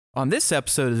On this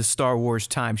episode of the Star Wars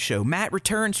Time Show, Matt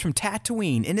returns from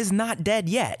Tatooine and is not dead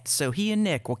yet, so he and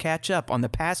Nick will catch up on the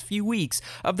past few weeks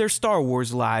of their Star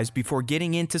Wars lives before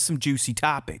getting into some juicy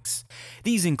topics.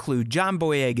 These include John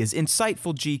Boyega's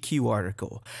insightful GQ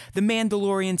article, The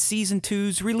Mandalorian Season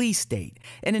 2's release date,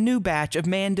 and a new batch of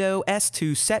Mando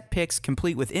S2 set picks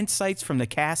complete with insights from the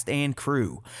cast and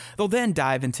crew. They'll then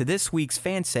dive into this week's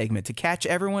fan segment to catch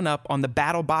everyone up on the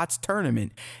BattleBots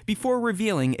tournament before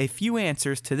revealing a few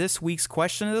answers to this week's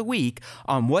question of the week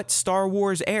on what Star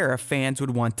Wars era fans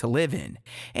would want to live in.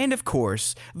 And of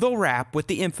course, they'll wrap with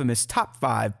the infamous Top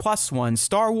 5 Plus 1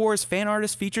 Star Wars Fan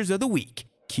Artist Features of the Week.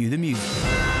 Cue the music.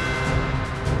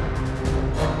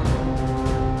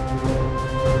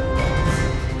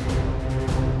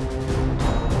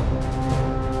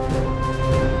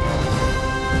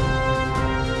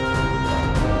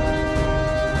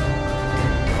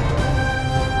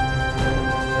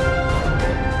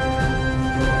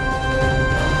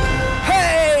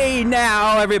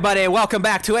 Now, everybody, welcome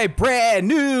back to a brand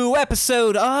new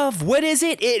episode of, what is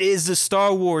it? It is the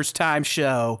Star Wars Time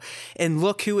Show. And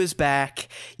look who is back.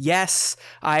 Yes,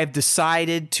 I have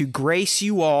decided to grace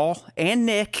you all and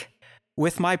Nick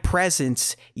with my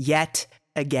presence yet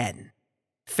again.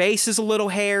 Face is a little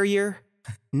hairier.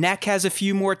 Neck has a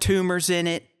few more tumors in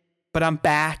it. But I'm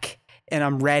back and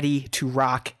I'm ready to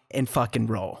rock and fucking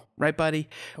roll. Right, buddy?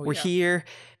 We're here.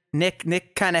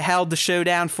 Nick kind of held the show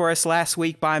down for us last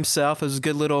week by himself. It was a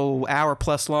good little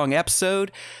hour-plus long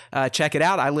episode. Check it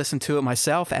out. I listened to it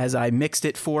myself as I mixed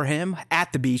it for him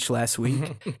at the beach last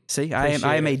week. See, I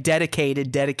am a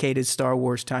dedicated Star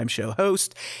Wars Time Show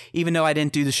host. Even though I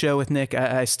didn't do the show with Nick,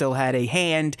 I still had a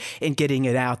hand in getting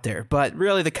it out there. But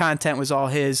really, the content was all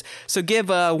his. So give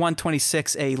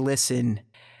 126 a listen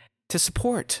to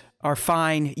support our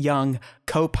fine young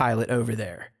co-pilot over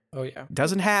there. Oh, yeah.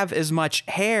 Doesn't have as much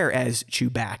hair as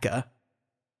Chewbacca,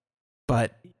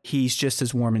 but he's just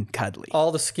as warm and cuddly.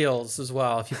 All the skills as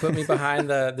well. If you put me behind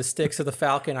the sticks of the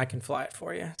Falcon, I can fly it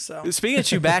for you. So speaking of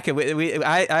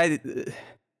Chewbacca,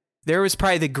 there was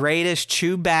probably the greatest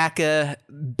Chewbacca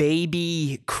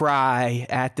baby cry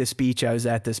at this beach I was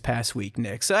at this past week,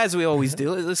 Nick. So as we always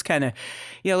do, let's kind of,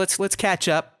 let's catch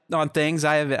up on things.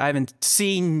 I haven't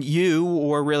seen you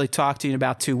or really talked to you in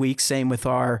about 2 weeks. Same with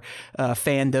our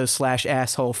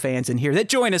fando/asshole fans in here that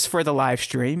join us for the live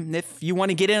stream. If you want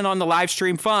to get in on the live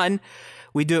stream fun,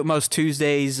 we do it most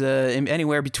Tuesdays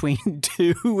anywhere between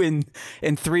 2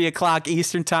 and 3 o'clock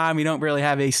Eastern time. We don't really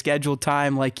have a scheduled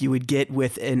time like you would get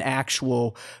with an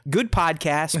actual good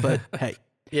podcast, but hey.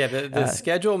 Yeah, the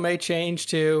schedule may change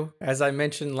too. As I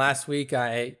mentioned last week,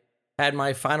 I had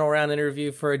my final round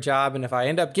interview for a job, and if I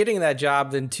end up getting that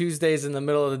job, then Tuesdays in the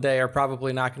middle of the day are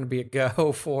probably not going to be a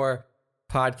go for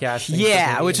podcasting.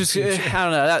 Yeah, which is I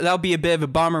don't know. That'll be a bit of a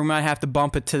bummer. We might have to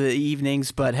bump it to the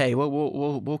evenings, but hey,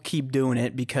 we'll keep doing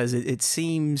it because it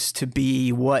seems to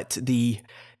be what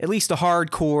at least the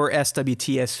hardcore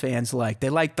SWTS fans like.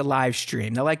 They like the live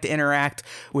stream. They like to interact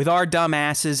with our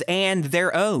dumbasses and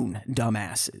their own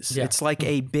dumbasses. Yeah. It's like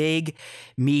a big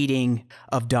meeting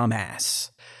of dumbass.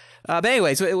 But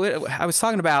anyways, I was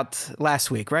talking about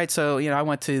last week, right? So, I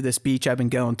went to this beach I've been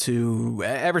going to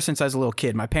ever since I was a little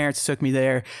kid. My parents took me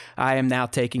there. I am now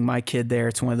taking my kid there.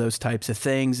 It's one of those types of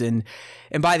things. And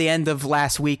by the end of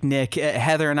last week, Nick,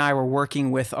 Heather and I were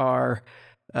working with our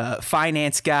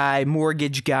finance guy,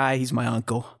 mortgage guy, he's my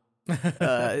uncle,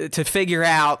 to figure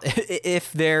out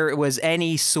if there was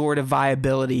any sort of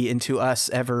viability into us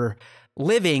ever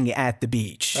living at the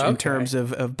beach in terms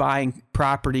of buying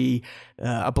property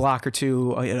a block or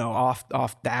two,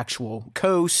 off the actual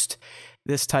coast,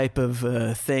 this type of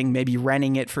thing, maybe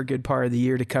renting it for a good part of the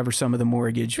year to cover some of the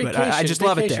mortgage. But I just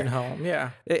love it there. Home, yeah.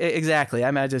 Exactly.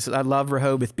 I love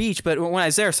Rehoboth Beach. But when I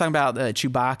was there, I was talking about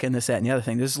Chewbacca and this, that, and the other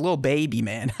thing. This little baby,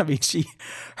 man. I mean,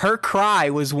 her cry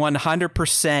was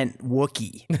 100%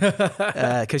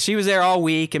 Wookiee. Because she was there all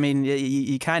week. I mean,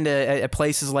 you kind of, at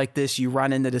places like this, you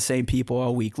run into the same people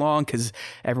all week long because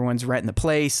everyone's renting the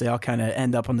place. They all kind of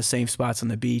end up on the same spots on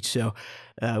the beach. So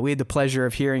we had the pleasure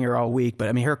of hearing her all week. But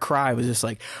I mean, her cry was just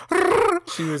like,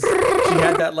 she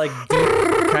had that like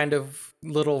deep kind of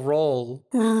little roll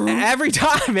every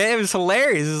time, man. It was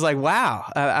hilarious. It was like, wow.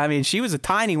 I mean, she was a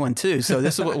tiny one too, so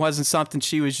this wasn't something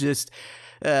she was just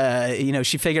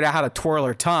she figured out how to twirl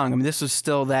her tongue. I mean, this was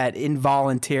still that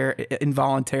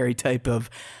involuntary type of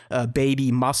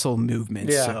baby muscle movement.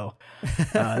 Yeah. So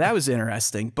that was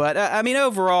interesting. But I mean,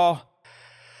 overall,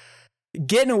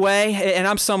 getting away, and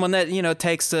I'm someone that,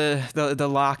 takes the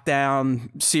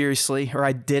lockdown seriously, or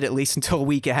I did at least until a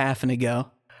week and a half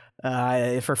ago.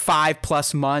 For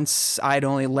 5+ months, I'd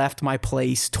only left my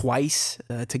place twice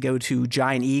to go to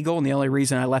Giant Eagle. And the only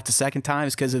reason I left the second time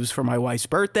is because it was for my wife's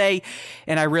birthday.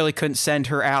 And I really couldn't send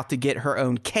her out to get her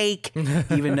own cake,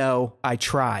 even though I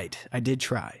tried. I did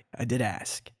try. I did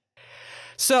ask.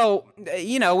 So,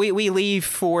 we leave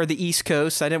for the East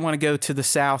Coast. I didn't want to go to the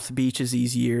South beaches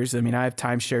these years. I mean, I have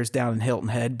timeshares down in Hilton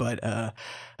Head, but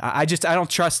I don't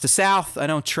trust the South. I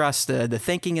don't trust the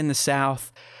thinking in the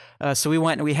South. So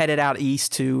we headed out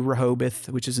east to Rehoboth,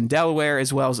 which is in Delaware,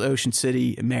 as well as Ocean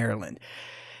City, Maryland.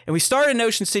 And we started in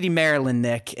Ocean City, Maryland,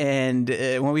 Nick. And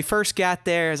when we first got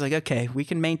there, I was like, okay, we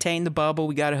can maintain the bubble.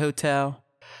 We got a hotel.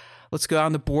 Let's go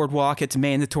on the boardwalk. It's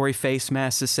mandatory face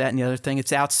masks, this, that, and the other thing.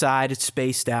 It's outside. It's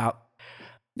spaced out.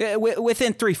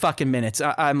 Within 3 fucking minutes,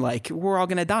 I'm like, we're all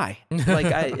going to die.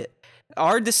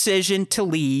 Our decision to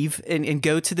leave and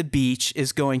go to the beach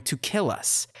is going to kill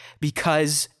us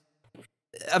because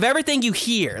of everything you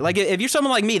hear. Like, if you're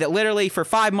someone like me that literally for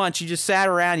 5 months, you just sat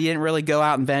around, you didn't really go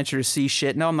out and venture to see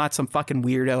shit. No, I'm not some fucking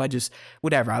weirdo.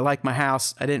 Whatever. I like my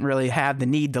house. I didn't really have the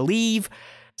need to leave.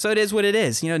 So it is what it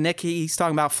is. Nick, he's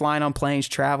talking about flying on planes,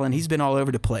 traveling. He's been all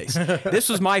over the place. This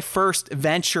was my first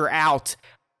venture out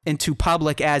into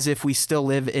public as if we still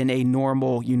live in a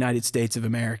normal United States of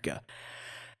America.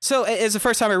 So it's the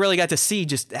first time I really got to see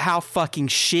just how fucking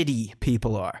shitty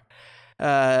people are.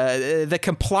 The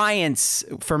compliance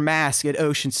for masks at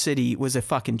Ocean City was a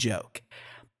fucking joke.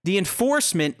 The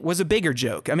enforcement was a bigger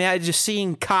joke. I mean, I just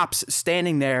seeing cops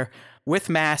standing there with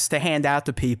masks to hand out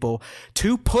to people,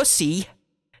 too pussy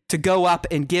to go up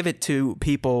and give it to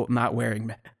people not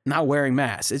wearing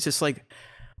masks. It's just like,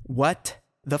 what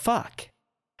the fuck?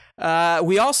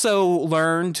 We also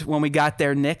learned when we got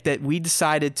there, Nick, that we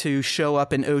decided to show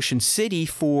up in Ocean City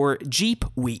for Jeep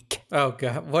Week. Oh,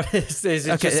 God. What is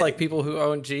it just like people who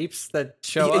own Jeeps that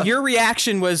show up? Your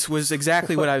reaction was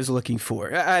exactly what I was looking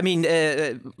for. I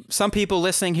mean, some people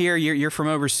listening here, you're from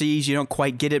overseas, you don't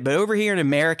quite get it. But over here in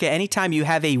America, anytime you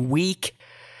have a week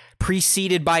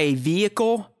preceded by a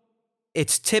vehicle,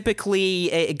 it's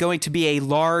typically going to be a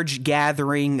large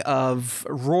gathering of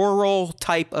rural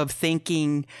type of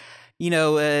thinking.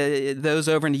 Those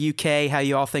over in the UK, how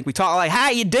you all think we talk, like, how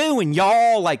you doing,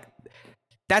 y'all? Like,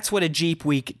 that's what a Jeep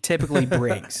Week typically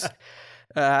brings.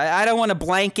 I don't want to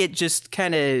blanket just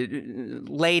kind of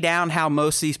lay down how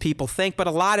most of these people think, but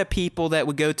a lot of people that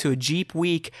would go to a Jeep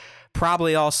Week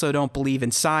probably also don't believe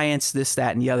in science, this,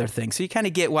 that, and the other thing. So you kind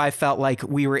of get why I felt like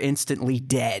we were instantly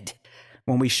dead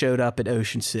when we showed up at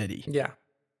Ocean City. Yeah.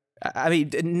 I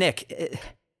mean, Nick,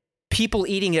 people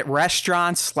eating at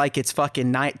restaurants like it's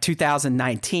fucking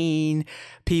 2019,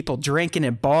 people drinking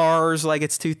at bars like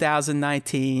it's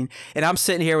 2019, and I'm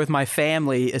sitting here with my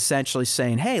family essentially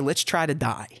saying, hey, let's try to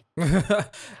die.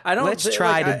 Let's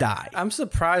try to die. I'm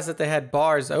surprised that they had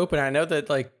bars open. I know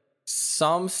that like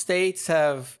some states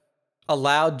have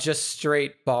allowed just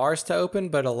straight bars to open,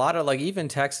 but a lot of like even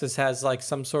Texas has like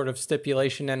some sort of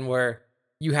stipulation in where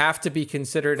you have to be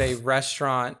considered a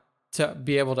restaurant to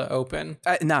be able to open.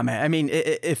 Nah, man. I mean,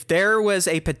 if there was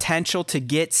a potential to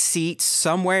get seats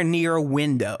somewhere near a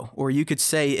window, or you could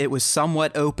say it was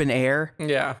somewhat open air.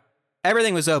 Yeah.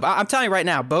 Everything was open. I'm telling you right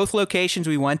now, both locations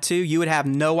we went to, you would have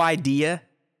no idea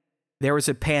there was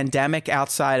a pandemic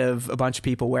outside of a bunch of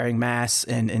people wearing masks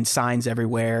and signs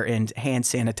everywhere and hand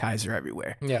sanitizer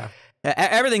everywhere. Yeah.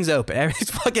 Everything's open. Everything's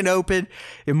fucking open.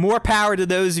 And more power to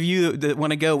those of you that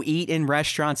want to go eat in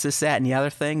restaurants, this, that, and the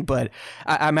other thing. But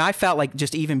I mean, I felt like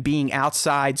just even being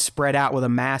outside, spread out with a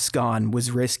mask on, was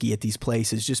risky at these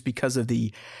places, just because of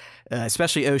the,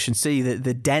 especially Ocean City,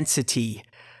 the density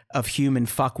of human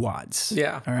fuckwads.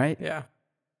 Yeah. All right. Yeah.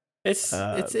 It's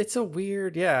a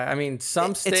weird. Yeah. I mean,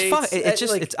 some states.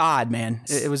 It's odd, man.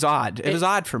 It was odd. It was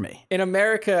odd for me. In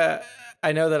America,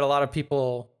 I know that a lot of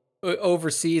people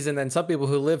overseas and then some people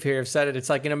who live here have said it. It's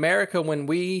like in America, when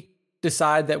we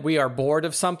decide that we are bored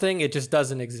of something, it just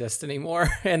doesn't exist anymore.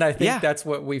 And I think that's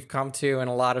what we've come to in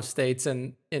a lot of states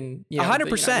and in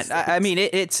 100%. I mean,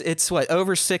 it's what,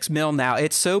 over 6 million now.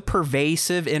 It's so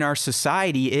pervasive in our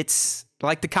society. It's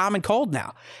like the common cold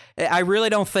now. I really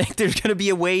don't think there's going to be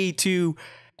a way to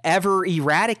ever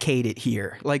eradicate it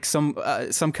here. Like some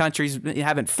countries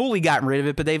haven't fully gotten rid of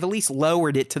it, but they've at least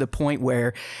lowered it to the point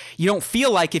where you don't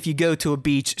feel like if you go to a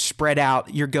beach spread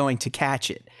out, you're going to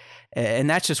catch it. And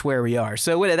that's just where we are.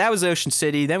 So that was Ocean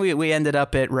City. Then we ended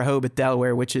up at Rehoboth,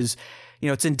 Delaware, which is,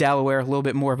 it's in Delaware, a little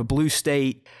bit more of a blue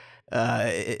state.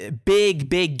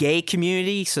 big gay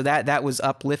community, so that was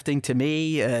uplifting to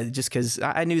me, just because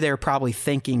I knew they were probably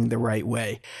thinking the right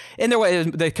way. And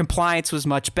the compliance was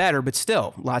much better, but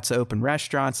still, lots of open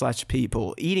restaurants, lots of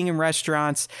people eating in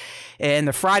restaurants. And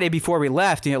the Friday before we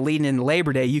left, leading into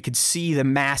Labor Day, you could see the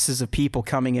masses of people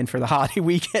coming in for the holiday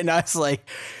weekend. I was like,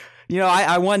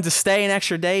 I wanted to stay an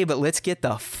extra day, but let's get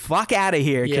the fuck out of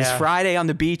here. Because Friday on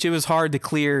the beach, it was hard to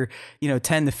clear,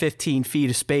 10 to 15 feet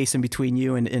of space in between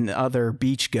you and other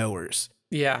beach goers.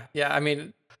 Yeah. I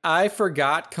mean, I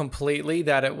forgot completely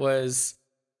that it was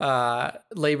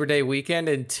Labor Day weekend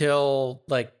until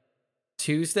like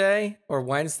Tuesday or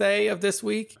Wednesday of this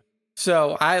week.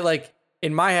 So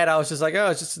in my head, I was just like,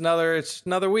 oh, it's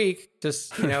another week,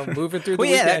 just, moving through the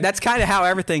weekend. Yeah, that's kind of how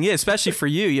everything is, especially for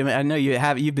you. I know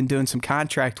you've been doing some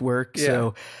contract work,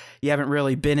 so you haven't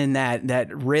really been in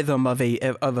that rhythm of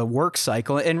a work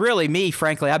cycle. And really, me,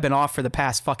 frankly, I've been off for the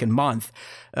past fucking month.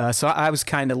 So I was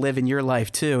kind of living your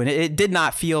life too. And it did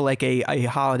not feel like a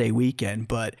holiday weekend,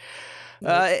 but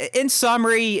in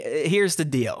summary, here's the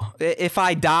deal. If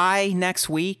I die next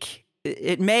week,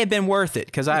 it may have been worth it,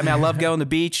 because I love going to the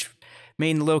beach. Me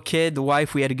and the little kid, the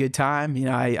wife, we had a good time.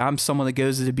 I'm someone that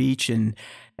goes to the beach, and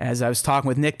as I was talking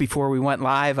with Nick before we went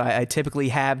live, I typically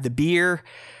have the beer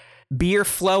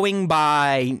flowing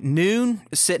by noon,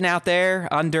 sitting out there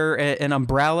under an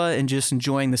umbrella and just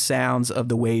enjoying the sounds of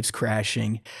the waves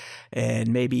crashing, and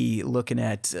maybe looking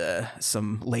at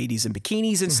some ladies in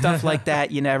bikinis and stuff like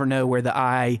that. You never know where the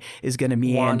eye is going to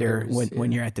meander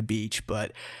when you're at the beach,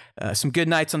 but some good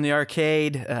nights on the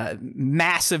arcade,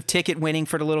 massive ticket winning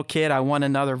for the little kid. I won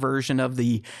another version of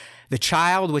the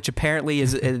Child, which apparently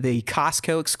is the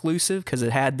Costco exclusive, because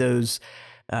it had those.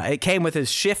 It came with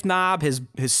his shift knob, his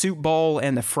soup bowl,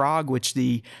 and the frog, which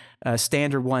the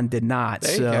standard one did not.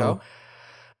 There you go.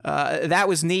 That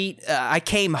was neat. I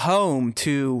came home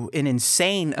to an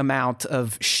insane amount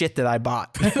of shit that I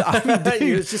bought.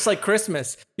 It was just like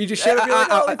Christmas. You just showed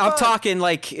up. I'm talking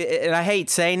like, and I hate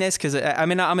saying this because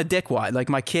I'm a dickwad. Like,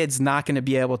 my kid's not going to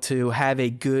be able to have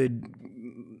a good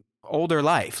older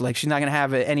life. Like, she's not going to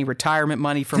have any retirement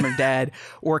money from her dad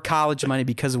or college money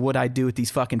because of what I do with these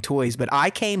fucking toys. But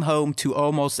I came home to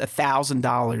almost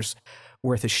 $1,000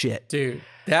 worth of shit. Dude,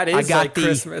 that is like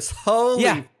Christmas.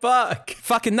 Holy fuck.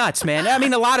 Fucking nuts, man. I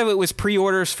mean, a lot of it was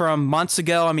pre-orders from months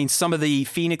ago. I mean, some of the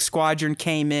Phoenix Squadron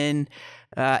came in,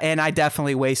 and I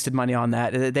definitely wasted money on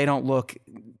that. They don't look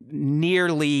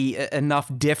nearly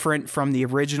enough different from the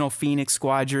original Phoenix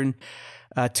Squadron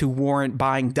to warrant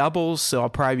buying doubles. So I'll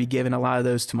probably be giving a lot of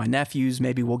those to my nephews.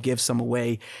 Maybe we'll give some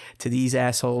away to these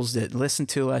assholes that listen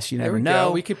to us. You never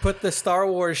know. We could put the Star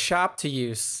Wars shop to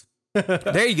use.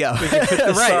 There you go. We could put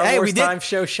the Star Wars Time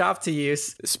Show shop to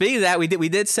use. Speaking of that, we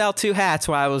did sell 2 hats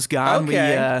while I was gone.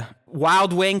 Okay.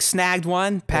 Wild Wing snagged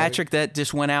one. Patrick, that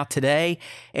just went out today,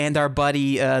 and our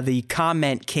buddy, the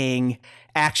Comment King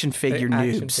action figure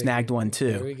noob, snagged one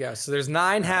too. There we go. So there's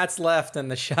 9 hats left in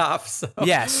the shop. So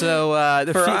yeah. So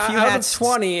the few hats,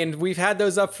 20, and we've had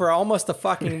those up for almost a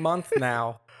fucking month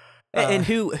now. And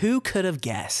who could have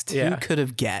guessed? Yeah. Who could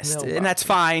have guessed? Nobody. And that's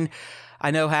fine.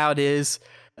 I know how it is.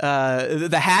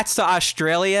 The hats to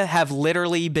Australia have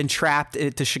literally been trapped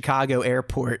at the Chicago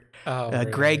airport. Really?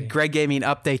 Greg gave me an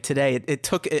update today.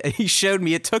 He showed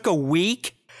me it took a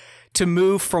week to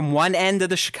move from one end of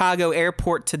the Chicago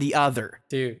airport to the other.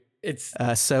 Dude, it's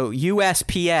so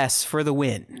USPS for the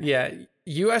win. Yeah,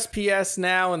 USPS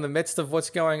now in the midst of what's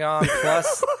going on.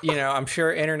 Plus, I'm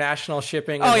sure international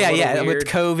shipping. Oh yeah, weird. With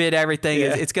COVID, everything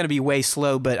it's going to be way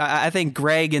slow. But I think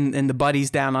Greg and the buddies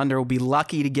down under will be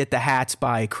lucky to get the hats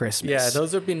by Christmas. Yeah,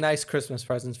 those would be nice Christmas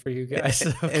presents for you guys.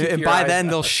 So and by then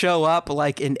they'll show up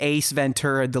like an Ace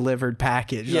Ventura delivered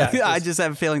package. Yeah, I just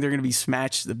have a feeling they're going to be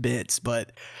smashed to bits,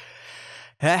 but.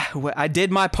 I did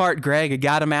my part, Greg. I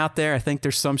got them out there. I think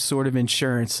there's some sort of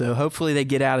insurance, so hopefully they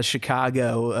get out of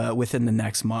Chicago within the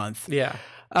next month. Yeah.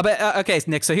 Okay,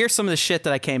 Nick, so here's some of the shit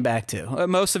that I came back to.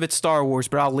 Most of it's Star Wars,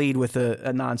 but I'll lead with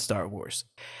a non-Star Wars.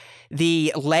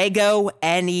 The Lego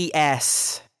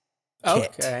NES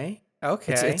kit. Okay.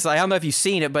 It's I don't know if you've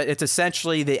seen it, but it's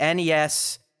essentially the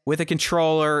NES with a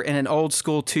controller and an old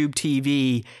school tube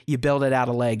TV. You build it out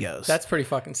of Legos. That's pretty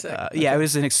fucking sick. Yeah, it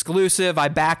was an exclusive. I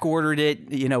back ordered it,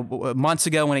 months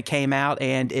ago when it came out,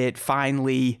 and it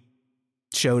finally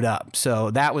showed up.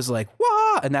 So that was like,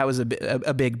 wow, and that was a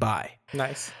big buy.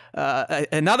 Nice.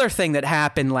 Another thing that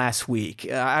happened last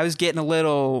week, I was getting a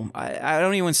little, I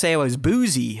don't even say I was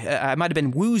boozy. I might have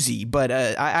been woozy, but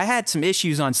I had some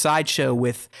issues on Sideshow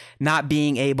with not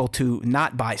being able to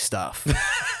not buy stuff.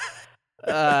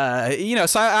 So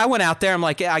I went out there. I'm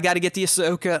like, I got to get the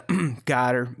Ahsoka.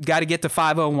 Got her. Got to get the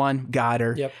 501. Got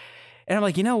her. Yep. And I'm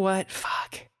like, you know what?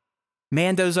 Fuck.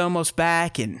 Mando's almost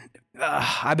back, and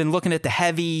I've been looking at the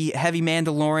heavy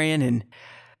Mandalorian and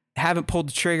haven't pulled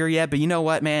the trigger yet. But you know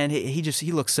what, man? He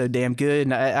looks so damn good.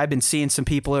 And I've been seeing some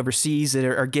people overseas that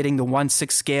are getting the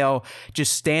 1/6 scale,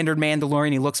 just standard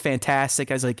Mandalorian. He looks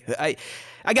fantastic. I was like,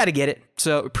 I got to get it.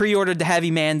 So pre-ordered the heavy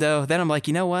Mando. Then I'm like,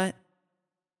 you know what?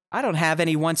 I don't have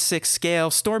any 1/6 scale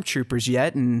stormtroopers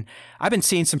yet, and I've been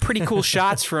seeing some pretty cool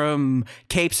shots from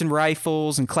Capes and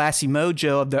Rifles and Classy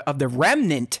Mojo of the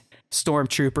remnant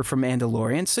stormtrooper from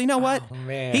Mandalorian. So you know what? Oh,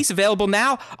 man. He's available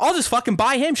now. I'll just fucking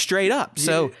buy him straight up.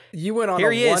 So you went on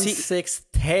here a he is. 1/6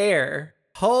 tear.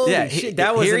 Holy shit!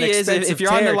 That was here an he is. expensive If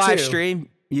you're on the tear, live too. stream,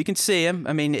 you can see him.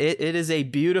 I mean, it is a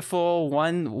beautiful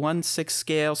 1/6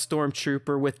 scale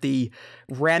stormtrooper with the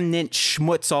remnant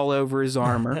schmutz all over his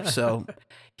armor. So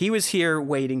he was here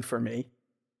waiting for me.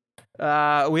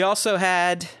 We also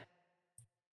had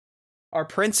our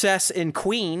princess and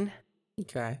queen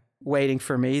Okay. waiting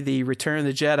for me, the Return of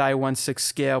the Jedi 1/6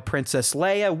 scale Princess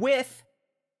Leia with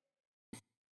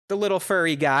the little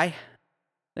furry guy.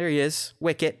 There he is,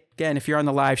 Wicket. Again, if you're on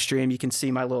the live stream, you can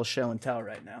see my little show and tell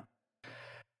right now.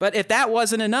 But if that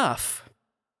wasn't enough,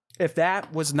 if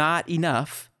that was not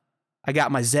enough, I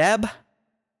got my Zeb.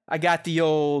 I got the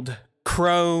old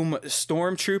Chrome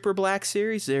Stormtrooper Black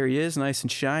Series. There he is, nice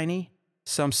and shiny.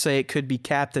 Some say it could be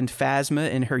Captain Phasma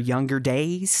in her younger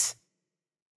days.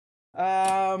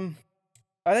 I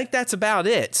think that's about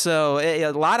it. So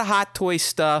a lot of Hot Toy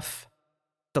stuff,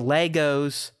 the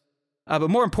Legos, but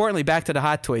more importantly, back to the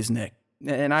Hot Toys, Nick.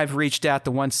 And I've reached out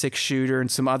to 1/6 Shooter and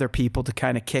some other people to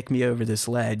kind of kick me over this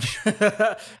ledge.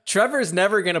 Trevor's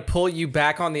never going to pull you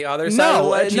back on the other side of the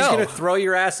ledge. He's going to throw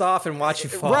your ass off and watch you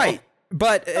fall. Right.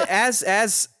 But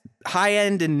as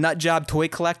high-end and nut job toy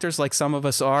collectors like some of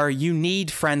us are, you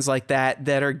need friends like that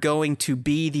are going to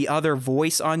be the other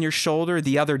voice on your shoulder,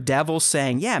 the other devil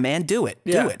saying, yeah, man, do it.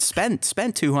 Yeah. Do it. Spend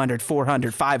 200,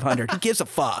 400, 500. Who gives a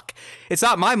fuck? It's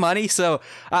not my money. So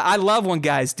I love when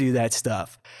guys do that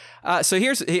stuff. So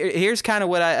here's kind of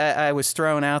what I was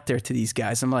throwing out there to these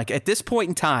guys. I'm like, at this point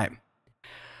in time,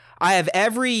 I have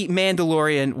every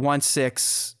Mandalorian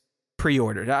 1/6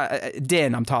 pre-ordered.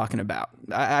 Din, I'm talking about.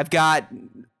 I've got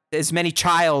as many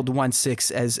child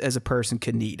 1/6 as a person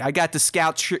could need. I got the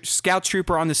Scout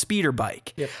Trooper on the speeder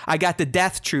bike. Yep. I got the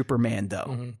Death Trooper Mando.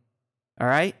 Mm-hmm. All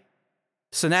right?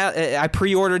 So now I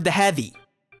pre-ordered the Heavy.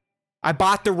 I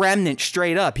bought the Remnant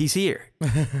straight up. He's here.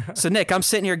 So Nick, I'm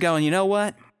sitting here going, you know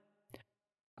what?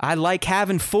 I like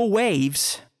having full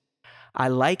waves.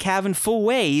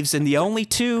 And the only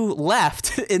two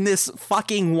left in this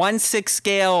fucking 1/6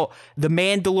 scale The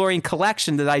Mandalorian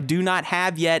collection that I do not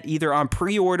have yet, either on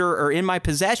pre-order or in my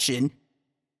possession,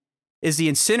 is the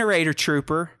Incinerator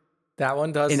Trooper. That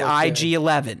one does in look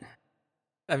IG-11. good.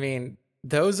 I mean,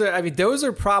 those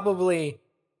are probably,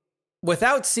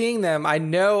 without seeing them, I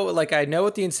know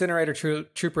what the Incinerator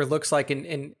Trooper looks like.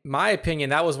 In my opinion,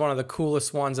 that was one of the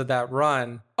coolest ones of that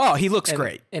run. Oh, he looks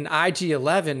great. In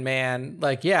IG-11, man,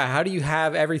 how do you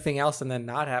have everything else and then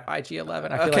not have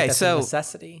IG-11? I feel like that's a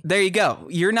necessity. There you go.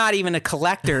 You're not even a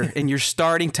collector, and you're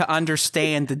starting to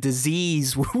understand the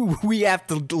disease we have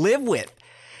to live with.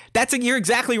 You're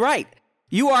exactly right.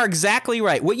 You are exactly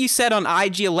right. What you said on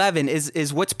IG-11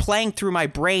 is what's playing through my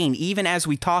brain even as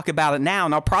we talk about it now,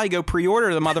 and I'll probably go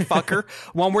pre-order the motherfucker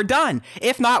when we're done,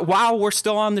 if not while we're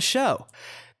still on the show.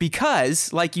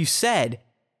 Because, like you said,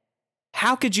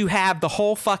 how could you have the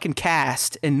whole fucking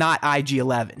cast and not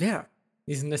IG-11? Yeah.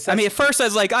 I mean, at first I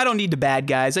was like, I don't need the bad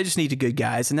guys. I just need the good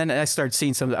guys. And then I started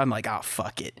seeing some. I'm like, oh,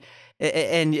 fuck it.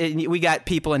 And we got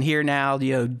people in here now,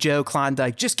 Joe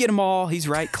Klondike, just get them all. He's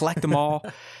right. Collect them all.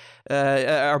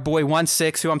 Our boy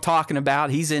 1/6, who I'm talking about,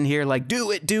 he's in here like,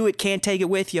 do it, can't take it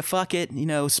with you, fuck it,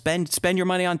 spend your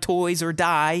money on toys or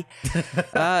die.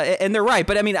 And they're right,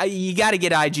 but I mean, you got to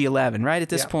get IG-11 right at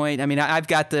this point. I mean, I've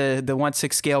got the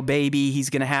 1/6 scale baby. He's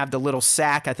gonna have the little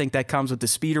sack. I think that comes with the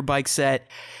speeder bike set.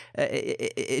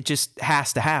 It just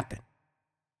has to happen.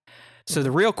 So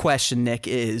the real question, Nick,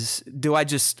 is do I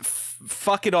just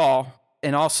fuck it all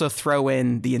and also throw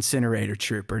in the Incinerator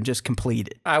Trooper and just complete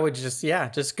it? I would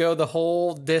just go the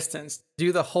whole distance,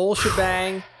 do the whole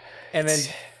shebang, and then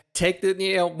take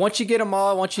once you get them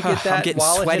all, once you get that, I'm getting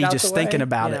sweaty just thinking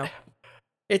about it.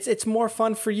 It's more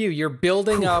fun for you. You're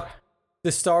building up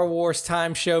the Star Wars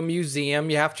Time Show Museum.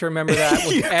 You have to remember that.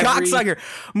 You cocksucker.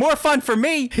 More fun for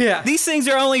me. Yeah. These things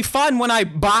are only fun when I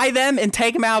buy them and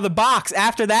take them out of the box.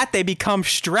 After that, they become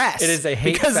stress. It is a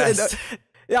hate fest.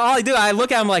 All I do, I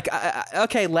look at them like,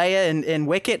 okay, Leia and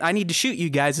Wicket, I need to shoot you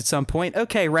guys at some point.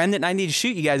 Okay, Remnant, I need to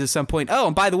shoot you guys at some point. Oh,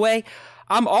 and by the way,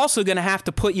 I'm also going to have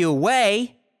to put you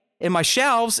away in my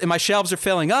shelves, and my shelves are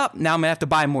filling up. Now I'm going to have to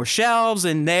buy more shelves,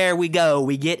 and there we go.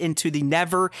 We get into the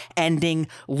never-ending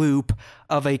loop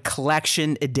of a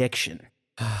collection addiction.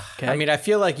 Okay. I mean, I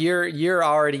feel like you're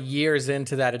already years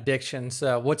into that addiction.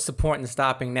 So what's the point in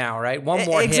stopping now, right? One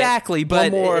more exactly, hit,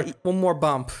 but one more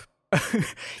bump.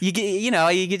 you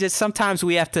get just sometimes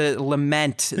we have to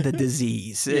lament the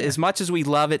disease. As much as we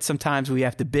love it, sometimes we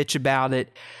have to bitch about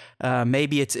it.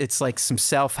 Maybe it's like some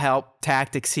self-help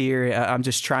tactics here. I'm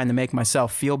just trying to make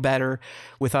myself feel better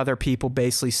with other people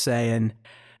basically saying,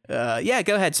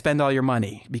 go ahead, spend all your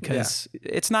money because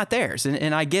it's not theirs.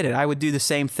 And I get it. I would do the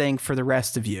same thing for the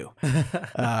rest of you.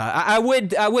 I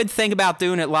would think about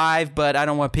doing it live, but I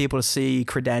don't want people to see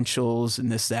credentials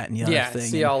and this, that, and the other thing.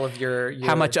 See all of your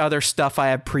how much other stuff I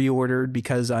have pre-ordered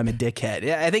because I'm a dickhead.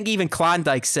 I think even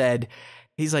Klondike said,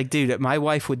 he's like, dude, my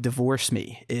wife would divorce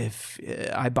me if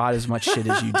I bought as much shit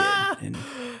as you did. And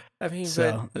I mean,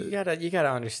 so, but you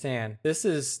gotta understand. This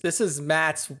is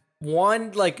Matt's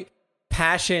one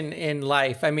passion in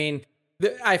life. I mean,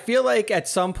 I feel like at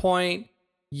some point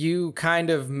you kind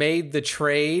of made the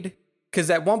trade because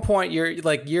at one point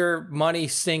your money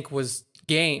sink was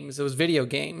games. It was video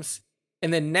games.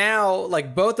 And then now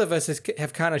both of us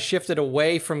have kind of shifted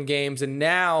away from games, and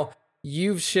now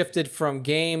you've shifted from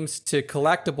games to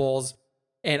collectibles,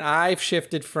 and I've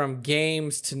shifted from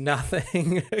games to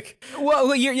nothing.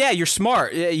 Well, you're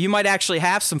smart. You might actually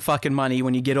have some fucking money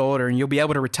when you get older, and you'll be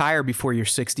able to retire before you're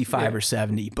 65 or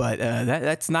 70. But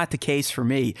that's not the case for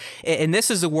me. And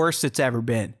this is the worst it's ever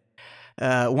been.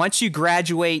 Once you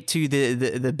graduate to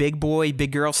the big boy,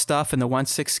 big girl stuff in the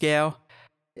 1/6 scale,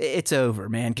 it's over,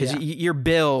 man. Because your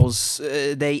bills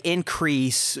they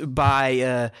increase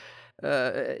by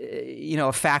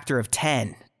a factor of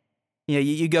 10.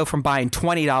 You go from buying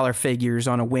 $20 figures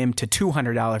on a whim to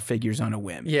 $200 figures on a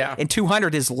whim. Yeah. And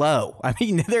 200 is low. I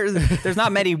mean, there's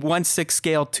not many 1/6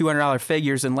 scale $200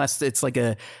 figures unless it's like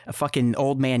a fucking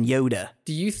old man Yoda.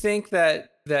 Do you think that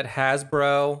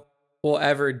Hasbro will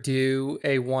ever do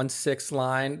a 1/6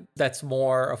 line that's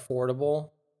more affordable?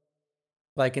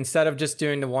 Like instead of just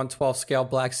doing the 1/12 scale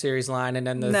Black Series line and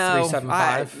then the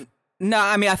 375? No,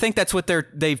 I mean, I think that's what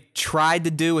they've tried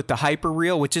to do with the Hyper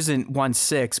Reel, which isn't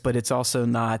 1/6, but it's also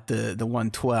not the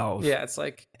 1/12. Yeah, it's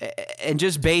like... And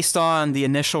just based on the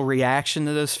initial reaction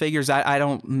to those figures, I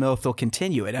don't know if they'll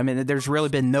continue it. I mean, there's really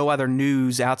been no other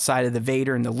news outside of the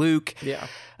Vader and the Luke. Yeah.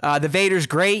 The Vader's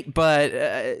great, but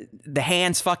the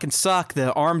hands fucking suck.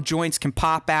 The arm joints can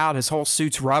pop out. His whole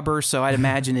suit's rubber, so I'd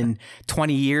imagine in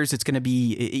 20 years it's going to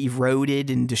be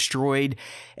eroded and destroyed.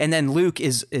 And then Luke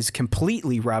is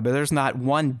completely rubber. There's not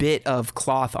one bit of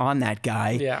cloth on that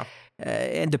guy. Yeah.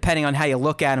 And depending on how you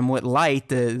look at him with light,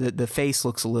 the face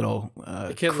looks a little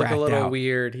it can look a little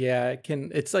weird. Yeah, it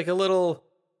can. It's like a little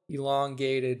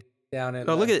elongated. Down in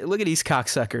look at these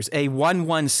cocksuckers. A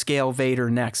 1/1 scale Vader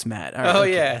next, Matt.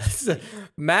 Right, yeah.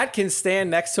 Matt can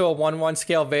stand next to a 1/1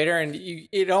 scale Vader, and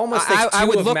it almost takes I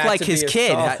would look Matt like his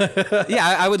kid.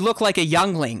 I would look like a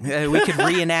youngling. We could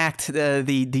reenact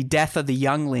the death of the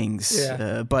younglings,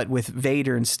 but with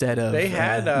Vader instead of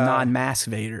non-mask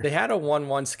Vader. They had a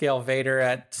 1/1 scale Vader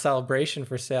at Celebration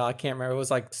for sale. I can't remember. It was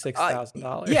like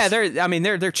 $6,000. Yeah,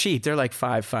 they're cheap. They're like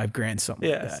 $5,000 something.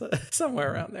 Yeah, like that.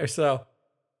 Somewhere around there. So.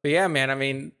 But yeah, man. I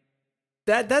mean,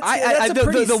 that's the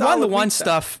 1-to-1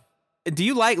 stuff. Do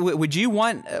you like? Would you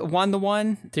want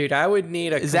 1-to-1? Dude, I would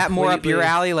need a. Is that more up your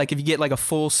alley? Like if you get like a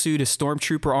full suit of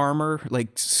stormtrooper armor,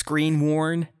 like screen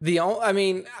worn.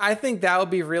 I think that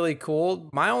would be really cool.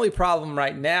 My only problem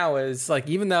right now is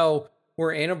even though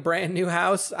we're in a brand new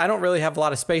house, I don't really have a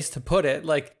lot of space to put it.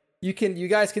 Like you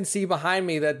guys can see behind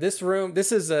me that this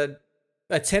is a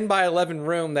 10 by 11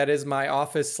 room that is my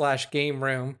office / game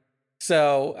room.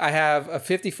 So I have a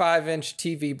 55-inch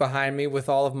TV behind me with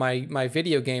all of my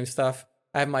video game stuff.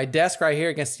 I have my desk right here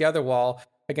against the other wall.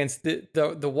 Against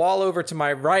the wall over to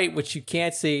my right, which you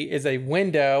can't see, is a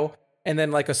window, and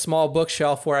then like a small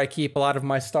bookshelf where I keep a lot of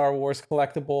my Star Wars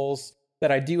collectibles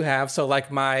that I do have. So like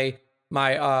my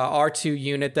R2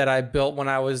 unit that I built when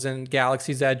I was in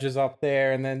Galaxy's Edge is up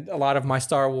there, and then a lot of my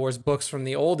Star Wars books from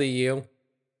the old EU.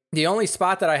 The only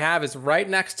spot that I have is right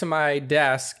next to my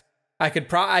desk. I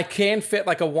can fit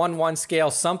like a 1/1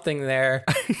 scale something there,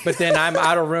 but then I'm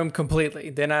out of room completely.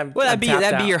 Then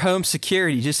that'd be your home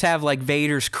security. Just have like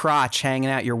Vader's crotch hanging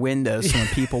out your window, so when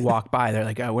people walk by, they're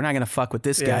like, "Oh, we're not gonna fuck with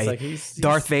this guy."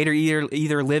 Darth Vader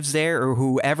either lives there or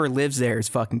whoever lives there is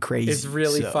fucking crazy. It's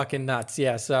really fucking nuts.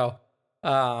 Yeah. So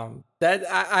that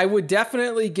I would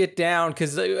definitely get down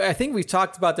because I think we've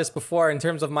talked about this before in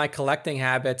terms of my collecting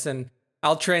habits, and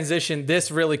I'll transition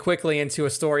this really quickly into a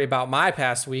story about my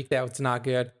past week that was not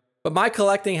good. But my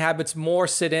collecting habits more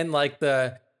sit in like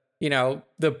the,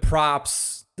 the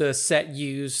props, the set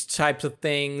use types of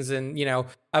things. And,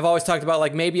 I've always talked about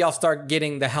like maybe I'll start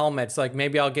getting the helmets. Like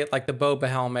maybe I'll get like the Boba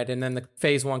helmet and then the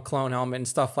Phase 1 clone helmet and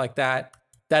stuff like that.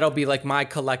 That'll be like my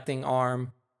collecting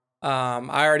arm.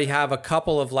 I already have a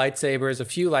couple of lightsabers, a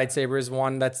few lightsabers.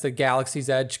 One that's the Galaxy's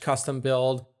Edge custom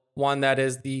build. One that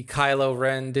is the Kylo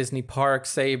Ren Disney Park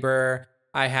saber.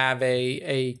 I have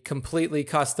a completely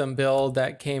custom build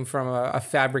that came from a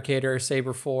fabricator,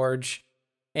 Saber Forge.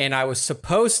 And I was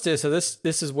supposed to, so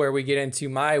this is where we get into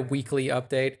my weekly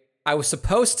update. I was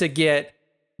supposed to get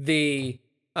the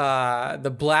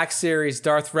Black Series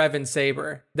Darth Revan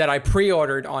saber that I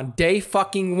pre-ordered on day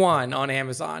fucking 1 on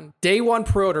Amazon. Day 1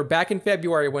 pre-order back in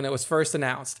February when it was first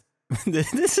announced.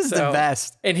 This is the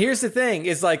best. And here's the thing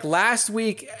is like last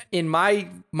week in my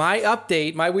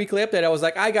update, my weekly update, I was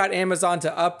like, I got Amazon to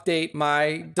update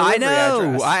my delivery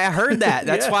address. I heard that.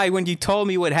 That's why when you told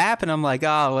me what happened, I'm like,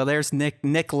 oh, well, there's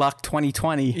Nick Luck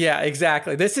 2020. Yeah,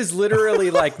 exactly. This is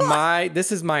literally like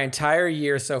this is my entire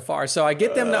year so far. So I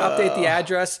get them to update the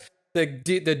address. The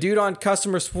dude on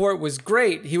customer support was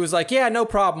great. He was like, yeah, no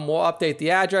problem. We'll update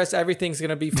the address. Everything's going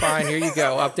to be fine. Here you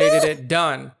go. Updated it.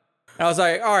 Done. I was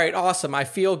like, all right, awesome. I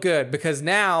feel good because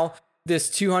now this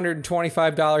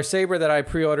 $225 saber that I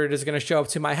pre-ordered is going to show up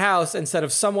to my house instead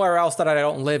of somewhere else that I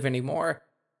don't live anymore.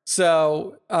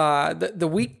 So the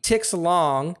week ticks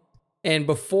along, and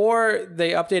before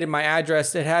they updated my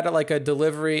address, it had like a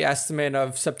delivery estimate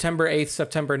of September 8th,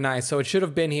 September 9th. So it should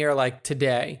have been here like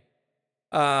today.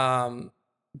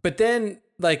 But then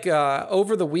like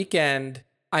over the weekend,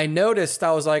 I noticed,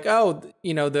 I was like, oh,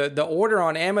 the order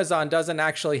on Amazon doesn't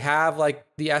actually have like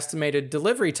the estimated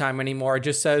delivery time anymore. It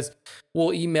just says,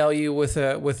 we'll email you with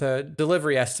a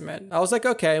delivery estimate. I was like,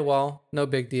 okay, well, no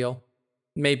big deal.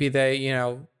 Maybe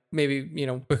they,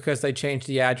 because they changed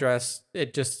the address,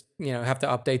 it just, have to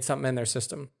update something in their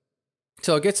system.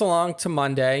 So it gets along to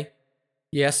Monday,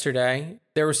 yesterday.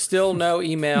 There was still no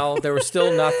email. There was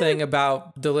still nothing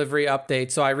about delivery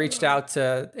update. So I reached out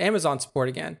to Amazon support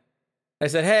again. I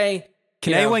said, hey.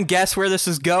 Can anyone guess where this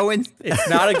is going? It's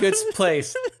not a good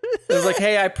place. It was like,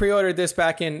 hey, I pre-ordered this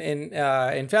back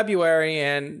in February,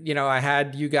 and I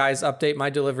had you guys update my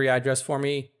delivery address for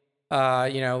me,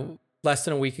 less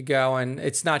than a week ago, and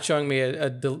it's not showing me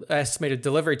a estimated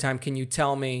delivery time. Can you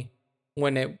tell me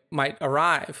when it might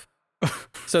arrive?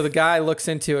 So the guy looks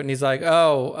into it and he's like,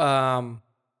 oh,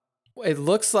 it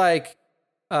looks like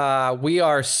we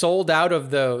are sold out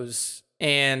of those.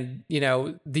 And,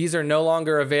 these are no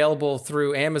longer available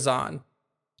through Amazon.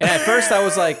 And at first I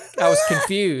was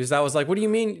confused. I was like, what do you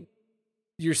mean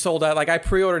you're sold out? Like I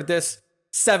pre-ordered this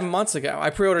 7 months ago.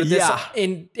 I pre-ordered this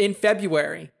in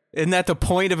February. Isn't that the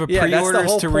point of a pre-order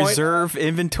is to reserve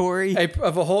inventory?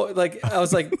 Of a whole, like, I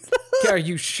was like, are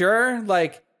you sure?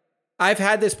 Like, I've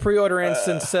had this pre-order in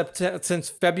since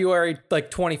February, like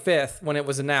 25th when it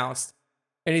was announced.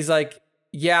 And he's like,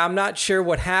 yeah, I'm not sure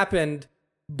what happened,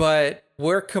 but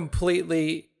we're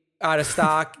completely out of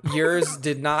stock. Yours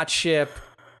did not ship,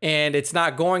 and it's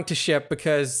not going to ship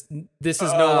because this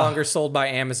is no longer sold by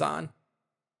Amazon.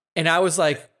 And I was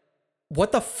like,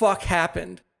 what the fuck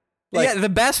happened? Like, yeah, the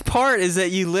best part is that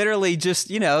you literally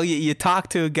just, you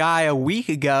talked to a guy a week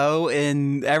ago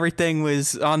and everything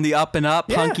was on the up and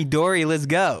up, hunky-dory, let's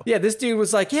go. Yeah, this dude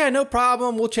was like, yeah, no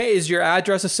problem. We'll change. Is your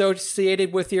address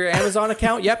associated with your Amazon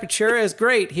account? Yep, it sure is.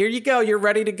 Great. Here you go. You're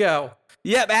ready to go.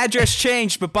 Yep, address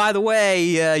changed, but by the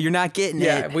way, you're not getting it.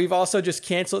 Yeah, we've also just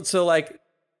canceled. So, like,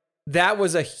 that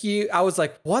was a huge... I was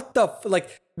like, what the...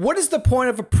 what is the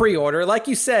point of a pre-order? Like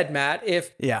you said, Matt,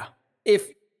 if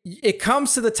it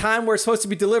comes to the time where it's supposed to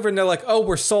be delivered and they're like, oh,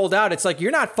 we're sold out. It's like, you're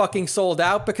not fucking sold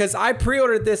out because I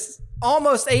pre-ordered this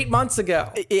almost 8 months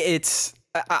ago. It's...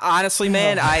 honestly,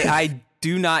 man, I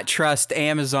do not trust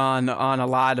Amazon on a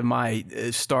lot of my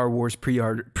Star Wars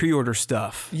pre-order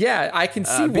stuff. Yeah, I can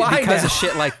see why because of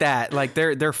shit like that. Like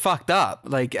they're fucked up.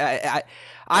 Like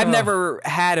I've never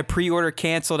had a pre-order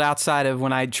canceled outside of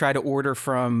when I try to order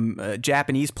from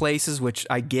Japanese places, which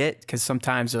I get because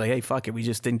sometimes they're like, hey, fuck it, we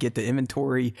just didn't get the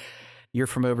inventory. You're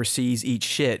from overseas, eat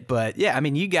shit. But yeah, I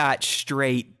mean, you got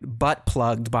straight butt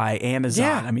plugged by Amazon.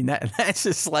 Yeah. I mean, that's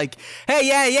just like, hey,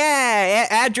 yeah,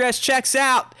 address checks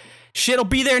out. Shit'll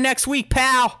be there next week,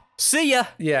 pal. See ya.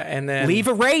 Yeah, and then leave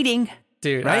a rating,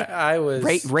 dude. Right? I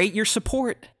was rate your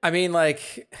support. I mean,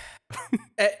 like,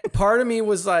 part of me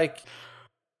was like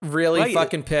really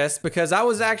fucking pissed because I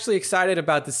was actually excited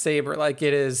about the saber. Like,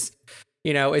 it is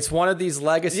It's one of these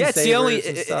legacy Yeah, sabers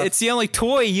and stuff. it's the only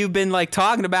toy you've been like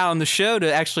talking about on the show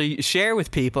to actually share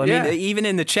with people. I mean, even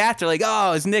in the chat, they're like,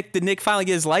 "Oh, did Nick finally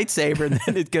get his lightsaber?" And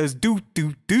then it goes doo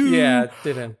doo doo. Yeah,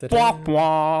 didn't. Wah,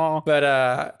 wah.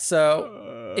 But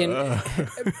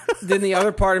then the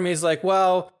other part of me is like,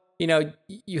 well,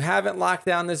 you haven't locked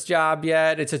down this job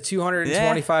yet. It's a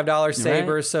 $225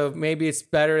 saber, right. so maybe it's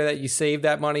better that you save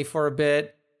that money for a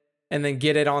bit and then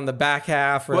get it on the back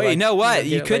half. Or well, you know what?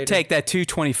 You could later. take that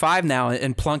 $225 now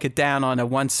and plunk it down on a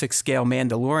 1/6 scale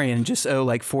Mandalorian and just owe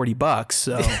like $40.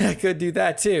 So I could do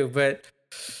that too, but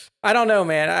I don't know,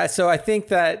 man. So I think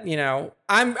that,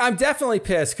 I'm definitely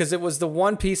pissed because it was the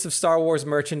one piece of Star Wars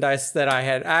merchandise that I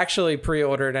had actually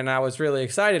pre-ordered and I was really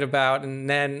excited about, and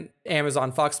then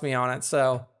Amazon fucks me on it.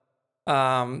 So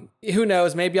who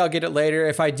knows? Maybe I'll get it later.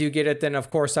 If I do get it, then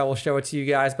of course I will show it to you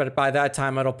guys. But by that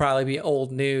time, it'll probably be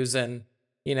old news and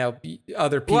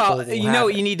other people. Well, you know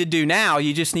what you need to do now?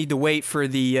 You just need to wait for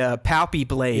the Palpy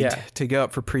blade to go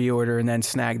up for pre-order and then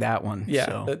snag that one.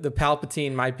 Yeah, so. the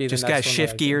Palpatine might be just the next one. Just got to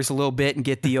shift gears a little bit and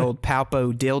get the old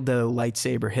Palpo dildo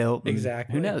lightsaber hilt.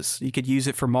 Exactly. Who knows? You could use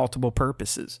it for multiple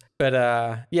purposes. But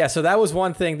so that was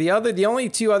one thing. The only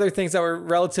two other things that were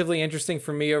relatively interesting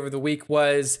for me over the week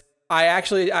was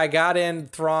I got in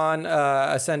Thrawn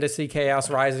Ascend to See Chaos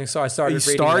Rising, so I started reading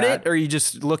that. You start it, or you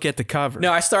just look at the cover?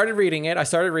 No, I started reading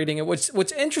it.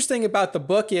 What's interesting about the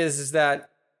book is that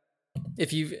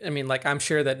I'm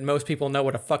sure that most people know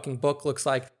what a fucking book looks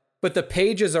like, but the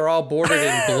pages are all bordered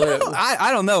in blue.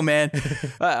 I don't know, man.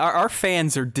 Our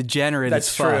fans are degenerate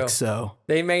as fuck. True. So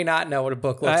they may not know what a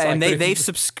book looks like. And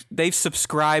they've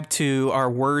subscribed to our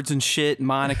words and shit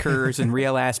monikers and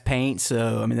real ass paint.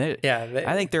 So I mean,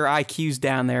 I think their IQ's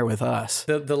down there with us.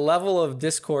 The level of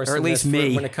discourse, or at least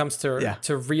me, when it comes to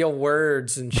real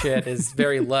words and shit, is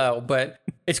very low. But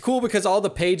it's cool because all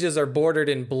the pages are bordered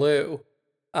in blue.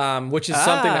 Which is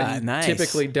something that you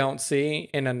typically don't see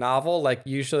in a novel. Like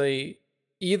usually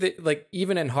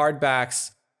even in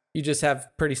hardbacks, you just have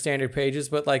pretty standard pages,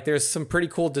 but like there's some pretty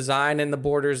cool design in the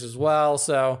borders as well.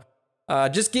 So,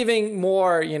 just giving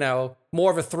more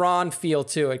of a Thrawn feel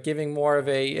to it, giving more of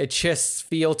a Chiss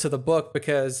feel to the book,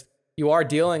 because you are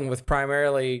dealing with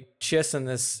primarily Chiss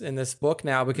in this book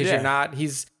now, because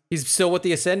he's still with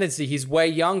the Ascendancy. He's way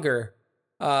younger.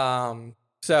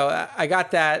 So I got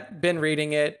that, been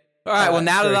reading it. All right, well,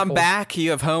 now that I'm back,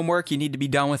 you have homework. You need to be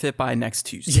done with it by next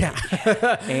Tuesday.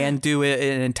 Yeah. And do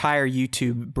an entire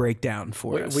YouTube breakdown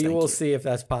for us. We will see if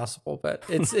that's possible, but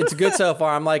it's good so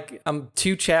far. I'm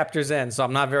 2 chapters in, so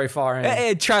I'm not very far in.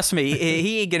 Hey, trust me,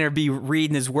 he ain't going to be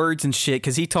reading his words and shit,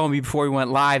 because he told me before we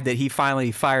went live that he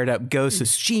finally fired up Ghost of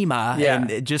Tsushima. Yeah.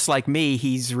 And just like me,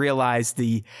 he's realized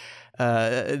the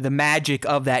magic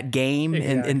of that game.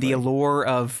 Exactly. and the allure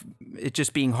of it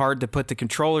just being hard to put the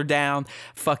controller down,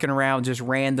 fucking around, just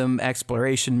random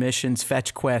exploration missions,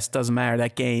 fetch quests, doesn't matter.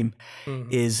 That game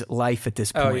is life at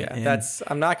this point. Oh yeah,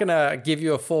 I'm not gonna give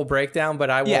you a full breakdown, but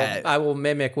I will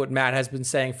mimic what Matt has been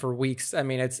saying for weeks. I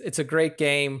mean, it's a great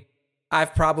game.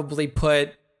 I've probably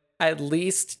put at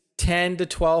least 10 to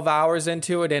 12 hours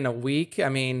into it in a week. I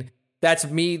mean, that's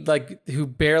me, like, who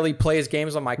barely plays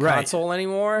games on my console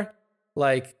anymore.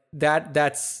 Like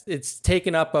it's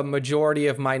taken up a majority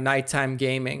of my nighttime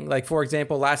gaming. Like, for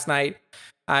example, last night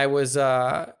I was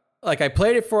I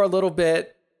played it for a little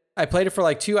bit. I played it for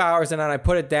like 2 hours, and then I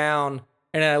put it down,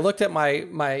 and then I looked at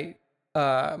my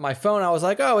phone. I was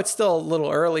like, oh, it's still a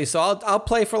little early, so I'll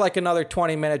play for like another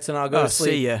 20 minutes and I'll go to sleep.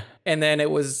 See ya. And then it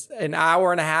was an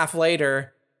hour and a half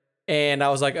later, and I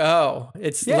was like, oh,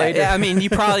 it's later. Yeah, I mean, you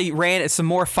probably ran some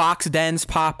more Fox Dens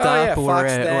popped up, or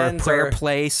a prayer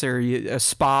place, or a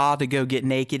spa to go get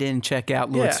naked in and check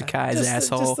out Lord Sakai's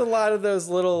asshole. Just a lot of those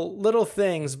little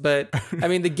things. But I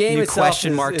mean, the game New itself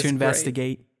question mark is to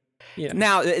investigate. Great. Yeah.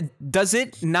 Now, does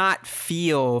it not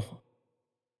feel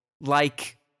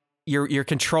like you're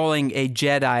controlling a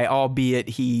Jedi, albeit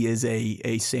he is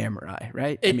a samurai,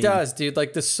 right? It does, dude.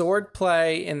 Like the sword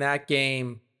play in that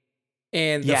game,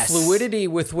 and the fluidity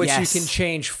with which you can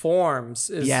change forms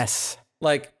is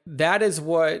like, that is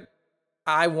what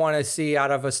I want to see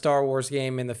out of a Star Wars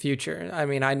game in the future. I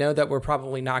mean, I know that we're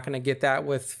probably not going to get that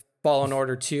with Fallen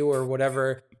Order 2 or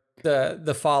whatever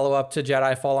the follow-up to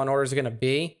Jedi Fallen Order is going to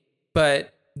be,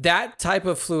 but that type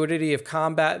of fluidity of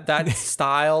combat, that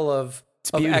style of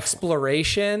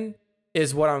exploration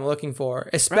is what I'm looking for.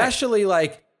 Especially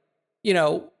like,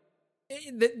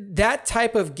 that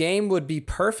type of game would be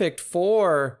perfect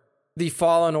for the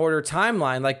Fallen Order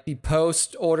timeline, like the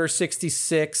post Order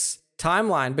 66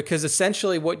 timeline, because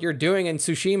essentially what you're doing in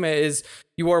Tsushima is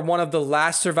you are one of the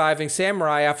last surviving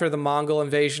samurai after the Mongol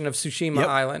invasion of Tsushima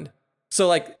Island. So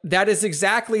like that is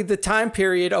exactly the time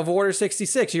period of Order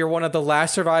 66. You're one of the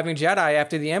last surviving Jedi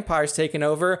after the Empire's taken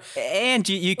over. And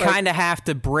you kind of have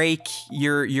to break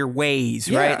your ways,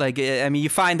 Yeah. right? Like, I mean, you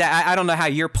find that, I don't know how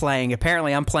you're playing.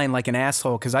 Apparently I'm playing like an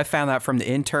asshole because I found out from the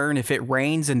intern, if it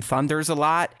rains and thunders a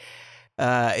lot,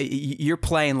 you're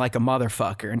playing like a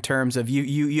motherfucker in terms of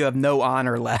you have no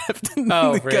honor left.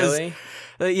 Oh, because, really?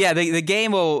 Yeah, the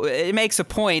game it makes a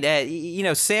point at,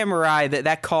 samurai,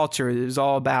 that culture is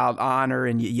all about honor,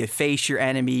 and you face your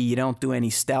enemy. You don't do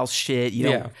any stealth shit. You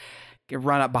don't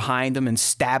run up behind them and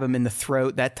stab them in the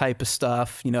throat, that type of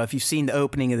stuff. If you've seen the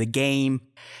opening of the game,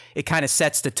 it kind of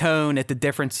sets the tone at the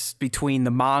difference between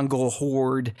the Mongol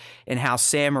horde and how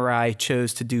samurai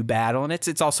chose to do battle. And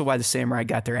it's also why the samurai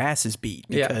got their asses beat,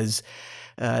 because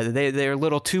they're a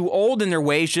little too old in their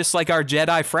ways, just like our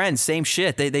Jedi friends. Same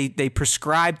shit. They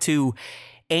prescribe to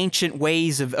ancient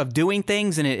ways of doing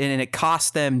things, and it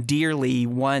costs them dearly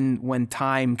when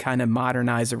time kind of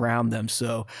modernized around them.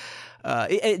 So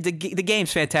the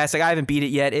game's fantastic. I haven't beat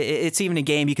it yet. It's even a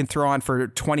game you can throw on for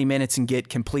 20 minutes and get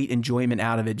complete enjoyment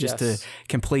out of it, just to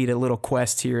complete a little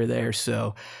quest here or there.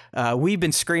 So we've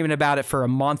been screaming about it for a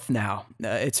month now.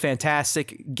 It's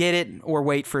fantastic. Get it or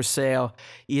wait for a sale.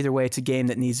 Either way, it's a game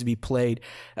that needs to be played.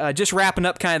 Just wrapping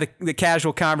up kind of the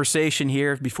casual conversation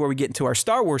here before we get into our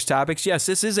Star Wars topics. Yes,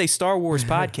 this is a Star Wars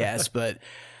podcast, but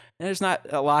there's not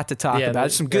a lot to talk about.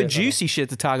 There's some good juicy shit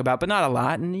to talk about, but not a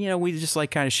lot. And, we just like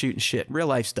kind of shooting shit. Real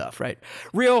life stuff, right?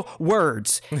 Real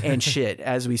words and shit,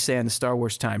 as we say on the Star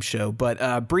Wars Time show.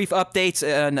 But brief updates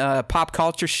on pop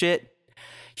culture shit.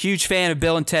 Huge fan of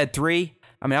Bill and Ted 3.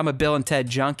 I mean, I'm a Bill and Ted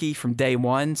junkie from day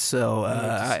one. So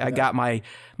I got my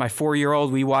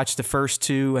 4-year-old. We watched the first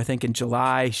two, I think, in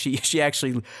July. She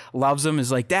actually loves them.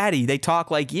 Is like, Daddy, they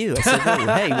talk like you. I said,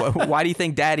 hey, why do you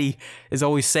think Daddy is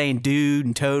always saying dude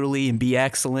and totally and be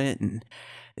excellent? And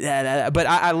but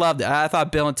I loved it. I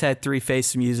thought Bill and Ted 3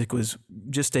 Face the Music was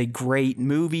just a great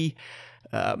movie.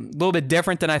 A little bit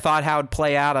different than I thought how it'd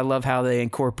play out. I love how they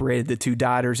incorporated the two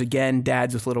daughters. Again,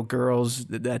 dads with little girls,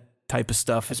 that type of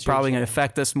stuff is probably going to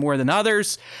affect us more than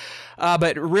others.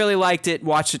 But really liked it.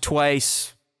 Watched it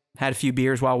twice. Had a few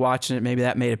beers while watching it. Maybe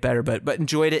that made it better, but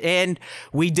enjoyed it. And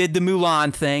we did the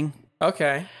Mulan thing.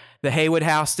 Okay. The Haywood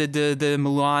House did the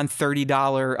Mulan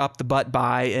 $30 up the butt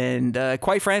buy, and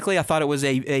quite frankly, I thought it was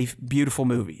a beautiful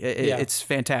movie. It's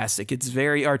fantastic. It's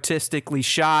very artistically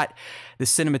shot. The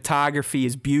cinematography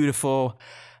is beautiful.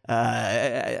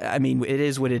 I mean, it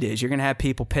is what it is. You're going to have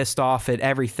people pissed off at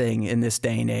everything in this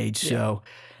day and age. So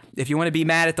if you want to be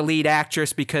mad at the lead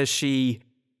actress because she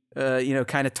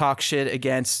kind of talk shit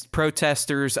against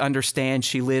protesters, understand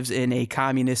she lives in a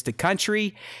communistic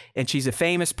country and she's a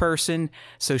famous person.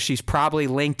 So she's probably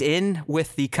linked in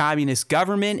with the communist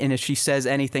government. And if she says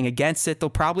anything against it, they'll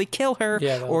probably kill her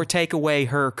or take away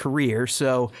her career.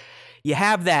 So you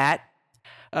have that.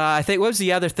 I think, what was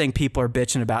the other thing people are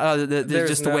bitching about? Oh,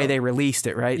 just the way they released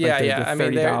it, right? Yeah, like the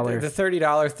 $30. The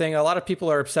 $30 thing. A lot of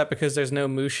people are upset because there's no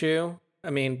Mushu. I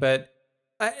mean, but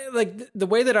the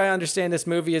way that I understand this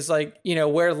movie is like,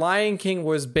 where Lion King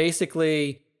was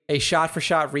basically a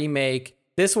shot-for-shot remake.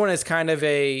 This one is kind of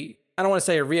I don't want to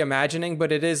say a reimagining,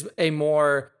 but it is a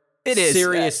more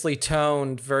seriously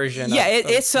toned version. Yeah,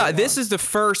 this is the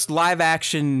first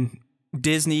live-action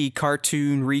Disney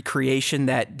cartoon recreation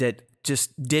that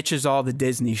just ditches all the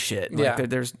Disney shit. Like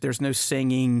there's no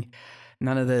singing,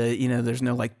 none of the, there's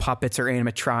no like puppets or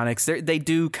animatronics. They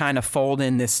do kind of fold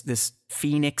in this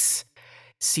Phoenix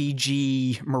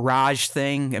CG Mirage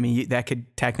thing. I mean, that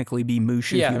could technically be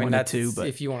Mushu if you wanted to, but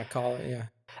if you want to call it, yeah.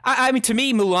 I mean, to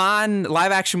me, Mulan,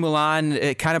 live action Mulan,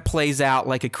 it kind of plays out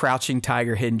like a Crouching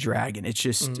Tiger, Hidden Dragon. It's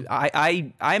just,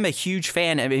 I'm a huge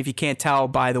fan. I mean, if you can't tell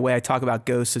by the way I talk about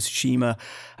Ghost of Tsushima,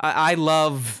 I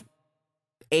love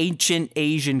ancient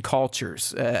Asian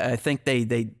cultures. I think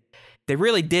they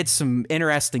really did some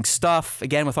interesting stuff,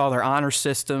 again, with all their honor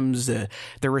systems, the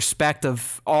respect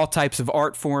of all types of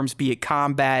art forms, be it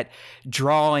combat,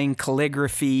 drawing,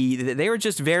 calligraphy. They were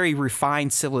just very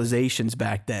refined civilizations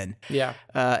back then. Yeah.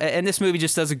 And this movie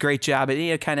just does a great job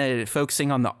at kind of focusing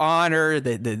on the honor,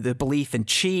 the belief in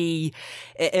chi.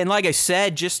 And like I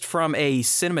said, just from a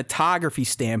cinematography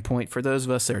standpoint, for those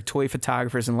of us that are toy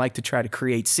photographers and like to try to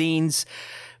create scenes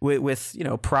with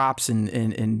props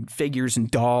and figures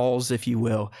and dolls, if you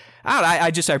will.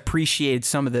 I appreciated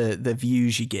some of the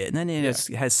views you get, and then it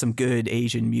has some good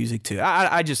Asian music too.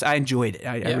 I enjoyed it.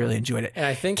 I really enjoyed it. And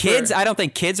I think kids, I don't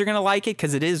think kids are gonna like it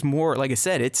because it is more, like I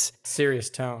said, it's serious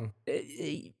tone.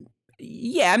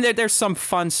 Yeah, I mean, there's some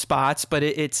fun spots, but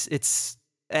it's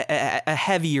a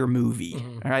heavier movie.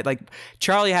 Mm-hmm. All right, like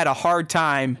Charlie had a hard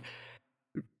time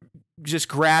just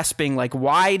grasping, like,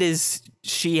 why does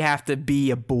she have to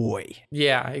be a boy?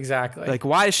 Yeah, exactly. Like,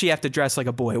 why does she have to dress like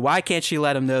a boy? Why can't she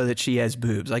let him know that she has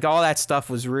boobs? Like, all that stuff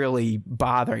was really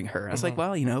bothering her. I was like,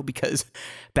 well, because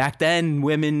back then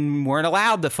women weren't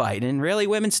allowed to fight, and really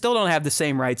women still don't have the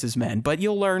same rights as men. But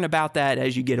you'll learn about that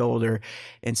as you get older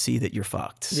and see that you're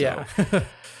fucked. So. Yeah.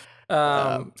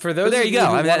 For those, there you go.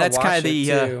 I mean, that's kind of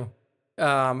the.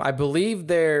 I believe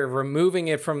they're removing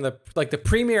it from the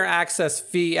Premier Access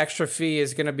fee. Extra fee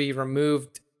is going to be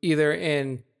removed either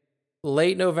in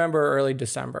late November or early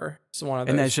December. So one of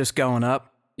those. And that's just going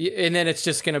up. And then it's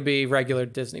just going to be regular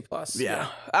Disney Plus. Yeah.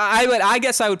 I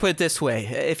guess I would put it this way: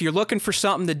 if you're looking for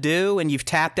something to do and you've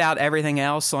tapped out everything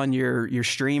else on your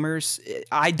streamers,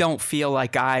 I don't feel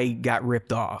like I got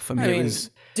ripped off. I mean, it was,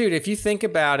 dude, if you think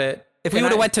about it. If we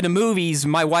would have went to the movies,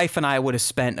 my wife and I would have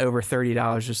spent over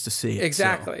 $30 just to see it.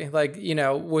 Exactly. So. Like,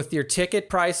 with your ticket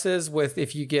prices, with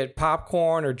if you get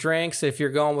popcorn or drinks, if you're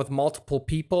going with multiple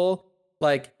people,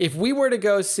 like if we were to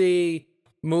go see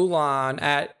Mulan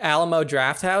at Alamo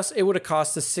Drafthouse, it would have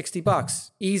cost us $60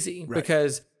 easy, right?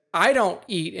 Because I don't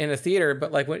eat in a theater,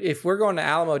 but like if we're going to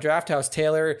Alamo Drafthouse,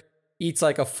 Taylor eats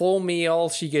like a full meal.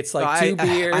 She gets like 2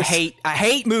 beers. I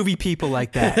hate movie people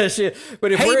like that.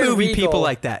 But if hate we're movie Regal, people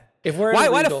like that. If we're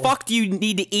why the fuck do you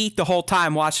need to eat the whole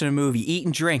time watching a movie? Eat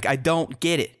and drink. I don't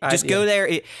get it. Just go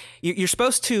there. You're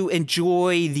supposed to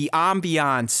enjoy the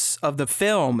ambiance of the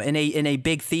film in a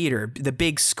big theater, the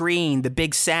big screen, the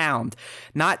big sound,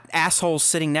 not assholes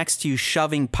sitting next to you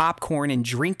shoving popcorn and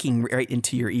drinking right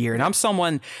into your ear. And I'm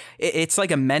someone, it's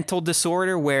like a mental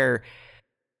disorder where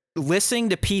listening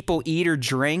to people eat or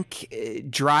drink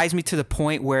drives me to the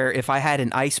point where if I had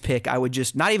an ice pick, I would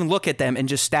just not even look at them and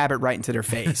just stab it right into their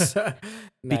face. Nice.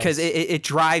 Because it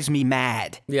drives me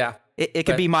mad. Yeah. It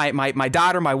could be my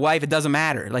daughter, my wife. It doesn't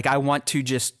matter. Like, I want to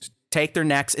just take their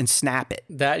necks and snap it.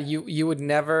 That you would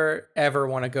never ever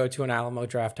want to go to an Alamo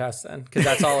Drafthouse then, because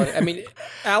that's all.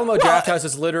 Alamo Drafthouse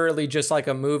is literally just like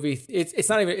a movie. It's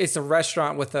not even. It's a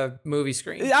restaurant with a movie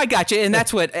screen. I got you, and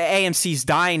that's what AMC's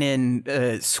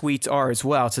dine-in suites are as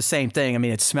well. It's the same thing. I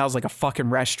mean, it smells like a fucking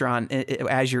restaurant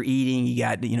as you're eating. You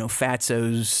got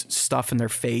fatsos stuff in their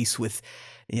face with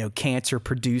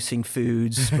cancer-producing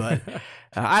foods, but.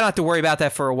 I don't have to worry about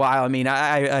that for a while. I mean,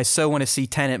 I so want to see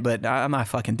Tenet, but I'm not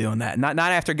fucking doing that. Not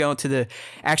after going to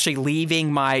actually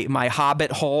leaving my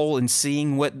Hobbit hole and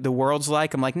seeing what the world's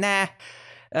like. I'm like, nah.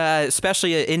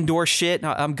 Especially indoor shit,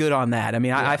 I'm good on that. I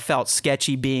mean, I felt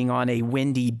sketchy being on a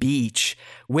windy beach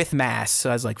with masks, so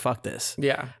I was like, fuck this.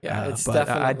 Yeah. It's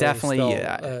definitely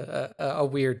a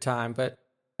weird time, but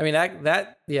I mean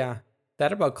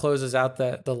that about closes out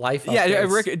the life. Yeah,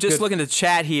 Rick, just looking at the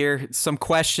chat here, some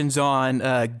questions on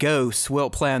Ghosts. Will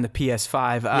it play on the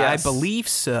PS5? Yes. I believe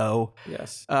so.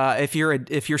 Yes. If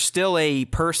you're still a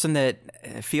person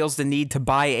that feels the need to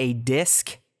buy a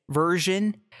disc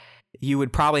version, you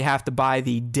would probably have to buy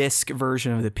the disc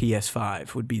version of the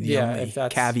PS5. Would be the only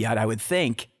caveat, I would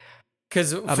think.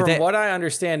 Because from what I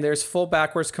understand, there's full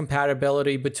backwards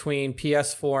compatibility between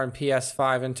PS4 and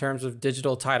PS5 in terms of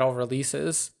digital title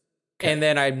releases. Okay. And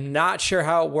then I'm not sure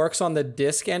how it works on the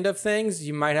disc end of things.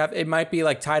 It might be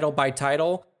like title by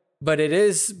title, but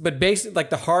basically like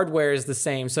the hardware is the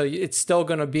same. So it's still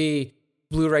going to be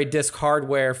Blu-ray disc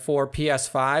hardware for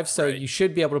PS5. So you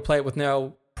should be able to play it with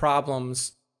no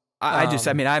problems.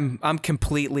 I'm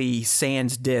completely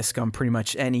sans disc on pretty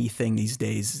much anything these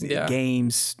days. Yeah.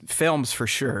 Games, films for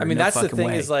sure. I mean, that's the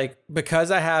thing is like, because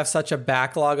I have such a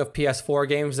backlog of PS4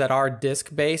 games that are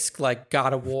disc based, like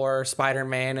God of War,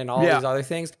 Spider-Man, and all these other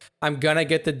things, I'm going to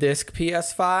get the disc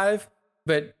PS5.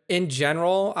 But in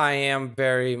general, I am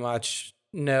very much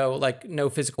no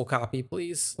physical copy,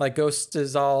 please. Like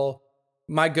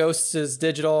my Ghosts is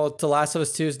digital. The Last of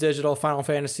Us 2 is digital. Final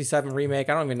Fantasy VII Remake.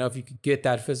 I don't even know if you could get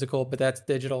that physical, but that's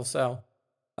digital. So,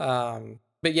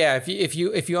 but yeah, if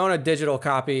you own a digital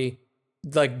copy,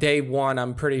 like day one,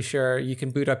 I'm pretty sure you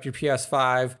can boot up your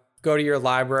PS5, go to your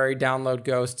library, download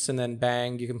Ghosts, and then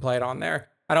bang, you can play it on there.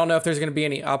 I don't know if there's going to be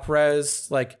any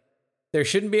up-res. Like, there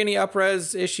shouldn't be any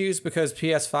up-res issues because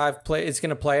PS5 it's going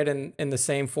to play it in the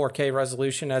same 4K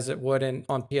resolution as it would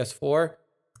on PS4.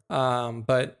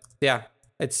 But yeah.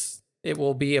 It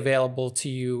will be available to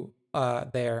you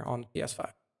there on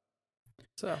PS5.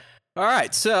 So, all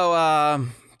right. So,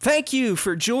 thank you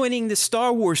for joining the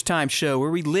Star Wars Time Show,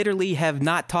 where we literally have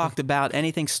not talked about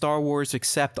anything Star Wars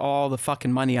except all the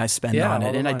fucking money I spend on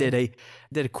it. And I did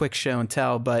a quick show and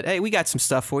tell, but hey, we got some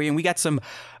stuff for you, and we got some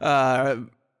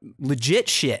legit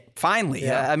shit. Finally,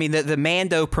 Yeah. I mean, the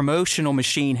Mando promotional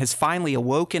machine has finally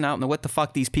awoken. I don't know what the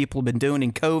fuck these people have been doing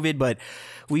in COVID, but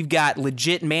we've got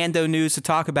legit Mando news to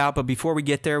talk about. But before we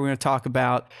get there, we're going to talk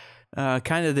about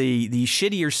kind of the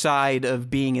shittier side of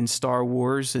being in Star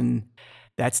Wars, and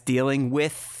that's dealing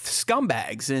with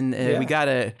scumbags. And we got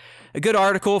a good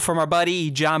article from our buddy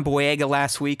John Boyega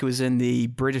last week. It was in the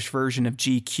British version of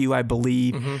GQ, I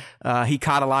believe. He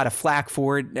caught a lot of flack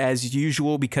for it, as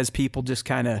usual, because people just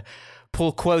kind of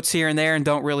pull quotes here and there and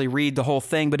don't really read the whole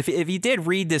thing. But if you did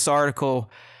read this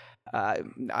article,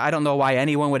 I don't know why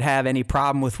anyone would have any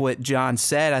problem with what John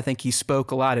said. I think he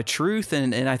spoke a lot of truth,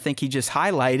 and I think he just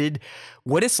highlighted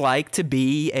what it's like to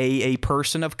be a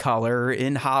person of color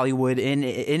in Hollywood, in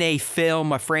a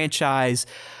film, a franchise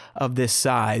of this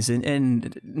size.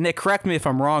 And Nick, correct me if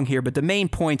I'm wrong here, but the main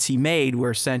points he made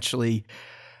were essentially,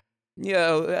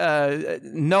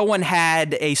 no one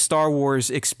had a Star Wars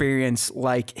experience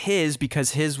like his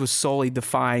because his was solely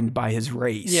defined by his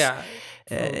race. Yeah.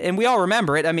 And we all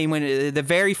remember it. I mean, when the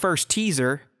very first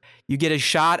teaser, you get a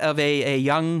shot of a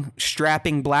young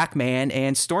strapping black man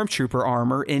and stormtrooper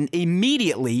armor, and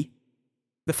immediately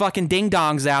the fucking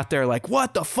ding-dongs out there like,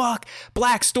 what the fuck?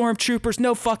 Black stormtroopers?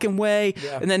 No fucking way.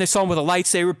 Yeah. And then there's someone with a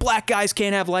lightsaber. Black guys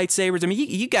can't have lightsabers. I mean,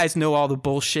 you guys know all the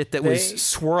bullshit that was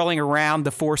swirling around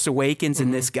The Force Awakens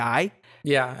and this guy.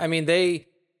 Yeah, I mean,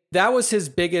 that was his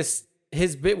biggest,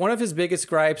 one of his biggest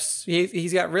gripes.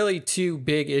 He's got really two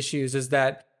big issues, is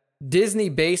that Disney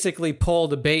basically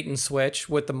pulled a bait and switch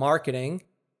with the marketing,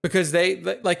 because they,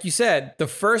 like you said, the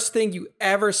first thing you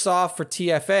ever saw for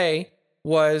TFA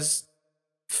was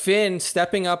Finn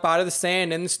stepping up out of the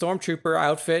sand in the stormtrooper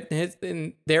outfit,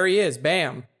 and there he is,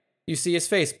 bam. You see his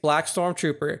face, black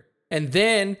stormtrooper. And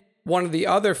then one of the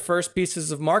other first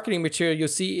pieces of marketing material you'll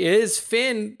see is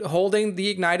Finn holding the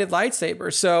ignited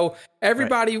lightsaber. So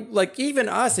everybody, like even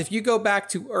us, if you go back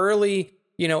to early,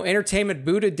 Entertainment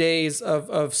Buddha days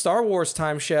of Star Wars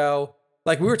time show,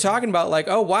 like we were talking about, like,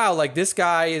 oh wow, like this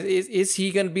guy is he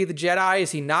going to be the Jedi?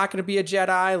 Is he not going to be a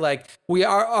Jedi? Like we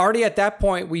are already at that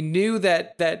point. We knew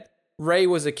that Rey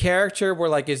was a character. We're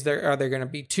like, are there going to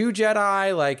be two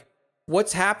Jedi? Like,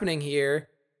 what's happening here?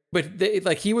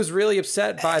 But he was really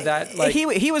upset by that. Like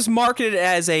he was marketed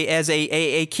as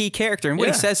a key character, and what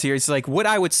he says here is like, what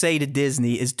I would say to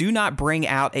Disney is, do not bring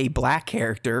out a black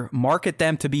character, market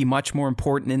them to be much more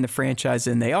important in the franchise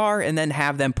than they are, and then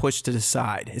have them pushed to the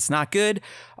side. It's not good.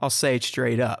 I'll say it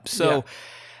straight up. So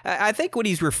I think what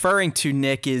he's referring to,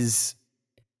 Nick, is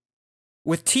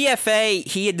with TFA,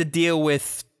 he had to deal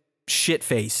with shit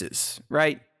faces,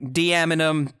 right? DMing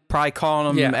them, probably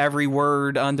calling them every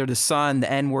word under the sun,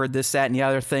 the N-word, this, that, and the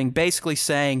other thing, basically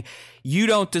saying, you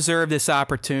don't deserve this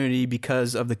opportunity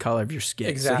because of the color of your skin.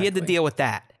 Exactly. So he had to deal with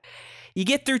that. You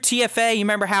get through TFA, you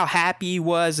remember how happy he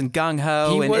was and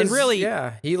gung-ho, and really...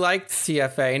 Yeah, he liked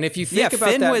TFA. And if you think about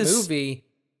Finn that movie,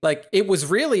 like, it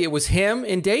was him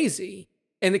and Daisy.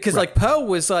 And because, like, Poe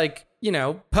was, like,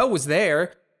 Poe was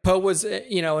there. Poe was,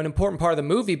 an important part of the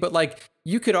movie, but, like,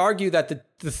 you could argue that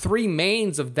the three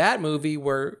mains of that movie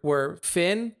were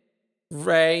Finn,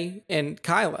 Rey, and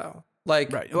Kylo.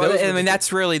 Like, right. Well, I mean,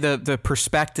 that's really the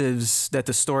perspectives that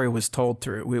the story was told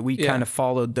through. We kind of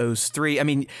followed those three. I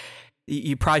mean,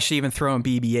 you probably should even throw in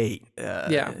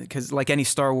BB-8. Because like any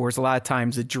Star Wars, a lot of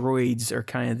times the droids are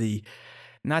kind of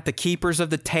not the keepers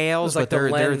of the tales, like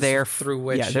but they're there through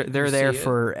which they're there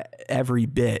for every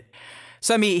bit.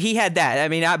 So, I mean, he had that. I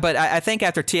mean, but I think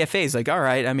after TFA, he's like, all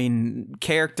right, I mean,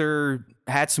 character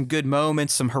had some good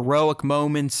moments, some heroic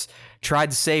moments, tried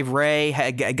to save Rey,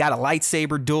 got a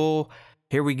lightsaber duel.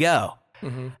 Here we go.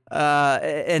 Mm-hmm.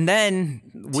 And then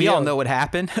we all know what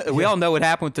happened. We all know what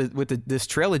happened with this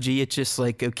trilogy. It's just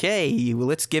like, okay, well,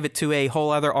 let's give it to a whole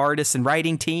other artist and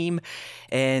writing team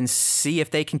and see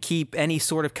if they can keep any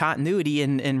sort of continuity.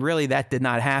 And really, that did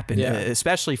not happen,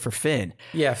 especially for Finn.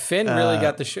 Yeah, Finn really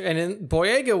got the show. And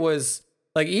Boyega was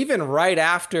like, even right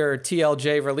after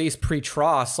TLJ released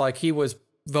pre-Tross, like he was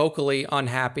vocally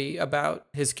unhappy about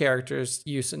his character's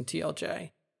use in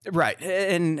TLJ. Right.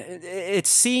 And it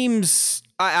seems,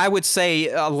 I would say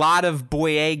a lot of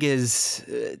Boyega's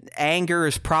anger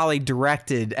is probably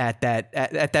directed at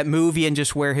that movie and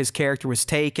just where his character was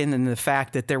taken and the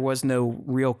fact that there was no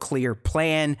real clear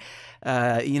plan.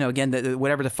 Again,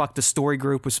 whatever the fuck the story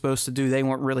group was supposed to do, they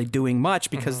weren't really doing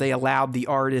much because they allowed the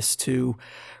artists to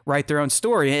write their own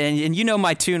story. And you know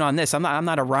my tune on this. I'm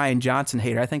not a Rian Johnson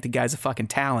hater. I think the guy's a fucking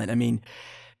talent. I mean,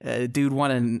 dude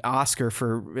won an Oscar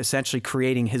for essentially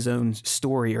creating his own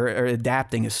story or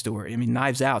adapting a story. I mean,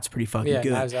 Knives Out's pretty fucking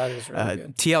good. Knives Out is really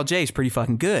good. TLJ is pretty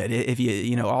fucking good if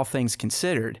you all things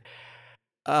considered.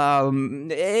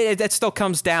 That still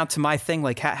comes down to my thing.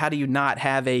 Like, how do you not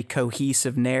have a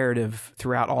cohesive narrative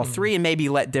throughout all three, and maybe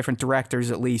let different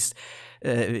directors at least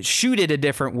shoot it a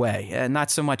different way, and not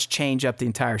so much change up the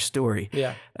entire story.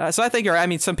 Yeah. So I think, I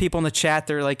mean, some people in the chat,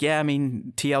 they're like, yeah, I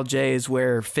mean, TLJ is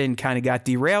where Finn kind of got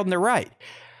derailed, and they're right.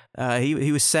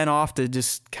 He was sent off to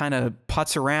just kind of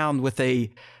putz around with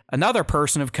another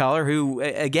person of color who,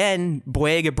 again,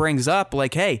 Boyega brings up,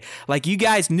 like, hey, like, you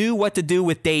guys knew what to do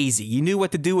with Daisy. You knew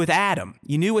what to do with Adam.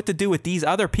 You knew what to do with these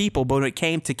other people. But when it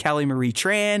came to Kelly Marie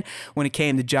Tran, when it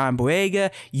came to John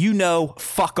Boyega, you know,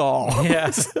 fuck all.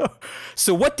 Yeah.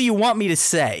 So what do you want me to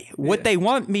say? What they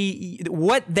want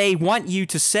you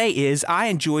to say is, I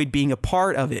enjoyed being a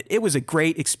part of it. It was a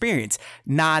great experience.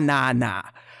 Nah.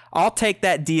 I'll take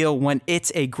that deal when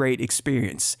it's a great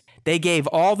experience. They gave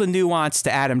all the nuance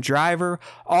to Adam Driver,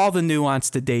 all the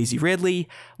nuance to Daisy Ridley.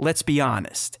 Let's be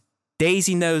honest.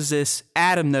 Daisy knows this.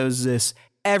 Adam knows this.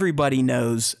 Everybody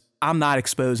knows. I'm not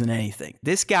exposing anything.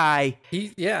 This guy...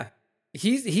 He's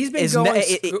been going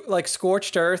like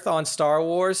scorched earth on Star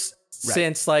Wars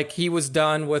since like he was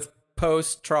done with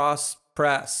post-Tross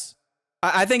press.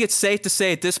 I think it's safe to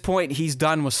say at this point he's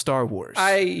done with Star Wars.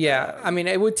 I mean,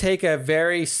 it would take a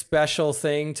very special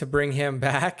thing to bring him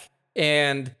back,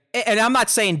 and I'm not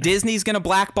saying Disney's going to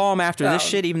blackball him after this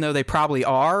shit, even though they probably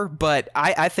are, but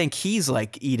I think he's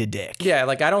like, eat a dick. Yeah,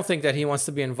 like, I don't think that he wants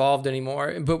to be involved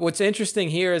anymore. But what's interesting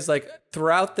here is, like,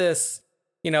 throughout this,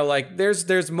 you know, like,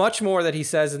 there's much more that he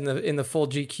says in the full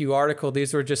GQ article.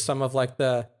 These were just some of, like,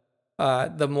 the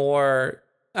more,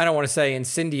 I don't want to say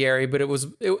incendiary, but it was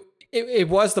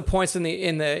the points in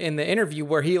the interview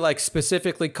where he, like,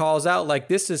 specifically calls out, like,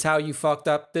 this is how you fucked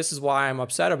up. This is why I'm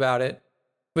upset about it.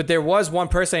 But there was one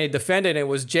person he defended, and it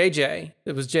was JJ.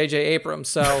 It was JJ Abrams.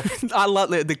 So I love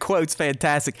the quote's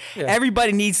fantastic. Yeah.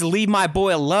 Everybody needs to leave my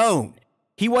boy alone.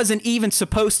 He wasn't even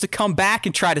supposed to come back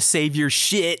and try to save your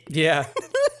shit. Yeah,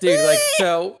 dude. Like,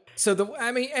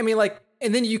 I mean, like,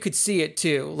 and then you could see it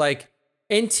too. Like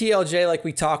in TLJ, like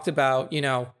we talked about, you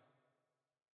know,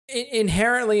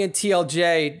 inherently in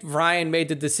TLJ, Ryan made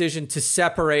the decision to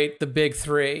separate the big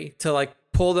three, to like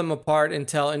pull them apart and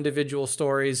tell individual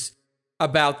stories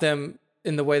about them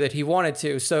in the way that he wanted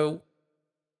to. So,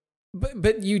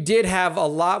 but you did have a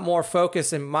lot more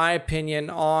focus, in my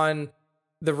opinion, on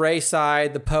the Rey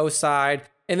side, the Poe side,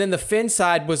 and then the Finn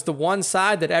side was the one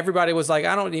side that everybody was like,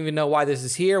 I don't even know why this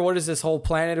is here. What is this whole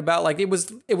planet about? Like, it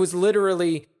was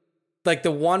literally like the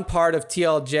one part of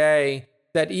TLJ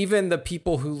that even the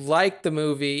people who liked the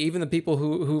movie, even the people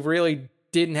who really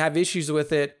didn't have issues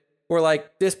with it, were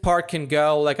like, this part can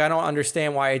go. Like, I don't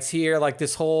understand why it's here. Like,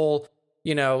 this whole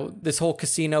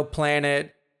casino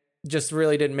planet just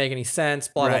really didn't make any sense,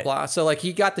 blah, blah, blah. So, like,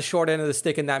 he got the short end of the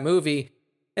stick in that movie.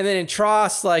 And then in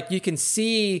Tross, like, you can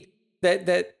see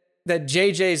that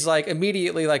JJ's, like,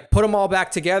 immediately, like, put them all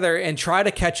back together and try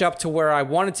to catch up to where I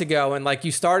wanted to go. And, like,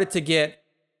 you started to get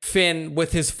Finn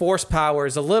with his force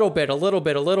powers a little bit.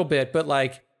 But,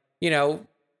 like, you know,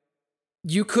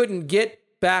 you couldn't get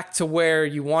back to where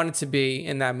you wanted to be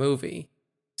in that movie.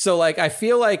 So, like, I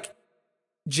feel like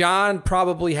John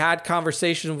probably had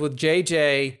conversations with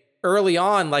JJ early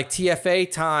on, like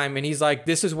TFA time, and he's like,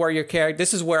 "This is where your character.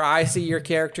 This is where I see your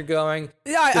character going.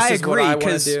 Yeah, I agree. What I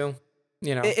want to do."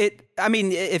 You know, I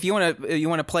mean, if you want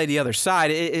to play the other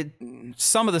side,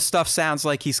 some of the stuff sounds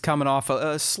like he's coming off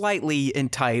slightly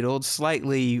entitled,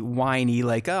 slightly whiny,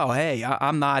 like, "Oh, hey,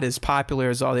 I'm not as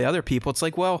popular as all the other people." It's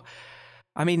like, well,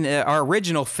 I mean, our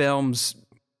original films,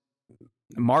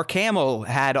 Mark Hamill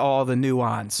had all the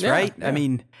nuance, right? Yeah. I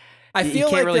mean, I feel you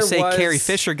can't like really say Carrie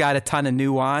Fisher got a ton of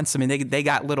nuance. I mean, they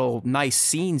got little nice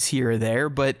scenes here or there,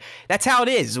 but that's how it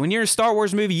is. When you're in a Star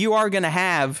Wars movie, you are going to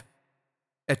have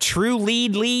a true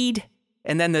lead,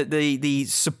 and then the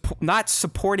not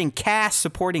supporting cast,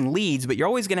 supporting leads, but you're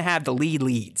always going to have the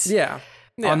leads. Yeah.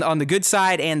 On the good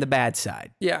side and the bad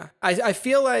side. Yeah. I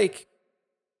feel like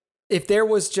if there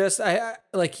was just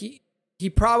he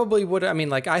probably would. I mean,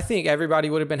 like, I think everybody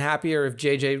would have been happier if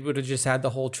JJ would have just had the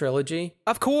whole trilogy.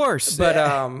 Of course. But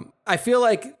I feel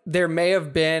like there may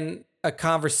have been a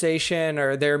conversation,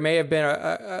 or there may have been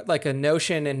a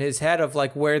notion in his head of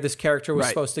like where this character was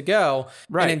supposed to go.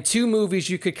 Right. And in two movies,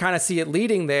 you could kind of see it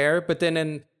leading there. But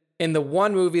then in the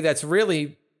one movie that's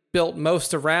really built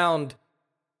most around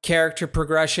character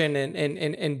progression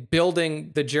and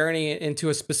building the journey into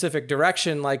a specific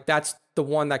direction, like, that's the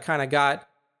one that kind of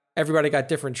everybody got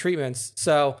different treatments.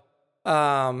 So,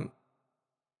 yeah.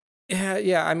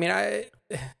 I mean,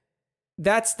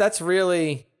 that's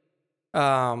really,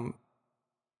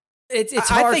 it's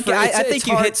hard. I think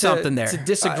you hit something there to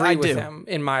disagree with him,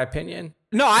 in my opinion.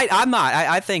 No, I'm not.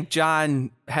 I think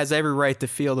John has every right to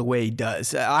feel the way he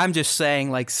does. I'm just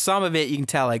saying, like, some of it you can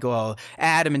tell, like, well,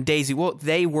 Adam and Daisy, well,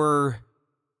 they were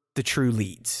the true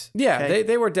leads. Yeah, okay?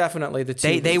 they were definitely the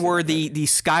two. They were the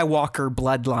Skywalker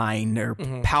bloodline, or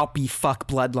Palpy fuck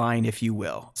bloodline, if you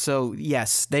will. So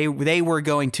yes, they were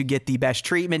going to get the best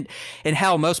treatment. And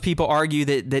hell, most people argue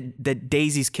that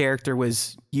Daisy's character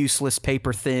was useless,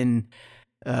 paper thin,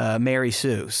 Mary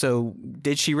Sue. So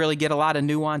did she really get a lot of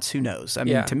nuance? Who knows? I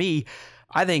mean, to me,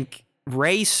 I think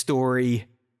Rey's story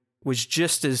was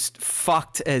just as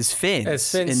fucked as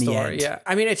Finn's in the story. end. Yeah,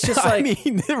 I mean, it's just like, I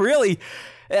mean, really.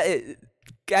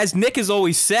 As Nick has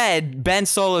always said, Ben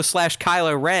Solo /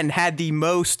 Kylo Ren had the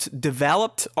most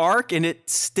developed arc, and it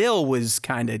still was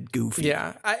kind of goofy.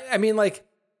 Yeah, I mean, like,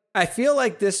 I feel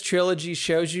like this trilogy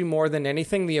shows you more than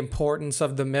anything the importance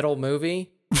of the middle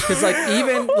movie. Because, like,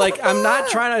 even, like, I'm not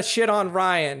trying to shit on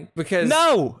Ryan, because...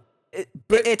 No!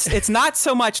 It's not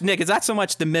so much, Nick, it's not so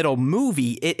much the middle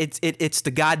movie, it's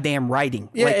the goddamn writing.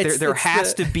 Yeah, like, there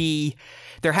has to be...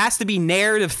 There has to be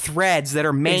narrative threads that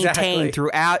are maintained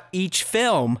throughout each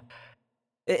film.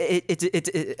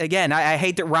 Again, I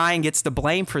hate that Ryan gets the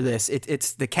blame for this.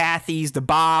 It's the Cathys, the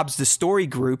Bobs, the story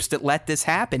groups that let this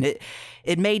happen.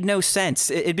 It made no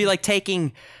sense. It'd be like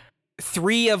taking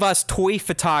 3 of us toy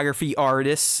photography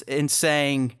artists and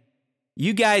saying,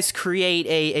 you guys create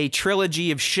a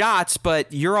trilogy of shots,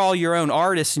 but you're all your own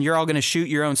artists and you're all going to shoot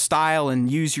your own style and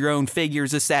use your own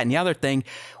figures, this, that, and the other thing.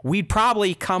 We'd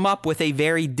probably come up with a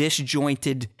very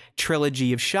disjointed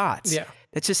trilogy of shots. Yeah.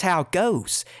 That's just how it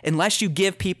goes. Unless you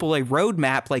give people a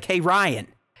roadmap like, hey, Ryan,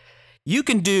 you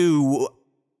can do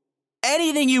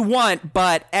anything you want,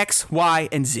 but X, Y,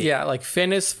 and Z. Yeah, like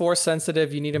Finn is force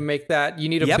sensitive. You need to make that. You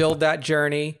need to build that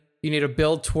journey. You need to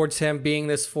build towards him being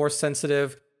this force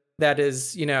sensitive. That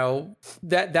is, you know,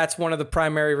 that's one of the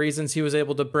primary reasons he was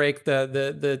able to break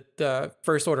the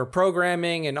first order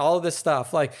programming and all of this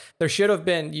stuff. Like, there should have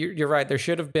been, you're right, there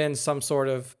should have been some sort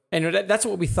of, and that's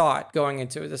what we thought going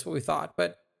into it. That's what we thought.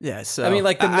 But yeah, so I mean,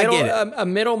 like, a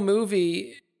middle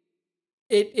movie,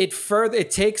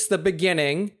 it takes the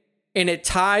beginning and it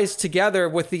ties together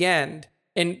with the end.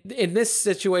 And in this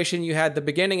situation, you had the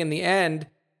beginning and the end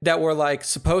that were like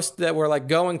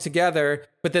going together,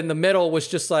 but then the middle was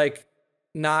just like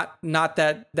not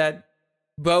that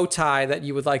bow tie that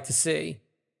you would like to see.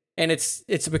 And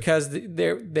it's because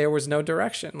there was no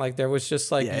direction. Like, there was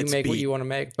just like, you make what you want to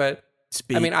make. But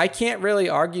I mean, I can't really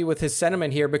argue with his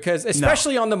sentiment here, because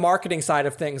especially on the marketing side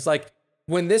of things, like,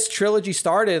 when this trilogy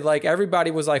started, like, everybody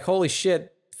was like, holy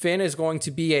shit, Finn is going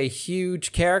to be a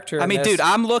huge character. I mean, dude,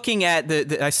 I'm looking at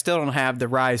I still don't have the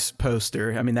Rise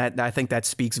poster. I mean, I think that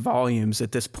speaks volumes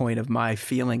at this point of my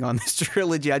feeling on this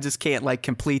trilogy. I just can't, like,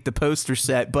 complete the poster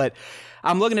set, but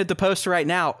I'm looking at the poster right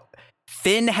now.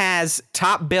 Finn has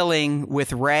top billing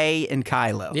with Rey and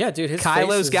Kylo. Yeah, dude,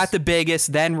 Kylo's got the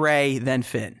biggest, then Rey, then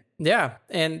Finn. Yeah,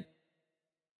 and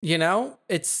you know,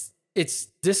 it's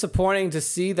disappointing to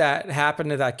see that happen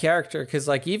to that character, because,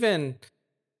 like, even,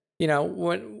 you know,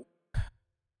 when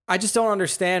I just don't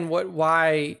understand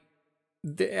why.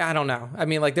 I don't know. I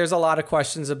mean, like, there's a lot of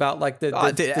questions about, like, the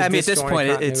I mean, at this point,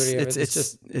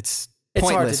 it's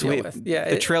pointless. Hard to deal with. Yeah,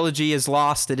 the trilogy is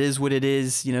lost. It is what it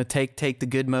is. You know, take the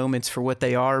good moments for what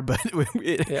they are, but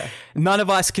none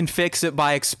of us can fix it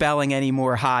by expelling any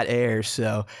more hot air.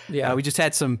 So we just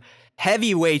had some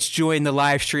heavyweights join the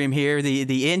live stream here.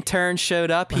 The intern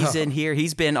showed up. He's in here.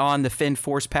 He's been on the Finn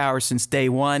Force Power since day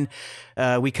one.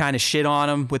 We kind of shit on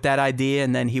him with that idea,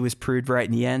 and then he was proved right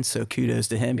in the end, so kudos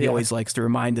to him. He always likes to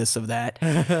remind us of that.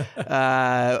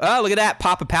 Oh, look at that,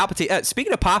 Papa Palpatine.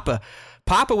 Speaking of Papa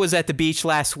was at the beach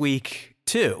last week,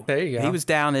 too. There you go. He was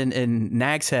down in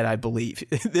Nag's Head, I believe.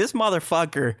 This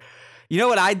motherfucker, you know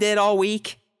what I did all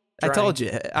week? I told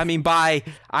you. I mean, I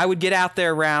would get out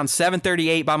there around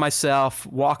 7:38 by myself,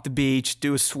 walk the beach,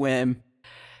 do a swim,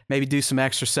 maybe do some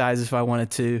exercise if I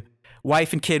wanted to.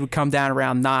 Wife and kid would come down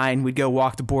around 9. We'd go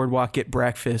walk the boardwalk, get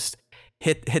breakfast,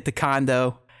 hit the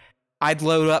condo. I'd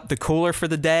load up the cooler for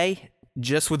the day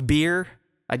just with beer.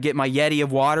 I'd get my Yeti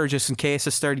of water just in case I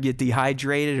started to get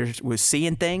dehydrated or was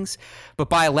seeing things.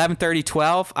 But by 11:30,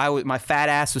 12, my fat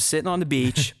ass was sitting on the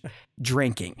beach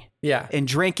drinking. Yeah. And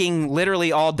drinking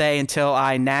literally all day until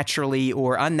I naturally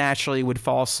or unnaturally would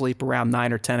fall asleep around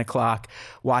 9 or 10 o'clock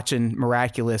watching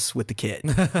Miraculous with the kid.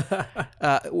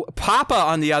 Papa,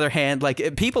 on the other hand,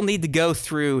 like, people need to go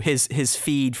through his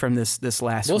feed from this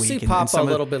last week. We'll see Papa a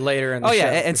little bit later in the show.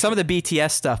 And some of the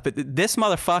BTS stuff. But this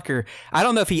motherfucker, I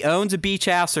don't know if he owns a beach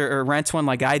house or rents one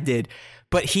like I did,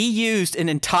 but he used an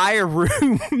entire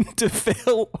room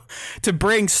to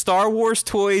bring Star Wars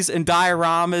toys and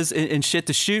dioramas and shit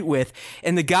to shoot with.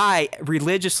 And the guy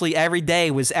religiously every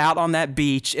day was out on that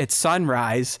beach at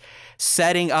sunrise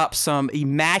setting up some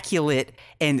immaculate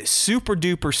and super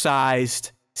duper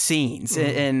sized scenes.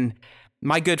 And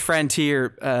my good friend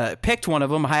here picked one of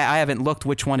them. I haven't looked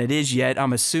which one it is yet.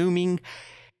 I'm assuming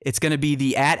it's going to be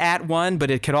the AT-AT one, but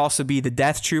it could also be the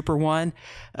Death Trooper one.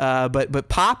 But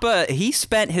Papa, he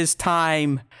spent his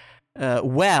time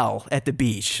well at the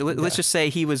beach. Let's just say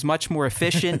he was much more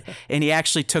efficient, and he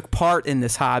actually took part in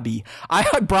this hobby.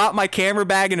 I brought my camera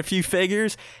bag and a few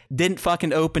figures, didn't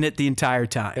fucking open it the entire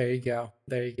time. There you go.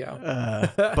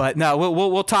 But no,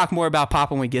 we'll talk more about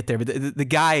Papa when we get there. But the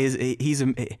guy he's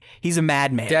a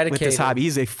madman with this hobby.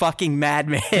 He's a fucking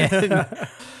madman.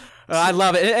 I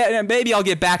love it, and maybe I'll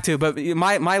get back to it. But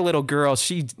my little girl,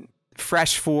 she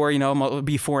fresh 4, it'll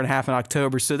be 4.5 in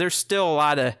October. So there's still a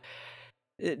lot of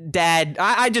dad.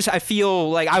 I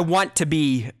feel like I want to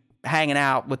be hanging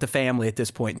out with the family at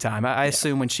this point in time. I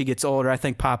assume when she gets older, I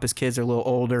think Papa's kids are a little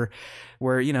older,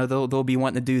 where they'll be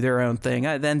wanting to do their own thing.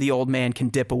 Then the old man can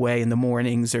dip away in the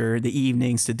mornings or the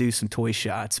evenings to do some toy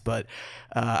shots. But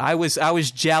I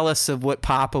was jealous of what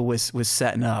Papa was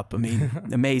setting up. I mean,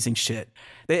 amazing shit.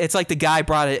 It's like the guy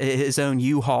brought his own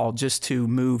U-Haul just to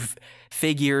move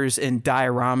figures and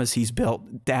dioramas he's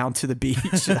built down to the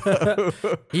beach.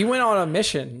 He went on a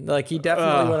mission. Like, he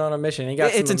definitely went on a mission. He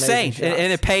got it's insane, shots.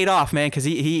 And it paid off, man, because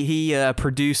he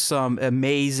produced some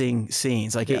amazing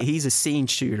scenes. Like, he's a scene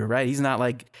shooter, right? He's not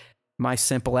like my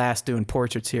simple ass doing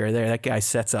portraits here or there. That guy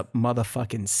sets up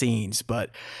motherfucking scenes. But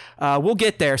we'll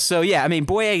get there. So yeah, I mean,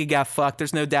 Boyega got fucked.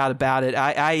 There's no doubt about it.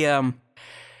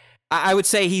 I would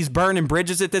say he's burning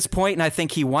bridges at this point, and I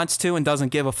think he wants to and doesn't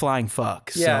give a flying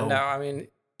fuck. Yeah, no, I mean,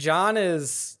 John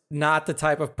is not the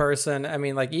type of person. I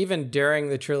mean, like, even during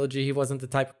the trilogy, he wasn't the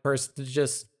type of person to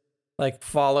just like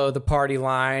follow the party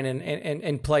line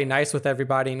and play nice with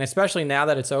everybody. And especially now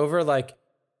that it's over, like,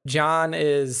 John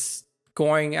is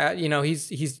going at,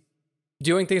 he's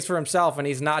doing things for himself, and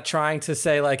he's not trying to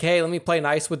say like, hey, let me play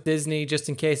nice with Disney just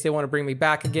in case they want to bring me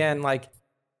back again. Like,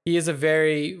 he is a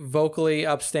very vocally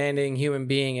upstanding human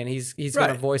being, and he's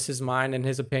going to voice his mind and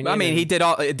his opinion. I mean, he did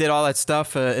all that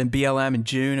stuff in BLM in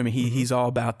June. I mean, he's all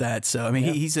about that. So I mean,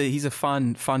 he's a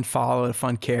fun follow, a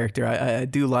fun character. I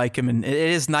do like him, and it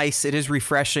is nice. It is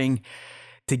refreshing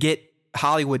to get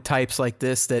Hollywood types like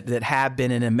this that have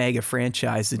been in a mega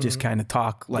franchise to just kind of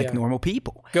talk like normal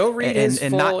people. Go read his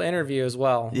full interview as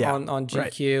well on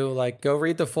GQ. Right. Like, go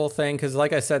read the full thing, because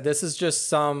like I said, this is just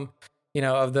some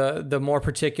of the more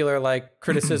particular like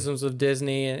criticisms of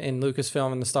Disney and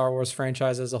Lucasfilm and the Star Wars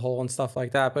franchise as a whole and stuff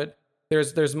like that. But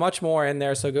there's much more in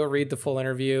there. So go read the full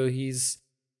interview. He's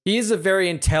a very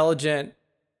intelligent,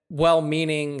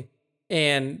 well-meaning,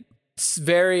 and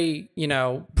very,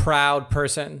 proud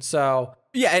person. So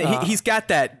yeah, and he's got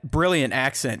that brilliant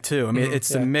accent too. I mean,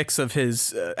 it's a mix of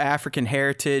his African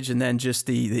heritage and then just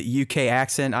the UK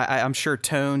accent. I'm sure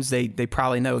Tones, they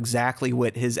probably know exactly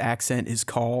what his accent is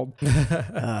called,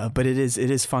 but it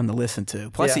is fun to listen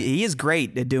to. Plus, he is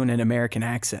great at doing an American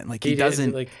accent. Like, he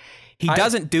doesn't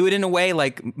do it in a way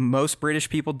like most British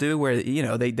people do, where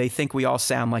they think we all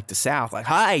sound like the South. Like,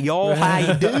 hi y'all, how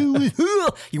you doing?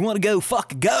 You want to go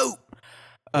fuck a goat?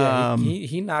 Yeah,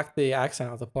 he knocked the accent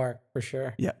out of the park for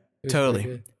sure. Yeah,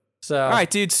 totally. So, all right,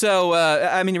 dude. So,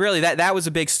 I mean, really, that was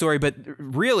a big story, but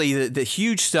really, the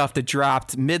huge stuff that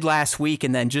dropped mid last week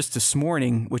and then just this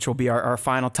morning, which will be our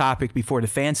final topic before the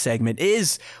fan segment,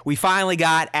 is we finally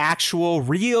got actual,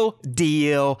 real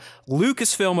deal,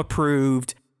 Lucasfilm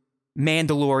approved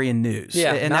Mandalorian news.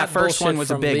 Yeah, and that first one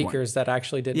was a big leakers one. That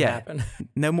actually didn't happen.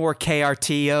 No more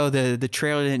KRTO. The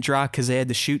trailer didn't drop because they had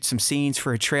to shoot some scenes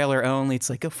for a trailer only. It's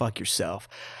like, go fuck yourself.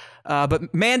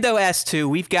 But Mando S2,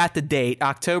 we've got the date,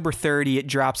 October 30. It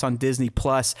drops on Disney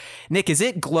Plus. Nick, is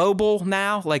it global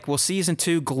now? Like, will season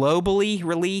 2 globally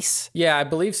release? Yeah, I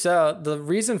believe so. The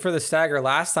reason for the stagger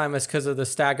last time is because of the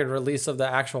staggered release of the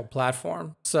actual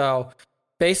platform. So,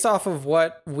 based off of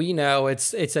what we know,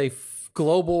 it's a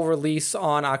global release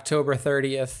on October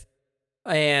 30th.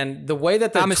 And the way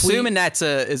that I'm assuming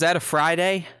is that a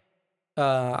Friday?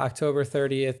 October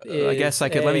 30th is I guess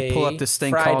let me pull up this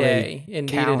thing Friday. Called a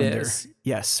calendar. It is.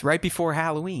 Yes, right before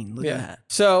Halloween. Look at that.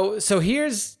 So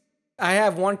I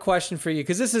have one question for you,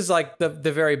 because this is like the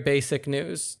very basic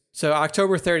news. So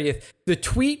October 30th, the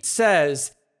tweet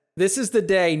says, this is the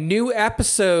day new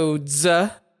episodes,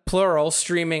 plural,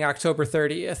 streaming October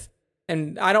 30th.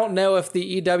 And I don't know if the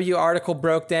EW article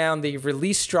broke down the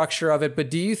release structure of it, but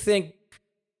do you think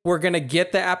we're going to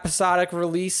get the episodic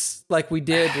release like we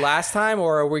did last time,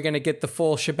 or are we going to get the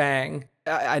full shebang?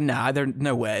 Nah,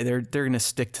 no way. They're going to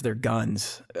stick to their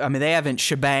guns. I mean, they haven't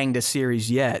shebanged a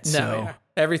series yet, so. No, yeah.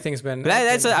 Everything's been.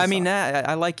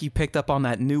 I like you picked up on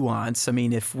that nuance. I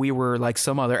mean, if we were like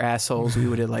some other assholes, we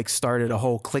would have like started a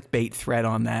whole clickbait thread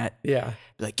on that. Yeah.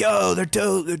 Like, yo, they're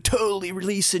totally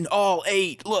releasing all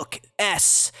 8. Look,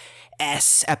 S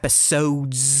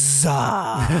episodes.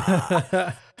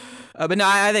 But no,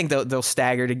 I think they'll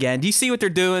stagger it again. Do you see what they're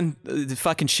doing? The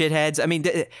fucking shitheads. I mean,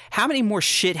 how many more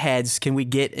shitheads can we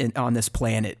get on this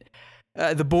planet?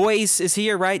 The Boys is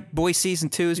here, right? Boys season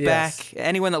 2 is back.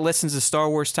 Anyone that listens to Star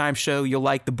Wars Time Show, you'll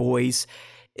like The Boys.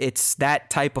 It's that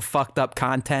type of fucked up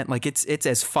content. Like it's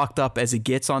as fucked up as it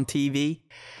gets on TV.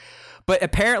 But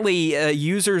apparently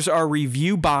users are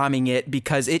review bombing it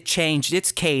because it changed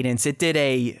its cadence. It did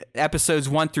a episodes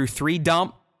 1 through 3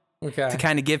 dump. Okay. To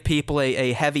kind of give people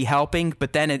a heavy helping,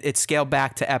 but then it scaled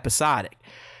back to episodic.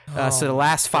 So the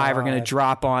last 5 are going to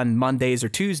drop on Mondays or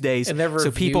Tuesdays. And they're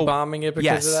review bombing it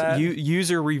because of that?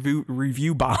 User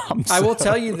review bombs. I will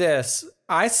tell you this.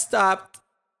 As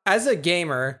a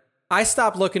gamer, I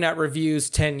stopped looking at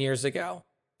reviews 10 years ago.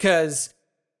 Because,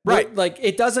 like,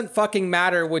 it doesn't fucking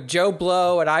matter what Joe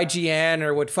Blow at IGN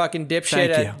or what fucking dipshit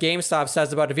at GameStop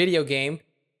says about a video game.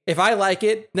 If I like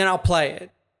it, then I'll play it.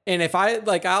 And if I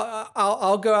like,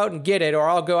 I'll go out and get it, or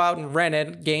I'll go out and rent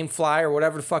it, GameFly or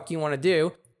whatever the fuck you want to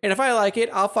do. And if I like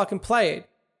it, I'll fucking play it.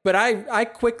 But I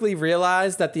quickly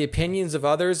realized that the opinions of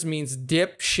others means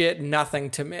dipshit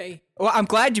nothing to me. Well, I'm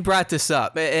glad you brought this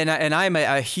up, and I'm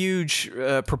a huge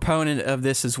proponent of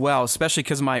this as well, especially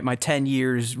because my 10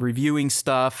 years reviewing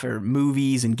stuff or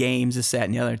movies and games, this, that,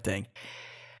 and the other thing.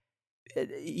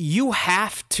 You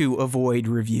have to avoid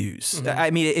reviews. Mm-hmm.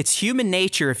 I mean, it's human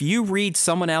nature. If you read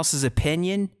someone else's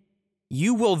opinion,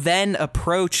 you will then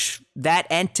approach that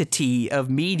entity of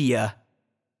media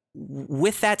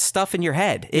with that stuff in your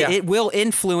head. It will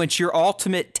influence your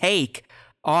ultimate take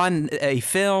on a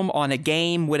film, on a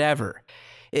game, whatever.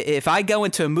 If I go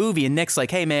into a movie and Nick's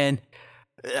like, hey, man,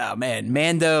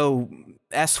 Mando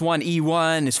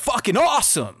S1E1 is fucking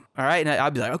awesome. All right. And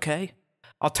I'll be like, okay.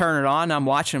 I'll turn it on. I'm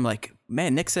watching. I'm like,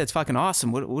 man, Nick said it's fucking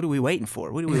awesome. What are we waiting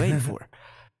for? What are we waiting for?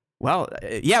 Well,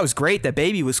 yeah, it was great. That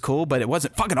baby was cool, but it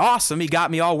wasn't fucking awesome. He got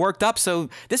me all worked up. So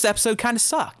this episode kind of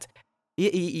sucked.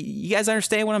 You guys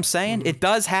understand what I'm saying? Mm-hmm. It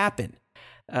does happen.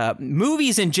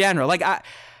 Movies in general, like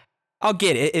I'll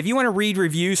get it. If you want to read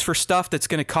reviews for stuff that's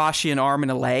going to cost you an arm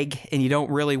and a leg, and you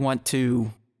don't really want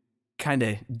to kind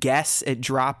of guess at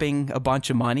dropping a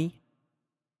bunch of money,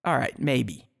 all right,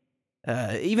 maybe.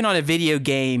 Even on a video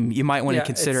game, you might want to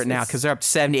consider it now because they're up to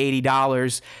 $70,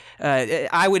 $80.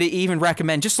 I would even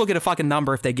recommend just look at a fucking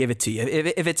number if they give it to you.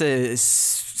 If it's a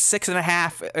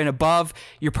 6.5 and above,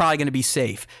 you're probably going to be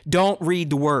safe. Don't read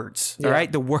the words. All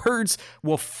right, the words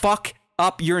will fuck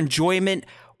up your enjoyment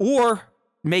or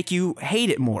make you hate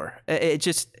it more.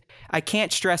 I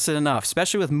can't stress it enough,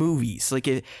 especially with movies. Like,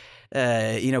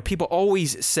 people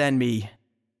always send me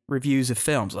reviews of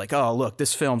films like, oh, look,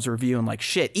 this film's reviewing like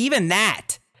shit. Even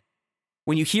that,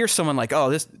 when you hear someone like, oh,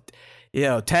 this,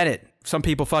 Tenet, some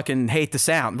people fucking hate the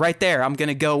sound. Right there, I'm going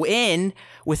to go in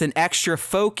with an extra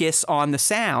focus on the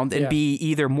sound and be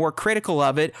either more critical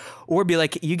of it or be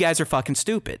like, you guys are fucking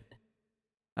stupid.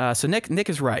 So Nick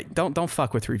is right. Don't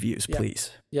fuck with reviews,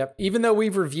 please. Yep. Even though we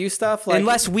review stuff, like,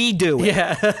 unless we do it.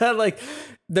 Yeah. Like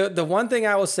the one thing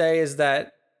I will say is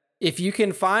that if you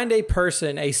can find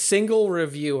a single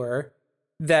reviewer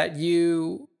that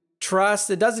you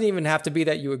trust, it doesn't even have to be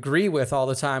that you agree with all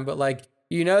the time, but like,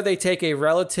 they take a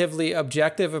relatively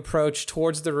objective approach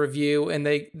towards the review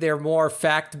and they're more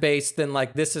fact-based than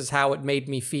like, this is how it made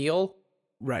me feel.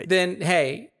 Right. Then,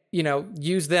 hey,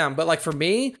 use them. But like for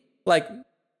me, like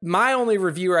my only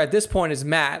reviewer at this point is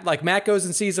Matt. Like Matt goes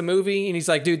and sees a movie and he's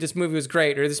like, dude, this movie was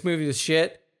great or this movie was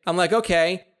shit. I'm like,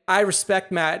 okay. I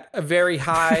respect Matt to a very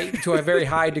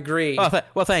high degree.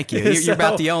 Well, thank you. You're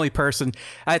about the only person.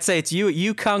 I'd say it's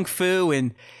you, Kung Fu,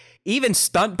 and even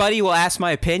Stunt Buddy will ask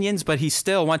my opinions, but he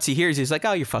still, once he hears, he's like,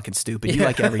 oh, you're fucking stupid. You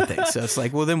like everything. So it's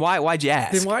like, well, then why'd you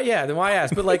ask? Then why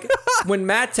ask? But like when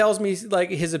Matt tells me like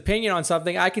his opinion on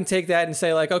something, I can take that and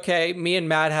say like, okay, me and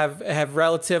Matt have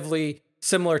relatively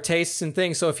similar tastes and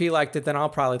things. So if he liked it, then I'll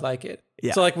probably like it.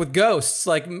 Yeah. So like with Ghosts,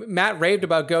 like Matt raved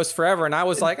about Ghosts forever. And I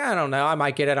was like, I don't know. I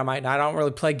might get it. I might not. I don't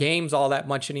really play games all that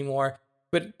much anymore.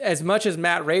 But as much as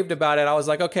Matt raved about it, I was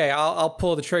like, okay, I'll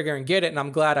pull the trigger and get it. And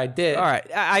I'm glad I did. All right.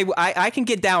 I can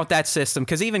get down with that system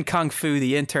because even Kung Fu,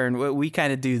 the intern, we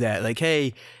kind of do that. Like,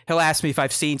 hey, he'll ask me if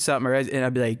I've seen something and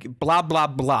I'll be like, blah, blah,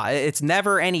 blah. It's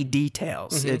never any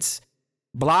details. Mm-hmm.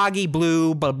 bloggy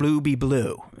blue, but blue be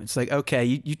blue. It's like, okay,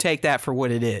 you take that for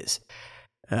what it is.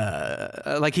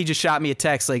 Like he just shot me a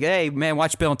text like, hey man,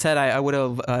 watch Bill and Ted. I would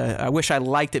have, I wish I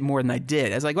liked it more than I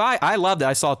did. I was like, well, I loved it.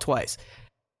 I saw it twice.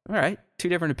 All right. Two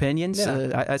different opinions.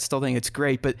 Yeah. I still think it's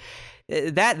great, but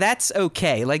that's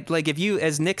okay. Like if you,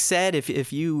 as Nick said,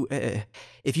 if you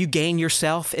gain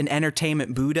yourself an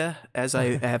entertainment Buddha, as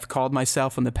I have called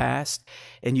myself in the past,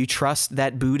 and you trust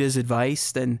that Buddha's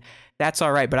advice, then that's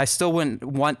all right. But I still wouldn't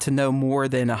want to know more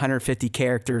than 150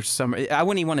 characters. I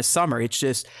wouldn't even want a summary. It's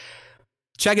just,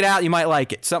 check it out, you might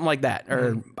like it, something like that.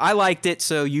 Or I liked it,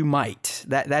 so you might.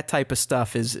 That type of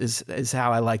stuff is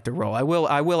how I like to roll. I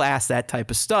will ask that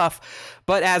type of stuff.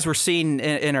 But as we're seeing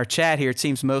in our chat here, it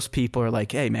seems most people are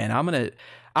like, hey man, I'm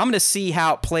gonna see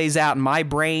how it plays out in my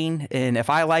brain, and if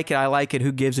I like it, I like it.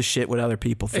 Who gives a shit what other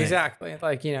people think? Exactly.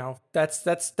 Like,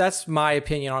 that's my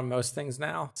opinion on most things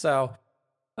now. So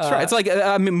that's right. It's like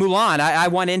Mulan. I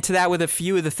went into that with a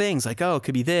few of the things, like, oh, it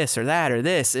could be this or that or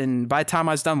this. And by the time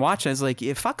I was done watching, I was like,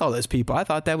 yeah, fuck all those people. I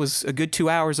thought that was a good 2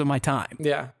 hours of my time.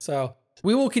 Yeah. So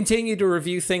we will continue to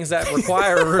review things that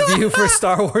require a review for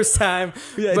Star Wars time.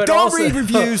 Yeah, but don't also, read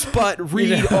reviews, but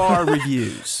read our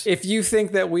reviews. If you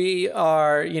think that we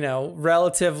are,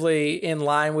 relatively in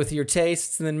line with your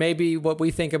tastes, then maybe what we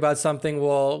think about something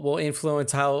will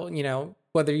influence how,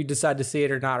 whether you decide to see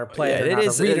it or not, or play it or it not,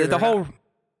 is, or read it the or whole. not.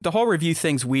 The whole review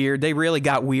thing's weird. They really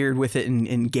got weird with it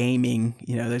in gaming.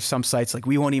 There's some sites like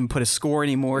we won't even put a score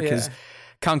anymore because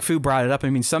Kung Fu brought it up. I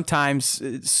mean, sometimes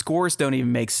scores don't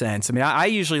even make sense. I mean, I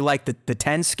usually like the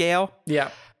 10 scale.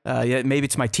 Yeah. Maybe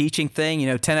it's my teaching thing.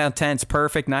 10 out of 10 is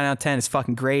perfect. 9 out of 10 is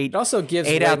fucking great. It also gives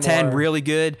 8 out of 10 more, really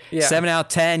good. Yeah. 7 out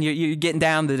of 10 you're getting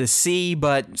down to the C,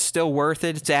 but still worth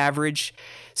it. It's average.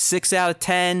 6 out of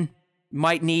 10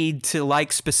 might need to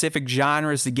like specific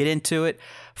genres to get into it.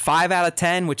 5 out of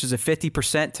 10, which is a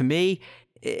 50% to me,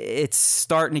 it's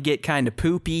starting to get kind of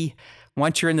poopy.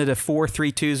 Once you're into the 4,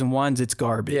 3, 2s, and 1s, it's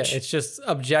garbage. Yeah, it's just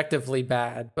objectively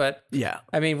bad. But yeah,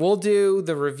 I mean, we'll do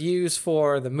the reviews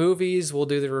for the movies. We'll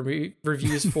do the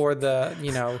reviews for the,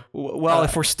 Well,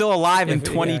 if we're still alive in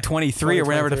 2023 or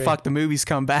whenever the fuck the movies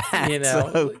come back,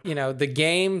 the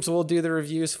games we'll do the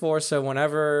reviews for. So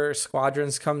whenever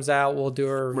Squadrons comes out, we'll do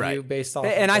a review based off.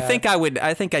 And of I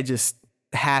that. think I just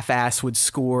half-ass would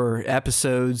score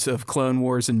episodes of Clone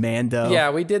Wars and Mando. Yeah,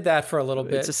 we did that for a little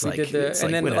bit. It's just we like, did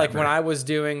and then whatever. like when I was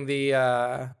doing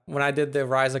when I did the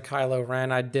Rise of Kylo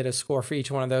Ren, I did a score for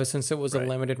each one of those since it was a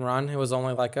limited run. It was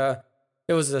only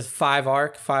it was a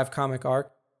 5 comic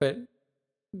arc, but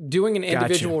doing an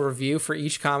individual review for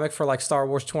each comic for like Star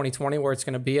Wars 2020, where it's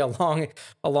going to be a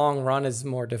long run, is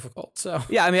more difficult. So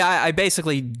yeah, I mean, I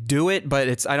basically do it,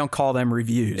 but I don't call them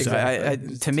reviews.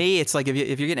 Exactly. To me, it's like if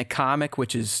you're getting a comic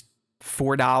which is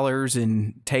 $4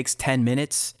 and takes 10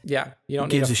 minutes. Yeah, you don't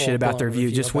gives need a shit about the review.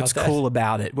 Just what's cool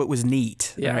about it. What was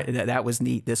neat. Yeah, right? That was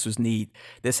neat. This was neat.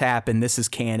 This happened. This is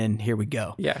canon. Here we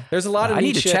go. Yeah, there's a lot of. I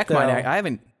need to check though. my. I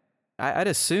haven't. I'd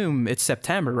assume it's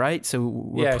September, right? So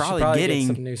we're probably getting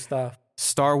get some new stuff.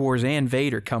 Star Wars and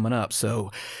Vader coming up.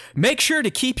 So make sure to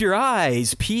keep your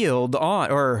eyes peeled on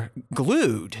or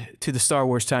glued to the Star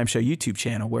Wars Time Show YouTube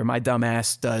channel, where my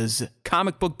dumbass does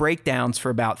comic book breakdowns for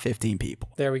about 15 people.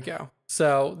 There we go.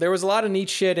 So there was a lot of neat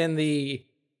shit in the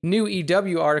new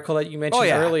EW article that you mentioned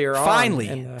earlier on.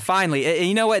 Finally. And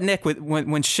you know what, Nick?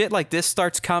 When shit like this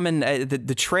starts coming,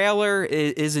 the trailer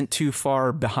isn't too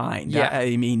far behind. Yeah.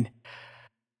 I mean,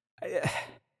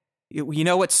 you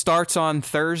know what starts on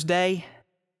Thursday?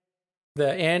 The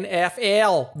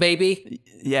NFL, baby.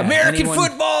 Yeah. American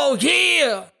football,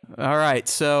 yeah! All right,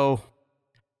 so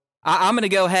I'm going to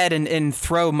go ahead and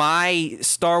throw my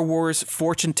Star Wars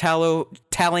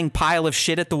fortune-telling pile of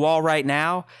shit at the wall right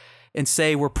now and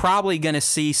say we're probably going to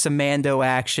see some Mando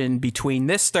action between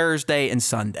this Thursday and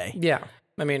Sunday. Yeah.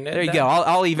 I mean, there you go.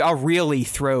 I'll really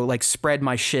spread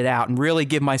my shit out and really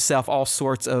give myself all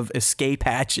sorts of escape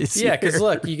hatches. Yeah, because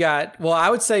look, you got,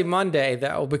 I would say Monday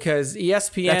though, because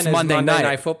ESPN is Monday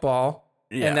Night Football,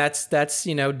 and that's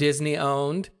Disney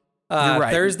owned.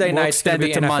 Right. Thursday night's going to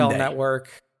be NFL Monday. Network.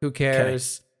 Who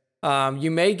cares? Okay. You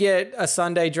may get a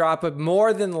Sunday drop, but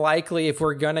more than likely, if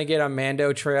we're gonna get a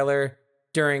Mando trailer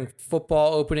during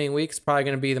football opening week, it's probably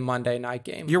going to be the Monday night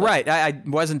game. You're right. I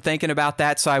wasn't thinking about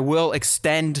that, so I will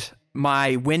extend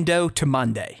my window to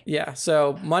Monday. Yeah,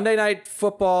 so Monday Night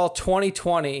Football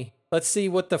 2020. Let's see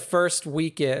what the first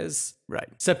week is. Right.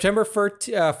 September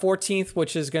 14th,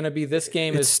 which is going to be this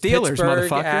game, it's is Steelers,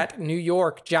 Pittsburgh motherfucker. at New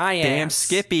York Giants. Damn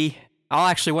Skippy. I'll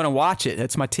actually want to watch it.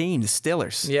 That's my team, the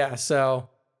Steelers. Yeah, so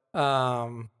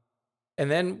And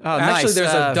then nice.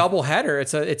 there's a double header.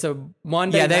 It's a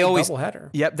Monday night double header.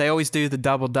 Yep, they always do the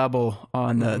double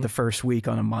on the first week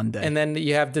on a Monday. And then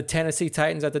you have the Tennessee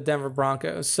Titans at the Denver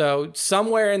Broncos. So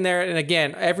somewhere in there, and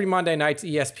again, every Monday night's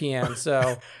ESPN.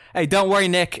 So hey, don't worry,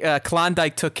 Nick.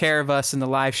 Klondike took care of us in the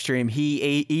live stream.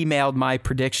 He emailed my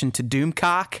prediction to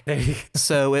Doomcock,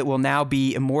 so it will now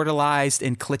be immortalized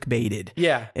and clickbaited.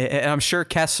 Yeah, and I'm sure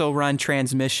Kessel Run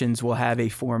Transmissions will have a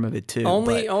form of it too.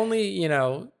 Only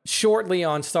shortly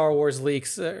on Star Wars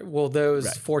Leaks will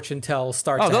those fortune tells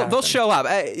start. They'll show up.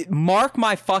 Mark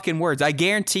my fucking words. I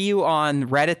guarantee you on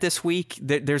Reddit this week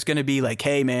there's going to be like,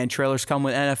 hey man, trailers come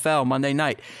with NFL Monday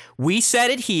night. We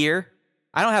said it here.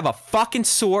 I don't have a fucking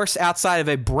source outside of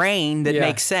a brain that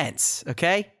makes sense,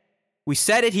 okay? We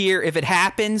said it here. If it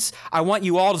happens, I want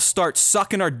you all to start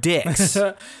sucking our dicks.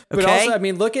 But also, I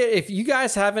mean, look at, if you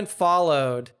guys haven't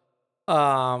followed,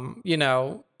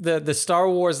 the Star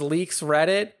Wars Leaks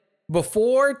Reddit,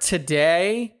 before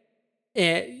today,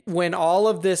 when all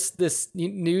of this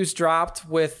news dropped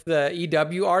with the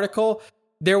EW article,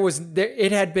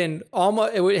 it had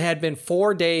been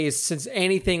 4 days since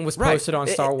anything was posted on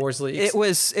Star Wars Leaks.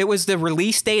 It was the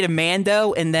release date of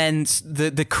Mando and then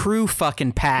the crew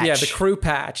fucking patch. Yeah, the crew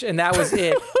patch, and that was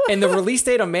it. And the release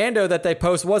date of Mando that they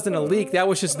post wasn't a leak. That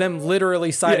was just them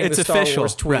literally citing the Star official.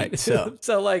 Wars tweet. Right,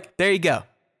 so like there you go.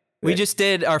 We just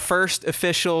did our first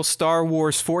official Star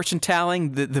Wars fortune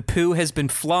telling. The poo has been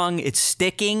flung. It's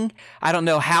sticking. I don't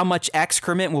know how much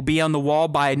excrement will be on the wall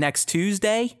by next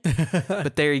Tuesday,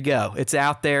 but there you go. It's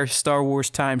out there. Star Wars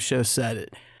Time Show said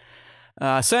it.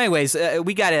 So anyways,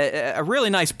 we got a really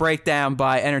nice breakdown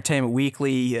by Entertainment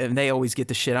Weekly, and they always get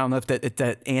the shit. I don't know if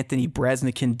that Anthony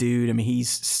Breznican dude, I mean,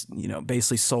 he's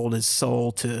basically sold his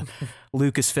soul to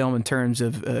Lucasfilm in terms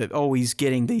of always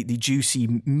getting the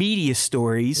juicy media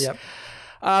stories. Yep.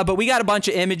 But we got a bunch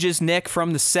of images, Nick,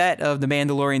 from the set of The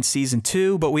Mandalorian Season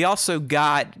 2, but we also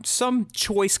got some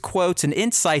choice quotes and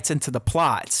insights into the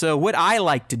plot. So what I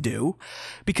like to do,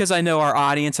 because I know our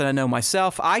audience and I know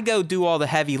myself, I go do all the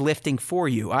heavy lifting for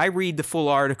you. I read the full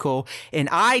article and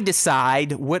I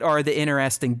decide what are the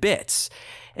interesting bits.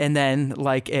 And then,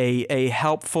 like a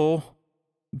helpful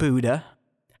Buddha,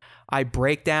 I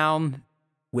break down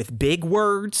with big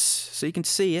words so you can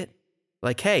see it.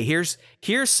 Like, hey, here's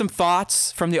some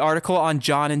thoughts from the article on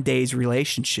Jon and Day's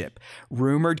relationship.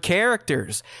 Rumored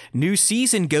characters. New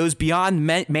season goes beyond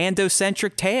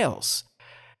Mando-centric tales.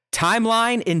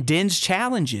 Timeline and Din's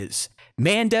challenges.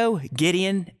 Mando,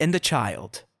 Gideon, and the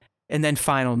child. And then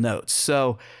final notes.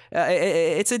 So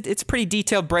it's a pretty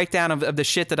detailed breakdown of the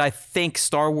shit that I think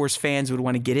Star Wars fans would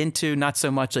want to get into. Not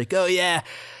so much like, oh yeah,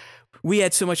 we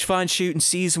had so much fun shooting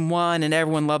season 1 and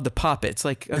everyone loved the puppets.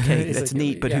 Like, okay, that's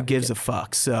neat, but who gives a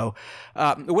fuck? So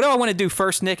what I want to do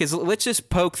first, Nick, is let's just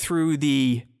poke through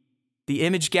the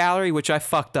image gallery, which I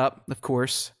fucked up, of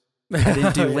course. I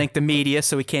didn't do link to media,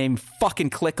 so we can't even fucking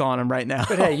click on them right now.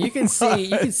 But hey, you can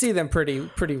see them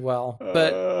pretty well.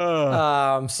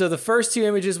 But so the first two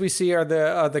images we see are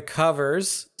the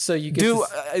covers. So you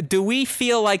get do we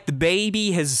feel like the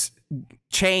baby has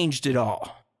changed at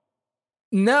all?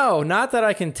 No, not that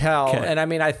I can tell. Okay. And I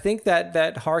mean, I think that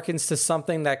harkens to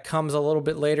something that comes a little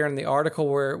bit later in the article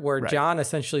where Jon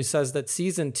essentially says that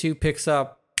season 2 picks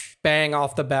up bang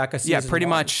off the back of season 1. Pretty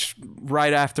much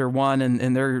right after 1,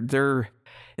 and they're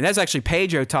and that's actually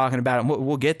Pedro talking about it. And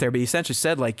we'll get there, but he essentially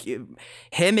said like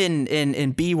him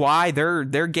and BY,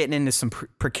 they're getting into some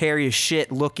precarious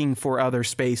shit looking for other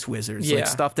space wizards, like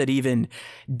stuff that even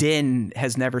Din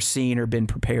has never seen or been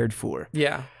prepared for.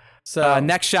 Yeah. So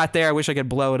next shot there, I wish I could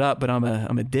blow it up, but I'm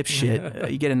a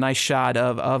dipshit. You get a nice shot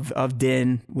of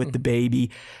Din with the baby.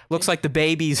 Looks like the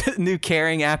baby's new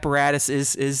carrying apparatus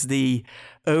is the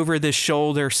over the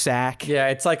shoulder sack. Yeah,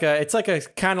 it's like a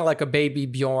kind of like a baby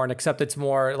Bjorn, except it's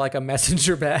more like a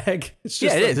messenger bag. It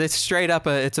is. It's straight up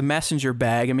it's a messenger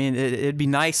bag. I mean, it'd be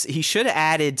nice. He should have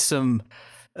added some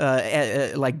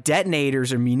like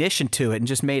detonators or munition to it and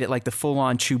just made it like the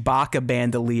full-on Chewbacca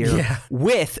bandolier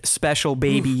with special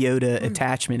Baby Yoda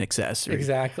attachment accessory.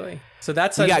 Exactly. So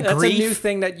that's a new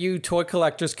thing that you toy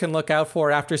collectors can look out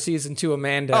for after season 2 of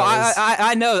Mando. Oh,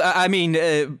 I know. I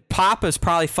mean, Papa's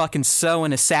probably fucking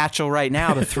sewing a satchel right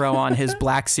now to throw on his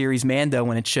Black Series Mando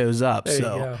when it shows up. There you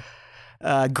go.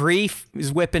 Greef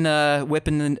is whipping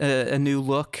a new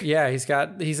look. Yeah,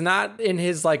 he's not in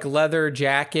his like leather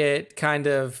jacket kind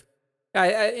of.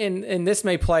 And this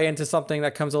may play into something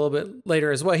that comes a little bit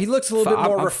later as well. He looks a little bit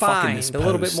more refined, a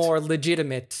little bit more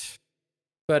legitimate.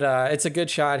 But it's a good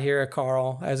shot here,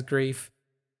 Carl, as Greef.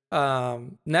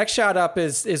 Next shot up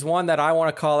is one that I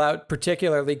want to call out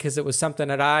particularly because it was something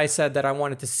that I said that I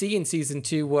wanted to see in season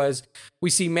 2 was we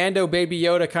see Mando Baby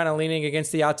Yoda kind of leaning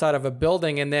against the outside of a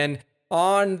building, and then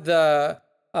on the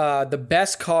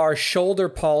Beskar shoulder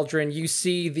pauldron, you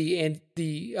see the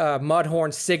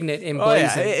Mudhorn signet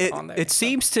emblazoned on there. It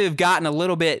seems to have gotten a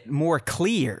little bit more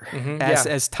clear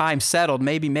as time settled.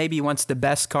 Maybe once the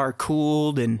Beskar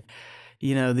cooled and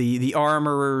the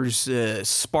armorer's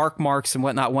spark marks and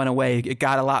whatnot went away, it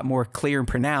got a lot more clear and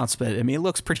pronounced. But I mean, it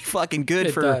looks pretty fucking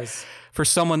good for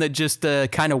someone that just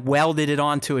kind of welded it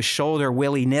onto a shoulder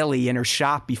willy-nilly in her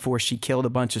shop before she killed a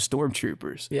bunch of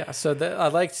stormtroopers. Yeah, so I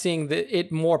liked seeing it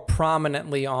more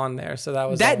prominently on there. So that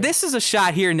was this is a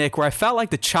shot here, Nick, where I felt like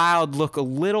the child looked a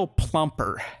little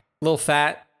plumper, a little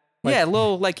fat. A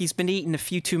little like he's been eating a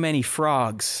few too many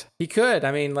frogs. He could.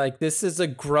 I mean, like, this is a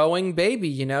growing baby,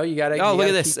 you gotta. Oh, look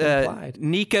at this.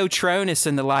 Nico Tronus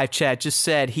in the live chat just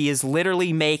said he is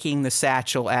literally making the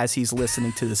satchel as he's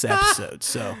listening to this episode.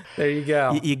 So there you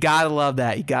go. You gotta love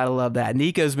that. You gotta love that.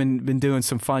 Nico's been doing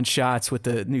some fun shots with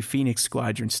the new Phoenix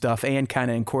Squadron stuff and kind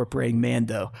of incorporating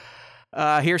Mando.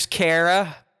 Here's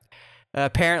Cara.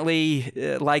 Apparently,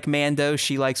 like Mando,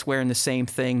 she likes wearing the same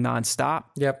thing nonstop.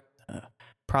 Yep.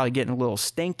 Probably getting a little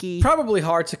stinky. Probably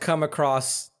hard to come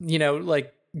across,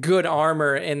 like good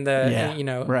armor in the,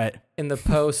 in the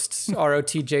post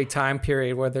ROTJ time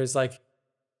period where there's like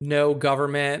no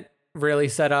government really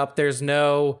set up. There's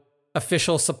no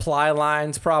official supply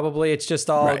lines. Probably it's just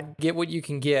all get what you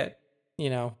can get.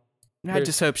 I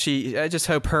just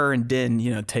hope her and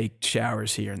Din, take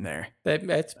showers here and there.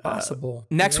 It's possible.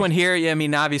 Next one here. I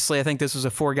mean, obviously, I think this was a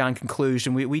foregone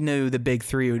conclusion. We knew the big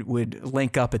three would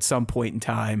link up at some point in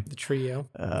time. The trio.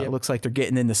 Looks like they're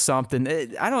getting into something.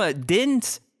 I don't know.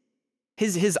 Din's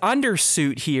his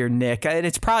undersuit here, Nick, and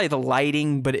it's probably the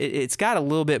lighting, but it's got a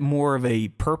little bit more of a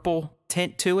purple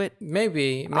tint to it.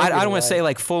 Maybe I don't want to say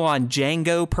like full on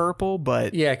Django purple,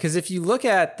 but yeah, because if you look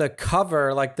at the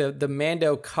cover, like the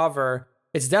Mando cover,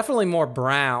 it's definitely more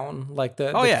brown. Like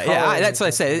the that's what I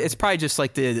said. It's probably just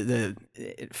like the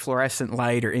fluorescent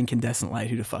light or incandescent light.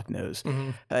 Who the fuck knows?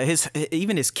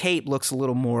 Mm-hmm. His cape looks a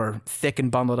little more thick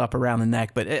and bundled up around the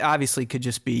neck, but it obviously could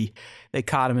just be they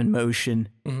caught him in motion.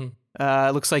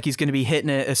 Mm-hmm. Looks like he's going to be hitting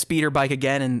a speeder bike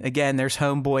again, and again, there's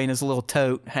Homeboy in his little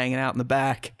tote hanging out in the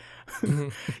back.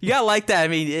 You gotta like that. I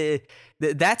mean,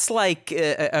 that's like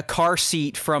a car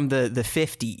seat from the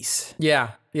 50s. Yeah.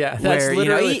 That's where,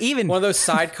 literally even one of those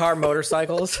sidecar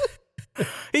motorcycles.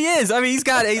 He is. I mean, he's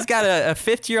got a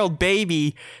 50-year-old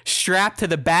baby strapped to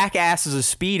the back ass as a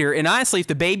speeder, and honestly, if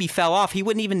the baby fell off, he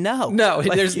wouldn't even know. No,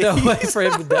 there's no way for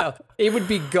him to know. It would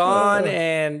be gone,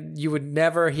 and you would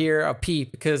never hear a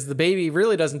peep because the baby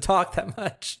really doesn't talk that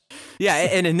much. Yeah,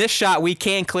 and in this shot, we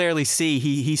can clearly see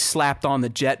he slapped on the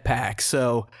jetpack.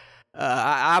 So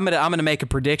I'm gonna make a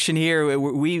prediction here.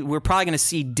 We're probably gonna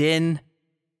see Din.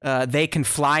 They can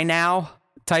fly now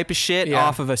type of shit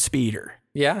off of a speeder.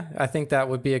 Yeah, I think that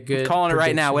would be a good. I'm calling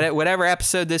prediction. it right now. Whatever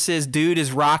episode this is, dude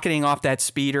is rocketing off that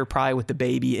speeder, probably with the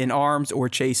baby in arms or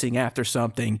chasing after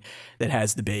something that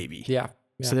has the baby. Yeah.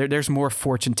 So there's more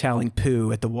fortune-telling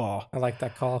poo at the wall. I like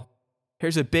that call.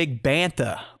 Here's a big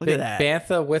bantha. Look at that.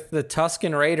 Bantha with the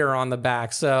Tusken Raider on the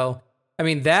back. So, I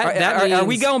mean, that means... Are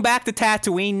we going back to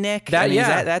Tatooine, Nick?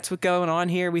 That's what's going on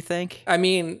here, we think? I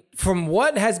mean, from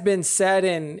what has been said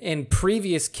in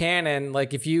previous canon,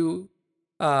 like if you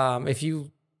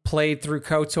played through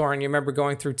KOTOR and you remember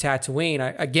going through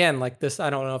Tatooine, again, like this,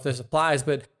 I don't know if this applies,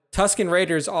 but Tusken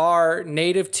Raiders are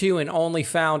native to and only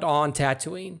found on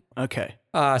Tatooine. Okay.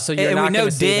 So you're not going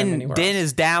to see them anywhere Din else.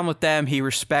 is down with them. He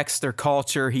respects their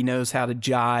culture. He knows how to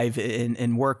jive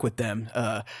and work with them.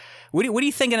 What are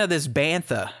you thinking of this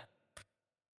bantha?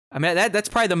 I mean, that's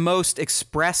probably the most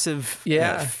expressive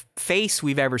face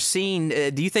we've ever seen.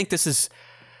 Do you think this is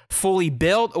fully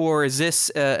built, or is this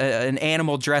an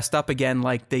animal dressed up again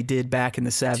like they did back in the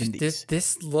 70s?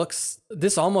 Dude,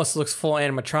 this almost looks full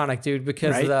animatronic, dude,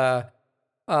 because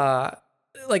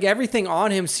like everything on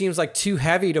him seems like too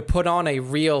heavy to put on a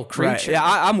real creature. Right. Yeah,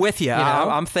 I'm with you.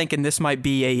 I'm thinking this might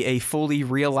be a fully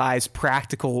realized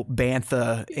practical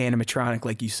bantha animatronic,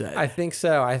 like you said. I think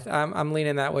so. I'm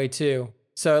leaning that way too.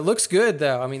 So it looks good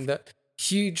though. I mean, the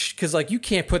huge, because like you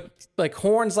can't put like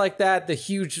horns like that, the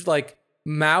huge like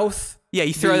mouth. Yeah,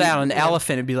 you throw that on an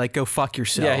elephant and be like, go fuck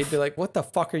yourself. Yeah, he'd be like, what the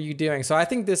fuck are you doing? So I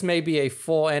think this may be a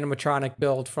full animatronic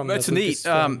build from That's the neat.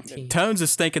 team. Tones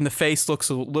is thinking the face looks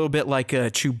a little bit like a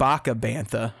Chewbacca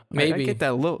bantha. Maybe. I get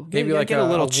that a little, Maybe like a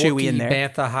little chewy in there.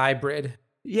 Bantha hybrid.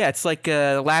 Yeah, it's like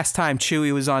last time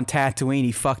Chewie was on Tatooine,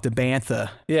 he fucked a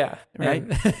bantha. Yeah, right.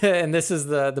 And this is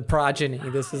the progeny.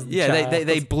 This is the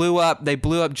they blew up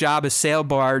Jabba's sail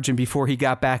barge, and before he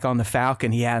got back on the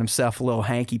Falcon, he had himself a little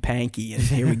hanky panky, and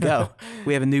here we go.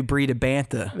 We have a new breed of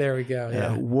bantha. There we go.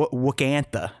 Yeah,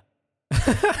 Wookantha.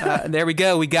 There we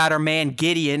go. We got our man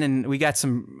Gideon, and we got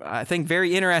some, I think,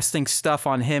 very interesting stuff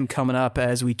on him coming up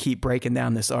as we keep breaking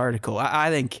down this article. I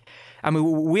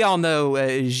mean, we all know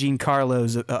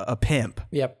Giancarlo's a pimp.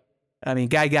 Yep. I mean,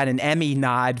 guy got an Emmy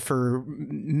nod for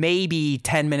maybe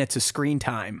 10 minutes of screen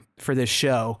time for this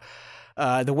show.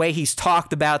 The way he's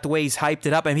talked about, the way he's hyped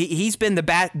it up. I mean, he's been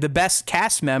the best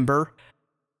cast member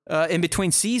in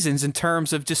between seasons in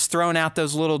terms of just throwing out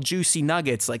those little juicy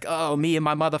nuggets like, oh, me and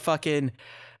my motherfucking, me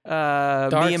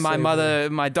and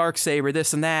my Darksaber,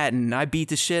 this and that, and I beat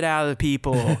the shit out of the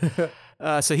people.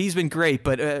 So he's been great,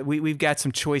 but we've got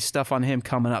some choice stuff on him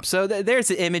coming up. So there's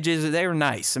the images. They were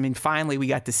nice. I mean, finally we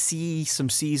got to see some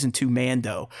season 2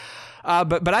 Mando.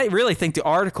 But I really think the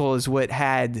article is what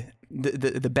had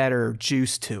the better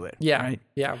juice to it. Yeah, right?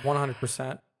 Yeah,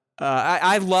 100%.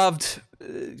 I loved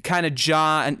kind of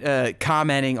John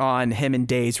commenting on him and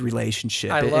Dave's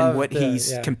relationship and what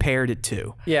he's compared it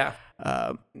to. Yeah.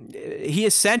 He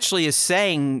essentially is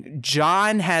saying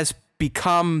John has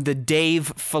become the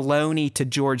Dave Filoni to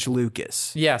George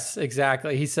Lucas. Yes,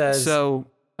 exactly. He says, so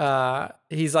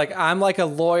he's like, I'm like a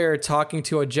lawyer talking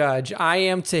to a judge. I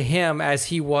am to him as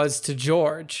he was to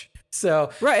George.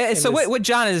 So right. So what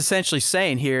John is essentially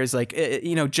saying here is like,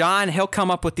 John, he'll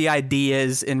come up with the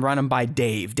ideas and run them by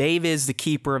Dave. Dave is the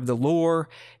keeper of the lore,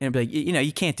 and it'll be like,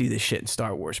 you can't do this shit in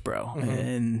Star Wars, bro. Mm-hmm.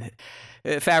 And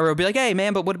Favreau will be like, hey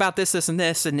man, but what about this, and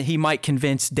this, and he might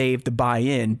convince Dave to buy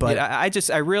in. But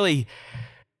I really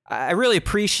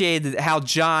appreciated how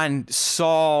John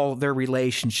saw their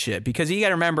relationship, because you got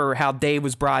to remember how Dave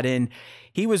was brought in.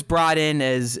 He was brought in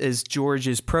as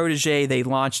George's protege. They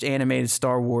launched animated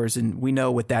Star Wars, and we know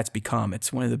what that's become.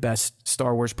 It's one of the best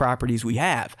Star Wars properties we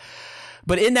have.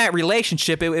 But in that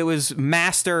relationship, it was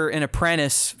master and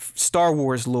apprentice, Star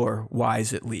Wars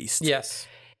lore-wise at least. Yes.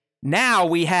 Now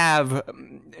we have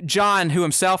John, who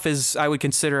himself is, I would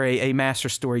consider, a master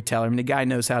storyteller. I mean, the guy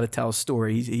knows how to tell a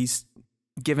story. He's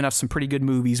given us some pretty good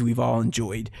movies we've all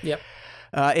enjoyed. Yep.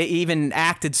 Even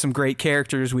acted some great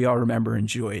characters we all remember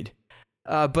enjoyed.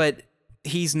 But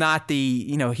he's not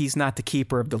the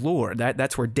keeper of the lore.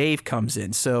 That's where Dave comes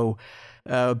in. So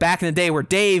back in the day where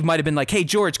Dave might have been like, hey,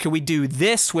 George, can we do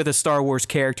this with a Star Wars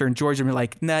character? And George would be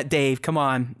like, nah, Dave, come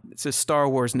on. It's a Star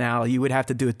Wars now. You would have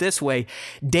to do it this way.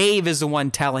 Dave is the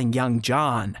one telling young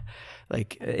John,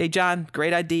 like, hey, John,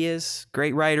 great ideas,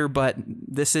 great writer, but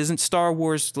this isn't Star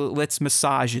Wars. Let's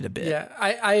massage it a bit. Yeah,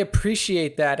 I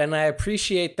appreciate that. And I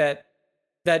appreciate that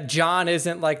John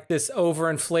isn't like this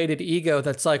overinflated ego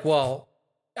that's like, well,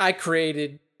 I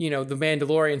created, the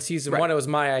Mandalorian season 1. It was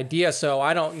my idea. So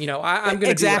I don't, I'm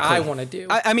going to do what I want to do.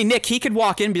 I mean, Nick, he could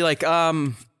walk in and be like,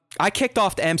 I kicked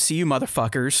off the MCU,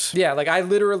 motherfuckers. Yeah, like I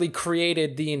literally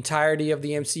created the entirety of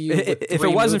the MCU. If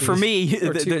it wasn't for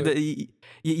me,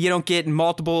 you don't get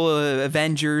multiple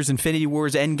Avengers, Infinity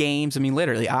Wars, Endgames. I mean,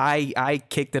 literally, I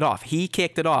kicked it off. He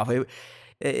kicked it off.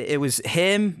 It was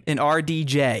him and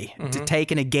RDJ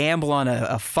taking a gamble on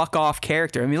a fuck off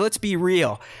character. I mean, let's be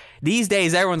real. These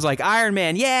days, everyone's like, Iron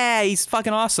Man, yeah, he's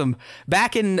fucking awesome.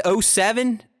 Back in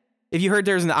 2007, if you heard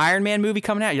there's an Iron Man movie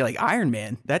coming out, you're like, Iron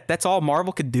Man? That's all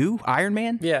Marvel could do? Iron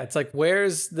Man? Yeah, it's like,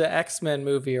 where's the X-Men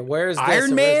movie? Or where's this,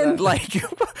 Iron Man? Like,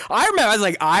 Iron Man. I was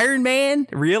like, Iron Man?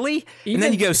 Really? And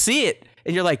then you go see it,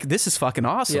 and you're like, this is fucking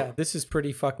awesome. Yeah, this is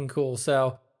pretty fucking cool.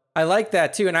 So I like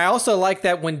that too. And I also like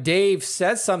that when Dave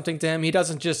says something to him, he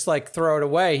doesn't just like throw it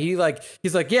away. He's like,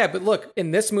 yeah, but look,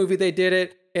 in this movie they did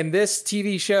it. In this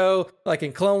TV show, like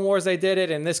in Clone Wars they did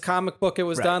it. In this comic book it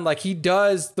was done. Like he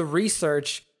does the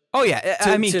research. Oh yeah,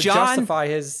 John, justify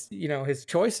his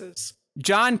choices.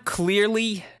 John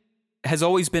clearly has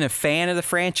always been a fan of the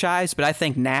franchise, but I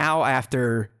think now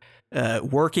after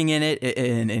working in it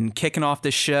and kicking off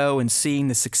the show and seeing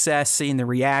the success, seeing the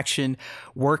reaction,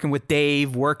 working with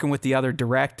Dave, working with the other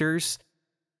directors,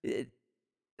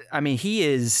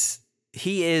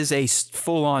 he is a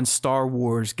full-on Star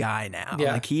Wars guy now.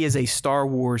 Yeah. Like he is a Star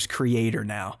Wars creator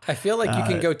now. I feel like you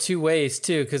can go two ways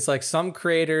too, because like some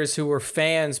creators who were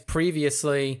fans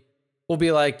previously will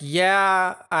be like,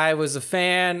 yeah, I was a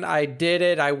fan, I did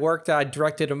it, I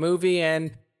directed a movie,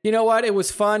 and you know what, it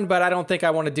was fun, but I don't think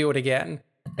I want to do it again.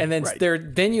 And then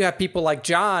then you have people like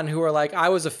John who are like, I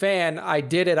was a fan, I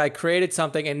did it, I created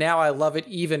something, and now I love it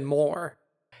even more.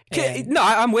 No,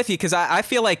 I'm with you, because I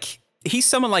feel like he's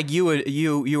someone like you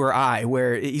or I,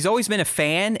 where he's always been a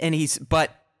fan,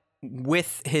 but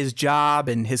with his job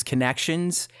and his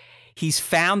connections, he's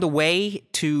found a way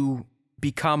to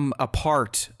become a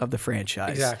part of the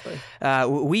franchise. Exactly.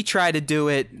 We try to do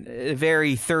it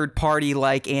very third party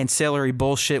like ancillary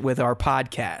bullshit with our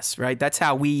podcasts, right? That's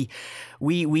how we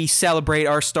celebrate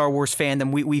our Star Wars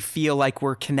fandom. We feel like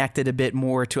we're connected a bit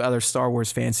more to other Star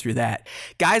Wars fans through that.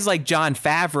 Guys like Jon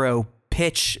Favreau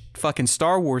pitch fucking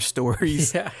Star Wars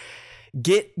stories. Yeah.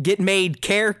 Get made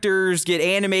characters, get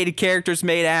animated characters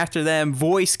made after them,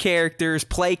 voice characters,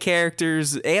 play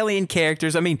characters, alien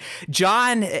characters. I mean,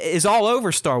 John is all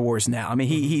over Star Wars now. I mean,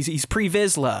 he's Pre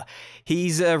Vizsla,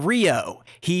 he's Rio,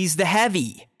 he's the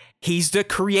Heavy, he's the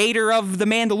creator of The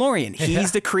Mandalorian,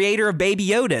 he's the creator of Baby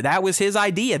Yoda. That was his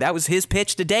idea. That was his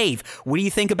pitch to Dave. What do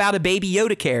you think about a Baby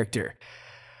Yoda character?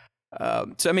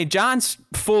 So I mean, John's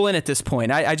full in at this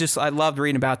point. I loved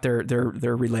reading about their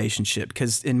relationship,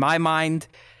 because in my mind,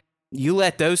 you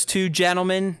let those two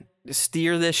gentlemen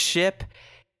steer this ship,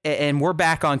 and we're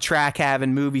back on track,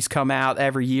 having movies come out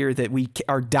every year that we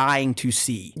are dying to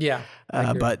see. Yeah,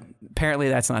 but apparently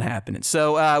that's not happening.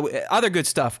 So other good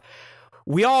stuff.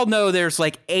 We all know there's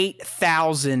like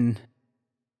 8,000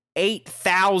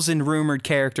 rumored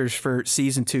characters for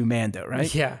season 2 Mando,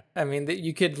 right? Yeah, I mean,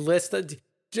 you could list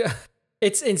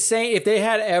it's insane if they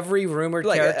had every rumored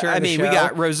character. I mean, we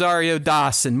got Rosario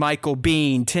Dawson, Michael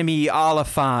Biehn, Timmy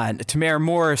Oliphant, Tamara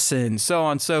Morrison, so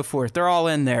on and so forth. They're all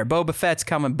in there. Boba Fett's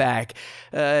coming back.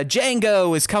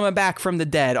 Django is coming back from the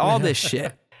dead. All this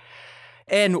shit.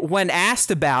 And when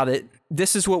asked about it,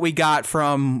 this is what we got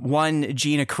from one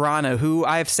Gina Carano, who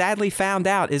I have sadly found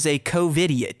out is a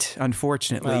COVIDiot,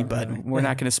 unfortunately, but we're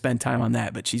not going to spend time on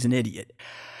that, but she's an idiot.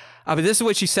 But this is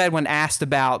what she said when asked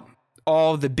about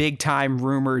all the big time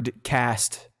rumored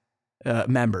cast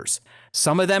members.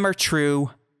 Some of them are true.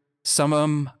 Some of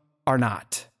them are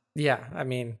not. Yeah. I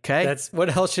mean, okay. That's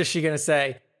what else is she going to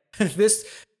say? This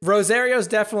Rosario's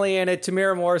definitely in it.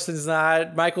 Tamara Morrison's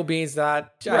not. Michael Bihn's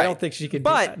not. Right. I don't think she could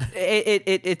do that. But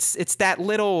it's that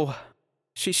little,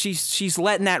 she's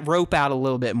letting that rope out a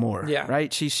little bit more. Yeah.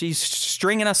 Right. She's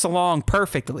stringing us along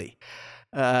perfectly.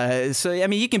 So, I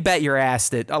mean, you can bet your ass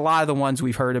that a lot of the ones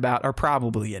we've heard about are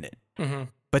probably in it. Mm-hmm.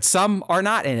 But some are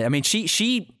not in it. I mean,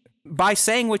 she by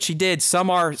saying what she did, some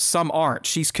are, some aren't.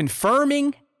 She's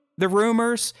confirming the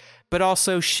rumors, but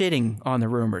also shitting on the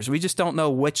rumors. We just don't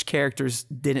know which characters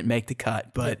didn't make the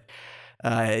cut. But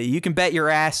you can bet your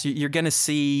ass you're going to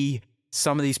see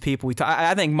some of these people.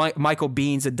 I think Michael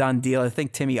Bihn's a done deal. I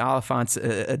think Timmy Oliphant's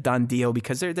a done deal,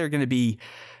 because they're going to be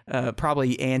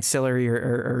probably ancillary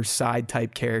or side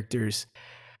type characters.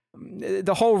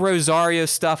 The whole Rosario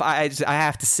stuff, I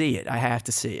have to see it. I have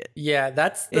to see it. Yeah,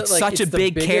 that's it's such a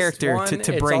big character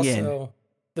to bring in. It's also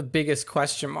the biggest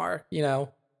question mark, you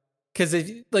know, because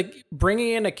if like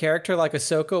bringing in a character like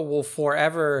Ahsoka will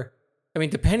forever. I mean,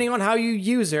 depending on how you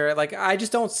use her, like I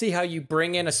just don't see how you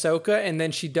bring in Ahsoka and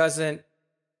then she doesn't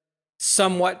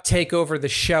somewhat take over the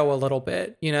show a little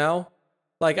bit, you know.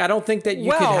 Like, I don't think that you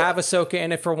could have Ahsoka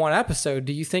in it for one episode.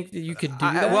 Do you think that you could do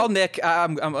that? Well, Nick,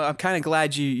 I'm kind of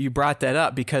glad you brought that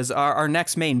up, because our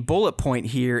next main bullet point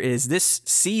here is this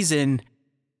season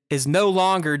is no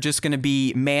longer just going to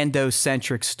be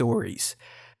Mando-centric stories.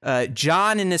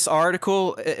 John in this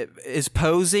article is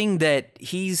posing that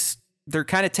they're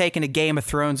kind of taking a Game of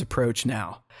Thrones approach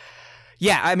now.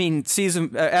 Yeah, I mean,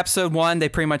 episode 1, they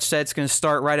pretty much said it's going to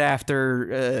start right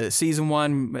after season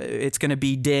 1. It's going to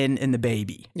be Din and the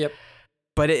baby. Yep.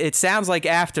 But it sounds like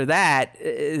after that,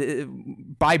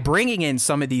 by bringing in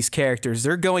some of these characters,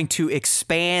 they're going to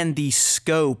expand the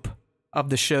scope of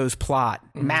the show's plot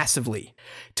massively,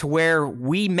 to where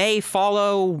we may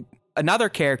follow another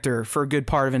character for a good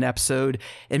part of an episode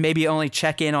and maybe only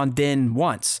check in on Din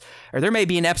once. Or there may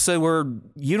be an episode where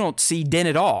you don't see Din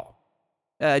at all.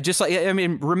 Just like, I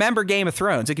mean, remember Game of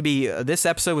Thrones. It could be this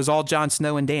episode was all Jon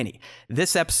Snow and Dany.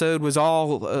 This episode was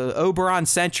all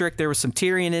Oberyn-centric. There was some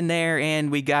Tyrion in there, and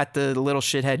we got the little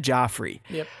shithead Joffrey.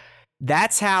 Yep.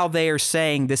 That's how they are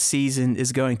saying this season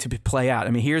is going to play out. I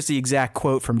mean, here's the exact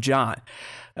quote from John.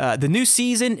 The new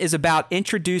season is about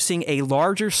introducing a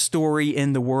larger story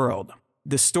in the world.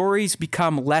 The stories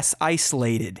become less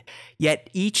isolated, yet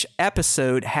each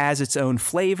episode has its own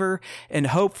flavor, and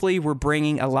hopefully we're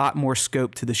bringing a lot more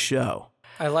scope to the show.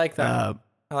 I like that.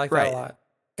 I like that a lot.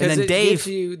 And then it gives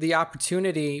you the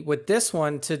opportunity with this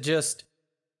one to just,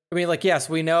 I mean, like, yes,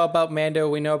 we know about Mando,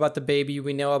 we know about the baby,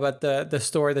 we know about the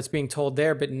story that's being told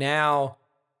there, but now,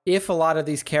 if a lot of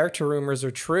these character rumors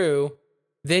are true,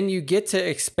 then you get to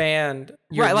expand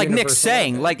your like universe Nick's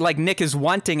saying, like Nick is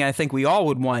wanting, I think we all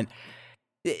would want.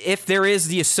 if there is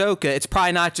the Ahsoka, it's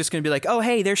probably not just going to be like, oh,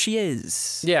 hey, there she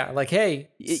is. Yeah, like, hey,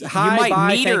 hi, you might bye,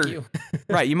 meet thank her. You.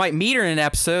 Right, you might meet her in an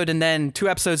episode, and then 2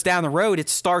 episodes down the road, it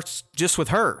starts just with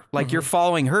her. Like, you're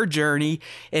following her journey,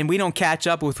 and we don't catch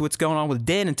up with what's going on with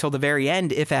Din until the very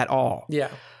end, if at all. Yeah.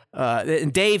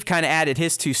 And Dave kind of added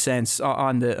his 2 cents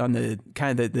on the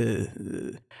kind of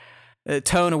the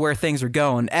tone of where things are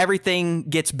going. Everything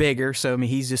gets bigger, so I mean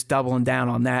he's just doubling down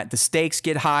on that. The stakes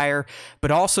get higher,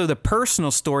 but also the personal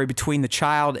story between the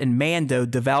child and Mando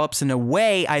develops in a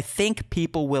way I think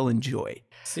people will enjoy.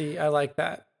 See, I like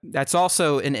that. That's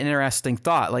also an interesting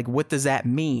thought. Like, what does that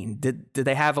mean? Did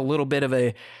they have a little bit of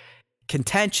a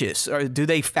contentious, or do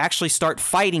they actually start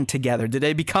fighting together? Do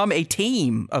they become a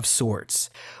team of sorts,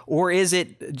 or is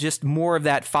it just more of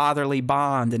that fatherly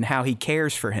bond and how he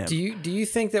cares for him? Do you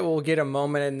think that we'll get a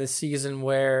moment in this season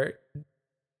where,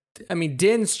 I mean,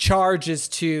 Din's charge is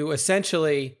to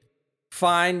essentially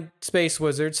find space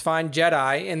wizards, find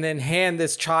Jedi, and then hand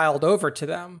this child over to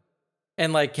them?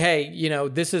 And like, hey, you know,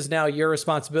 this is now your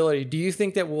responsibility. Do you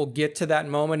think that we'll get to that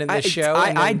moment in this show?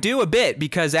 I do a bit,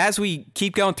 because as we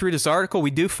keep going through this article, we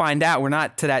do find out, we're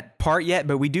not to that part yet,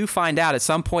 but we do find out at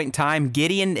some point in time,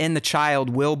 Gideon and the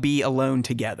child will be alone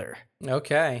together.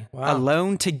 Okay. Wow.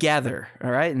 Alone together.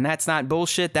 All right. And that's not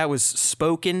bullshit. That was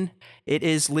spoken. It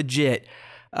is legit.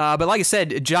 But like I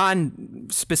said, John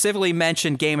specifically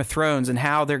mentioned Game of Thrones and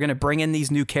how they're going to bring in these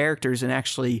new characters and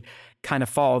actually kind of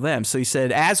follow them. So he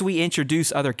said, as we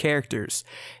introduce other characters,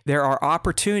 there are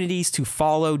opportunities to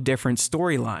follow different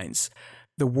storylines.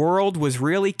 The world was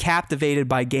really captivated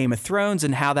by Game of Thrones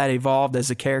and how that evolved as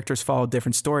the characters followed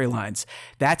different storylines.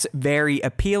 That's very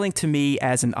appealing to me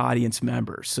as an audience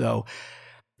member. So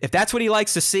if that's what he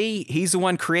likes to see, he's the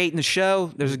one creating the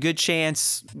show. There's a good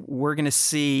chance we're going to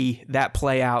see that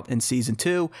play out in season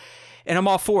 2. And I'm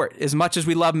all for it. As much as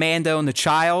we love Mando and the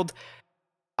child,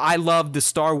 I love the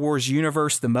Star Wars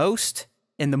universe the most,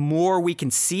 and the more we can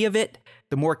see of it,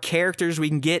 the more characters we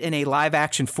can get in a live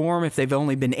action form if they've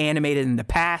only been animated in the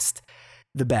past,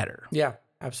 the better. Yeah,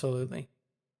 absolutely.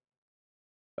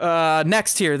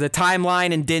 Next here, the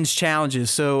timeline and Din's challenges.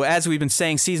 So as we've been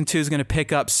saying, season 2 is going to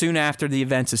pick up soon after the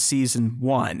events of season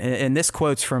 1. And this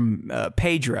quote's from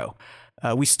Pedro.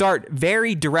 We start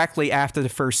very directly after the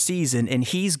first season, and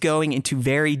he's going into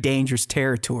very dangerous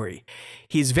territory.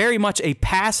 He's very much a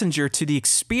passenger to the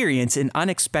experience in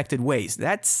unexpected ways.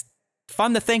 That's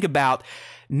fun to think about,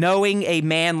 knowing a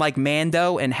man like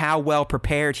Mando and how well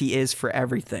prepared he is for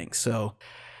everything. So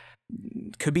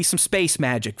could be some space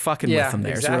magic fucking with him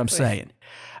there, exactly. Is what I'm saying.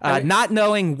 Not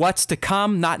knowing what's to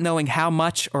come, not knowing how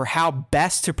much or how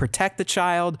best to protect the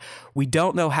child. We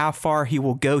don't know how far he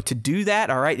will go to do that.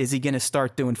 All right. Is he going to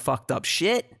start doing fucked up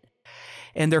shit?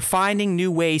 And they're finding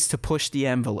new ways to push the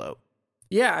envelope.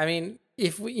 Yeah. I mean,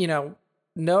 if we, you know,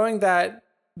 knowing that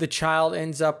the child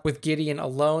ends up with Gideon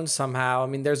alone somehow, I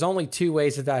mean, there's only 2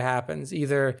 ways that happens.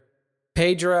 Either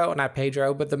not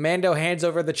Pedro, but the Mando hands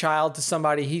over the child to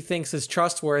somebody he thinks is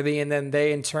trustworthy, and then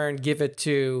they in turn give it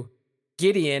to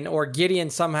Gideon, or Gideon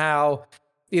somehow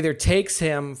either takes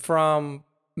him from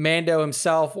Mando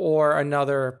himself or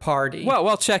another party.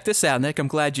 Well, check this out, Nick. I'm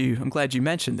glad you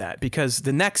mentioned that, because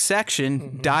the next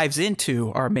section dives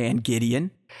into our man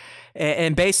Gideon.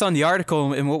 And based on the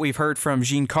article and what we've heard from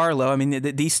Giancarlo, I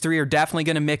mean, these 3 are definitely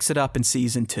going to mix it up in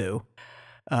season 2.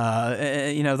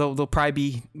 You know, they'll probably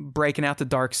be breaking out the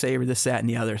Darksaber, this, that, and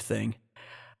the other thing.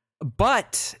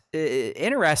 But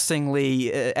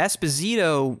interestingly,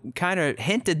 Esposito kind of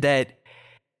hinted that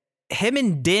him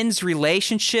and Din's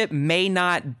relationship may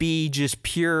not be just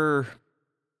pure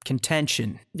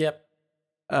contention. Yep.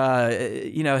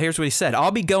 You know, here's what he said.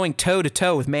 I'll be going toe to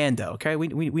toe with Mando. Okay, we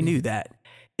knew that.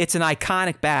 It's an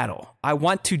iconic battle. I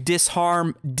want to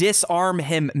disarm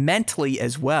him mentally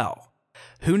as well.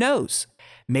 Who knows?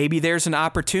 Maybe there's an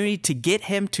opportunity to get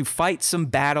him to fight some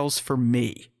battles for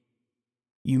me.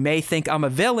 You may think I'm a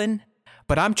villain,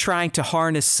 but I'm trying to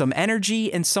harness some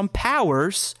energy and some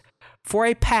powers for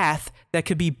a path that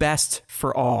could be best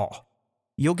for all.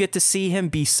 You'll get to see him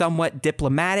be somewhat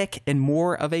diplomatic and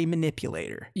more of a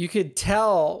manipulator. You could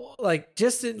tell, like,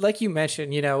 just like you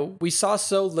mentioned, you know, we saw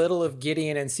so little of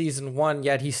Gideon in season 1,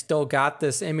 yet he still got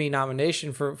this Emmy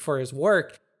nomination for his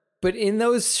work. But in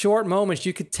those short moments,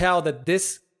 you could tell that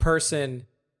this person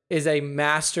is a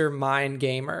master mind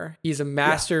gamer. He's a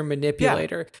master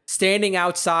manipulator, standing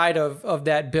outside of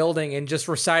that building and just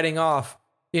reciting off,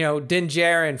 you know, Din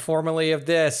Djarin, formerly of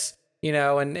this, you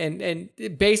know, and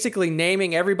basically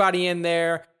naming everybody in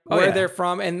there, where they're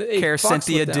from, and Cara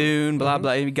Cynthia Dune, blah,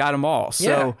 blah. You got them all.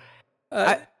 So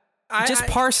just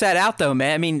parse that out, though,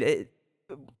 man. I mean,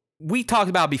 we talked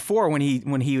about before when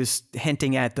he was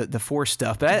hinting at the Force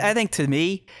stuff. But I think to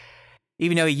me,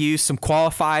 even though he used some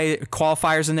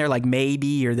qualifiers in there like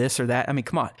maybe or this or that, I mean,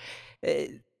 come on.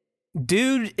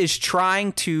 Dude is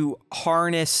trying to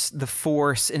harness the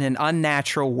Force in an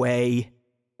unnatural way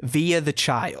via the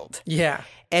child. Yeah.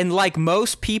 And like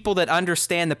most people that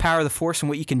understand the power of the Force and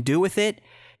what you can do with it,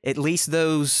 at least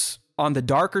those on the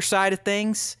darker side of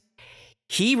things,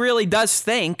 he really does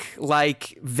think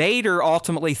like Vader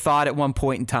ultimately thought at one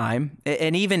point in time,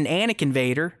 and even Anakin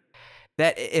Vader,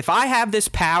 that if I have this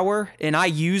power and I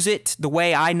use it the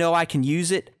way I know I can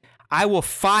use it, I will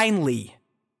finally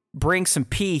bring some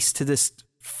peace to this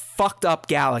fucked up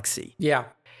galaxy. Yeah.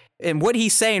 And what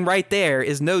he's saying right there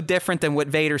is no different than what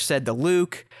Vader said to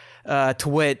Luke, to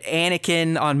what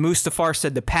Anakin on Mustafar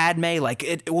said to Padme. Like,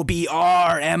 it will be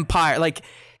our empire. Like,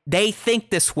 they think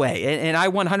this way. And I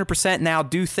 100% now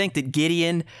do think that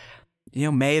Gideon,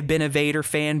 may have been a Vader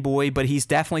fanboy, but he's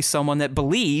definitely someone that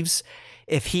believes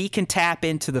if he can tap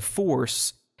into the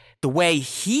Force, the way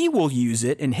he will use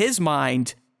it in his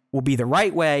mind will be the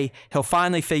right way. He'll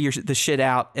finally figure the shit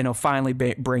out, and he'll finally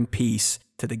bring peace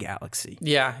to the galaxy.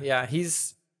 Yeah.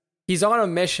 He's on a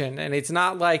mission, and it's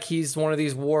not like he's one of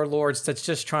these warlords that's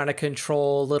just trying to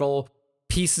control little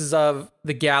pieces of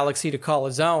the galaxy to call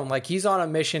his own. Like, he's on a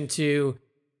mission to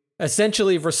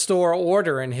essentially restore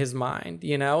order in his mind.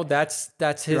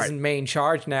 That's his right. main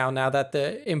charge now that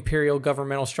the imperial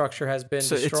governmental structure has been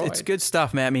destroyed. It's good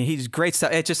stuff, man. I mean, he's great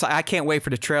stuff. It's just, I can't wait for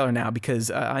the trailer now,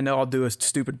 because I know I'll do a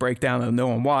stupid breakdown that no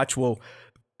one watch. Well,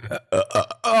 it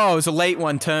was a late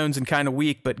one, tones and kind of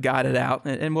weak, but got it out.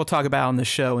 And we'll talk about it on the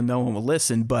show and no one will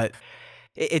listen. But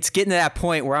it's getting to that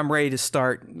point where I'm ready to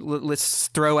start. Let's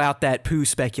throw out that poo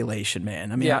speculation,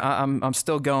 man. I mean, yeah. I'm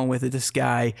still going with it. This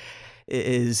guy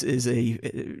is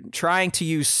trying to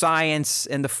use science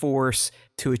and the Force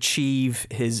to achieve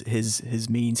his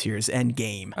means here, his end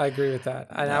game. I agree with that.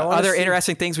 And other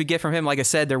interesting things we get from him, like I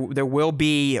said, there will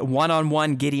be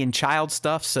one-on-one Gideon child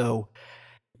stuff. So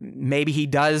maybe he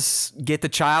does get the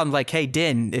child and like, hey,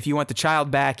 Din, if you want the child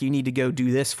back, you need to go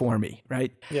do this for me,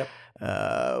 right? Yep.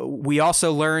 We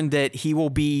also learned that he will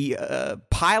be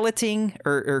piloting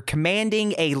or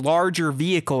commanding a larger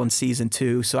vehicle in season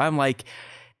 2. So I'm like,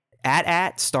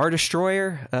 at Star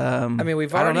Destroyer. I mean,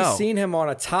 we've already seen him on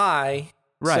a TIE.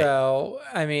 Right. So,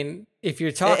 I mean, if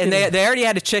you're talking... And they already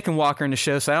had a chicken walker in the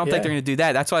show, so I don't think they're going to do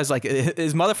that. That's why I was like,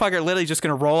 is motherfucker literally just going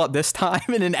to roll up this time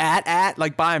in an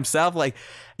like by himself? Like,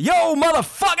 yo,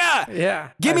 motherfucker!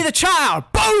 Yeah. Give me the child!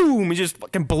 Boom! He just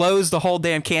fucking blows the whole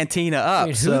damn cantina up. I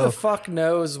mean, who the fuck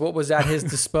knows what was at his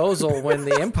disposal when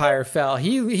the Empire fell?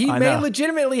 He may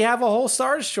legitimately have a whole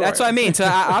Star Destroyer. That's what I mean. So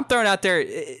I'm throwing out there,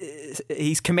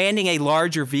 he's commanding a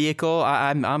larger vehicle.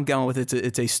 I'm going with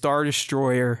it's a Star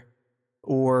Destroyer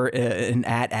or an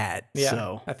AT-AT. Yeah,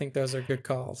 so I think those are good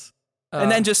calls.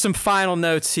 And then just some final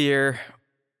notes here.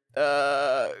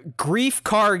 Greef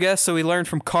Karga. So we learned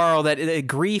from Carl that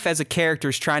Greef as a character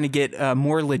is trying to get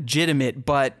more legitimate,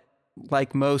 but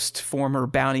like most former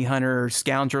bounty hunter or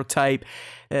scoundrel type,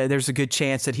 there's a good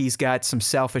chance that he's got some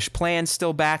selfish plans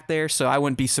still back there. So I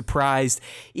wouldn't be surprised,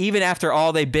 even after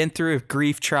all they've been through, if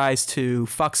Greef tries to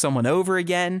fuck someone over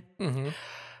again.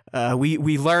 Mm-hmm.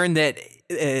 We learned that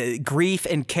Greef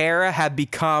and Kara have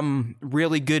become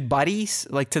really good buddies,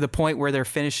 like to the point where they're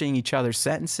finishing each other's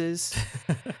sentences.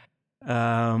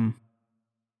 Oh,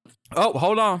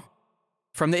 hold on.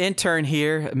 From the intern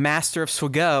here, Master of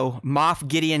Swago, Moff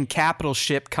Gideon capital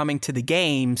ship coming to the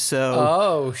game. So,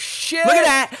 oh shit! Look at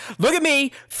that! Look at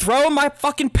me throwing my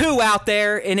fucking poo out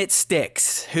there, and it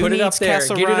sticks. Who Put it up there.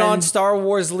 Kessel Get Run? It on Star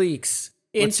Wars Leaks.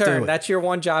 Intern, that's your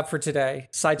one job for today.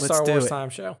 Cite Star Wars Time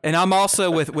Show. And I'm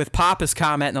also with Papa's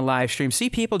comment in the live stream. See,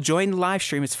 people join the live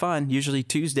stream. It's fun. Usually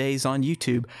Tuesdays on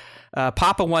YouTube.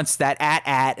 Papa wants that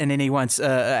AT-AT, and then he wants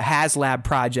a HasLab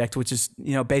project, which is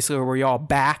basically where we all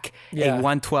back a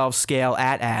 1/12 scale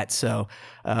AT-AT. So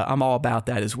I'm all about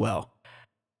that as well.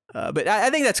 But I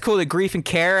think that's cool that Greef and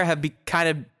Kara have kind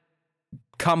of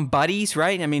become buddies,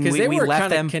 right? I mean, we were left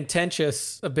kind them of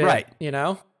contentious a bit,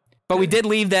 right? But we did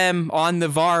leave them on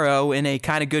Navarro in a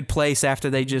kind of good place after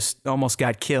they just almost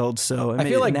got killed. So I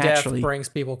feel like death brings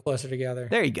people closer together.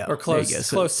 There you go. Or close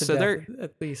to death, they're,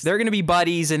 at least. They're going to be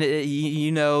buddies, and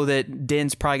you know that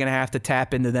Din's probably going to have to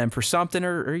tap into them for something,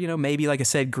 or maybe, like I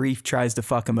said, Greef tries to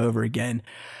fuck him over again.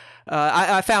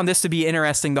 I found this to be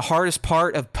interesting. The hardest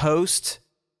part of post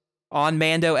on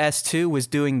Mando S2 was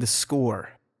doing the score.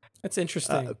 That's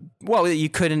interesting. Well, you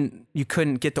couldn't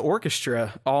get the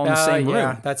orchestra all in the same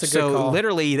room. That's a good call. So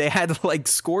literally, they had to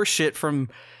score shit from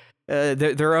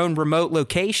their own remote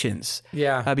locations.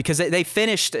 Yeah. Because they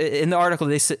finished, in the article,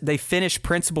 they finished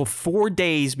Principal 4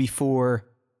 days before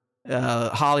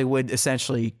Hollywood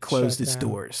essentially closed its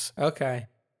doors. Okay.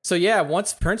 So yeah,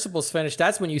 once Principal's finished,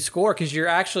 that's when you score, because you're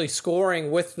actually scoring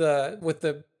with the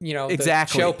the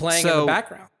show playing in the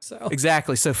background. So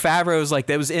exactly. So Favreau's like,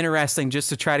 that was interesting just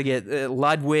to try to get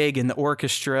Ludwig and the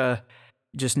orchestra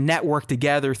just network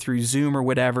together through Zoom or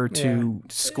whatever to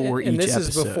score each episode. And this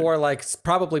is before,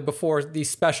 probably before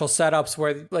these special setups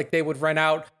where they would rent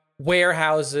out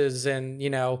warehouses and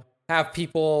have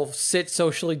people sit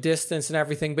socially distanced and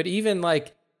everything. But even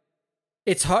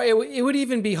it's hard. It would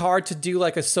even be hard to do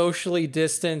a socially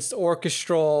distanced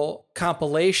orchestral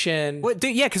compilation. Well,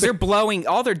 yeah, because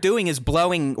all they're doing is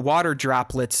blowing water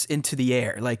droplets into the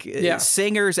air.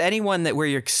 Singers, anyone where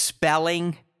you're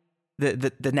expelling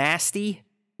the nasty.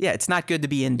 Yeah, it's not good to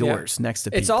be indoors next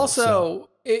to people. It's also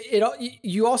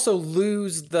you also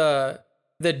lose the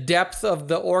depth of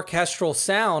the orchestral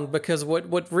sound, because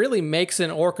what really makes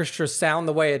an orchestra sound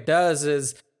the way it does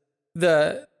is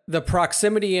the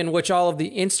proximity in which all of the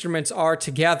instruments are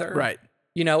together. Right.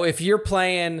 If you're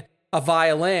playing a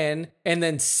violin and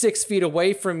then 6 feet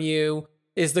away from you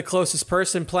is the closest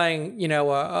person playing,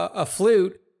 a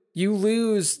flute, you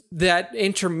lose that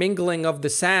intermingling of the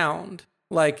sound.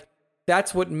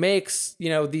 That's what makes,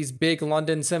 these big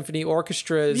London Symphony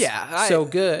orchestras so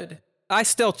good. I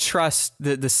still trust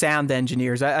the sound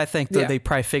engineers. I think that they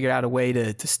probably figured out a way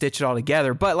to stitch it all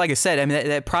together. But like I said, I mean,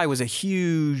 that probably was a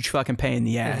huge fucking pain in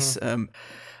the ass.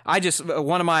 Mm-hmm.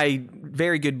 One of my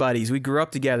very good buddies, we grew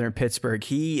up together in Pittsburgh.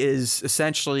 He is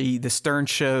essentially the Stern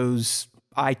Show's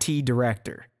IT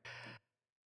director.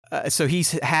 So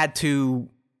he's had to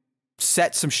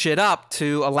set some shit up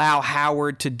to allow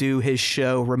Howard to do his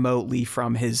show remotely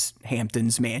from his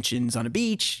Hamptons mansions on a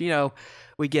beach.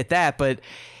 We get that, but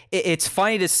it's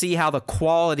funny to see how the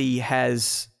quality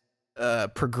has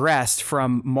progressed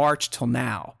from March till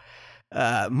now.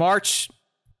 March,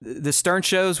 the Stern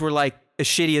shows were as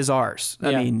shitty as ours.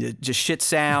 I mean, just shit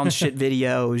sound, shit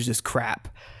video, it was just crap.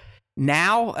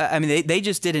 Now, I mean, they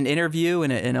just did an interview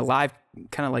in a live,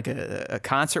 kind of like a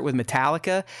concert with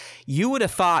Metallica. You would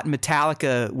have thought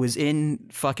Metallica was in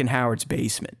fucking Howard's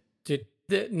basement.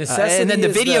 The necessity and then the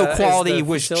video quality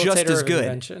was just as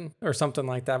good, or something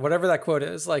like that. Whatever that quote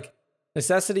is,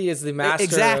 necessity is the master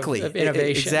of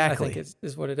innovation. Exactly, I think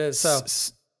is what it is. So,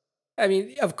 I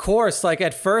mean, of course,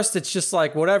 at first it's just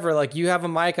whatever. You have a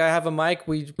mic, I have a mic.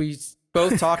 We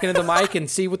both talk into the mic and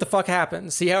see what the fuck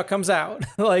happens. See how it comes out.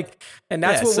 And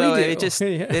that's what we do.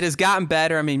 It has gotten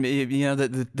better. I mean,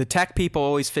 the tech people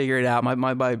always figure it out.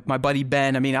 My buddy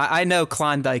Ben. I mean, I know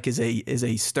Klondike is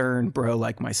a Stern bro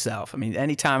like myself. I mean,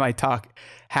 anytime I talk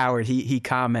Howard, he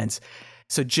comments.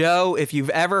 So Joe, if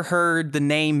you've ever heard the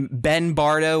name Ben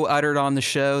Bardo uttered on the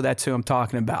show, that's who I'm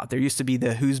talking about. There used to be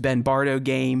the Who's Ben Bardo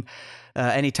game.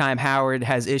 Anytime Howard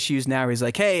has issues now, he's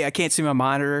like, hey, I can't see my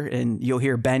monitor. And you'll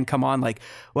hear Ben come on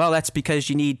well, that's because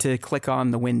you need to click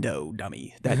on the window,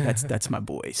 dummy. That's my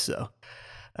boy. So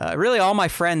really all my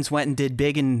friends went and did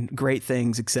big and great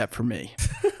things except for me.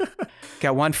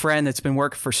 Got one friend that's been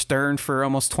working for Stern for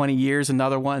almost 20 years.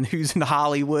 Another one who's in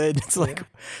Hollywood. It's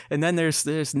and then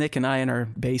there's Nick and I in our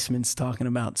basements talking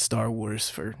about Star Wars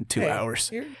for 2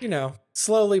 hours.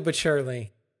 Slowly but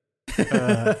surely.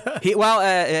 He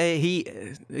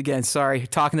again, sorry,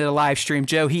 talking to the live stream,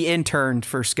 Joe, he interned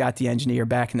for Scott the Engineer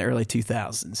back in the early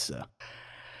 2000s. So,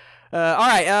 all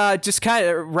right, just kind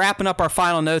of wrapping up our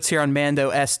final notes here on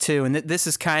Mando S2, and this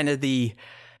is kind of the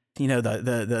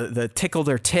tickle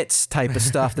their tits type of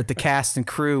stuff that the cast and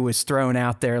crew was throwing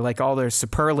out there, all their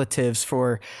superlatives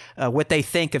for what they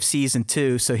think of season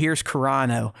 2. So here's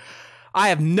Carano. I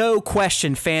have no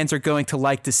question fans are going to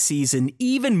like this season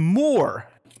even more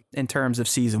in terms of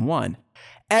season 1.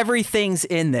 Everything's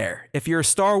in there. If you're a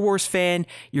Star Wars fan,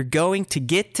 you're going to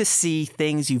get to see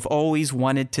things you've always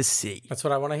wanted to see. That's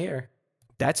what I want to hear.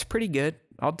 That's pretty good.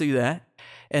 I'll do that.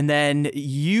 And then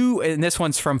and this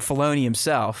one's from Filoni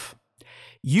himself,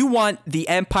 you want The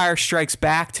Empire Strikes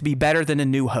Back to be better than A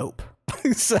New Hope.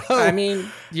 So I mean,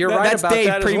 you're right about Dave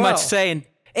that pretty as well. much saying,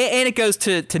 and it goes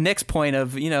to Nick's point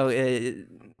of,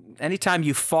 anytime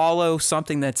you follow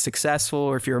something that's successful,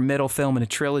 or if you're a middle film in a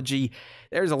trilogy,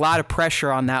 there's a lot of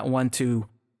pressure on that one to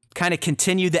kind of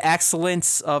continue the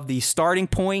excellence of the starting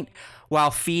point while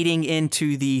feeding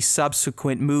into the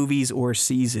subsequent movies or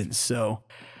seasons. So,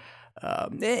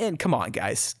 and come on,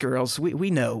 guys, girls,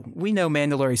 we know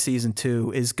Mandalorian season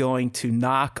 2 is going to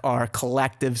knock our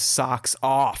collective socks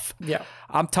off. Yeah.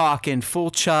 I'm talking full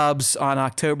chubs on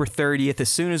October 30th. As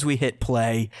soon as we hit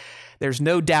play, there's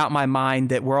no doubt in my mind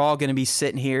that we're all going to be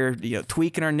sitting here,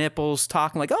 tweaking our nipples,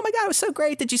 talking like, oh my God, it was so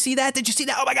great. Did you see that? Did you see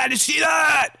that? Oh my God, did you see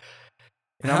that?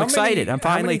 And I'm excited. I'm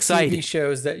finally excited. TV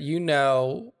shows that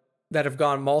that have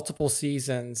gone multiple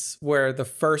seasons where the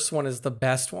first one is the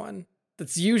best one?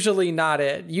 That's usually not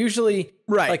it. Usually,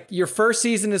 like your first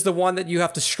season is the one that you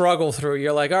have to struggle through.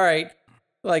 You're like, all right,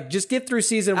 like just get through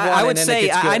season one. I would and then say it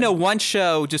gets good. I know one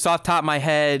show just off the top of my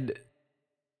head.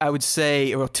 I would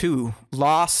say, well, two: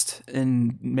 Lost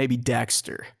and maybe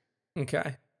Dexter.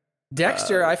 Okay,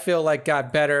 Dexter, I feel like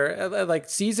got better. Like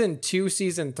season 2,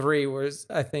 season 3 was,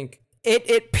 I think.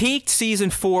 It peaked season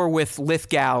 4 with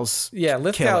Lithgow's. Yeah,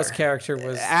 Lithgow's character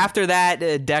was. After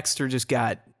that, Dexter just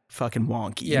got fucking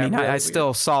wonky. Yeah, I mean, really I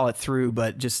still saw it through,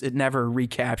 but just it never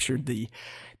recaptured the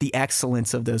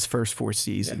excellence of those first 4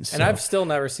 seasons. Yeah. And I've still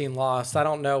never seen Lost. I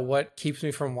don't know what keeps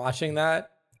me from watching that,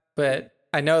 but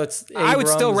I know it's. I would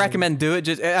still recommend do it.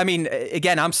 Just, I mean,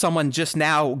 again, I'm someone just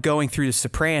now going through The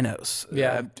Sopranos.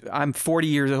 Yeah, I'm 40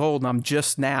 years old, and I'm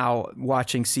just now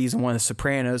watching season 1 of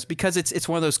Sopranos because it's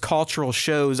one of those cultural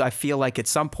shows. I feel like at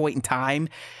some point in time,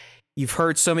 you've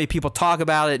heard so many people talk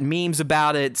about it, memes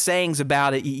about it, sayings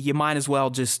about it. You might as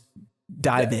well just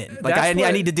dive in. Like I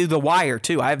need to do The Wire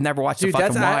too. I've never watched The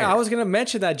fucking Wire. I was gonna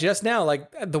mention that just now. Like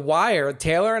The Wire,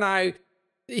 Taylor and I.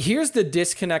 Here's the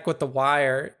disconnect with The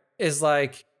Wire. Is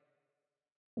like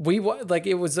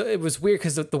it was weird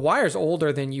because The Wire's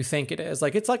older than you think it is.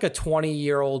 Like it's like a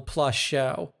 20-year-old plus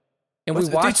show, and we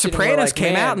watched Sopranos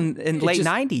came out in late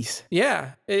 90s.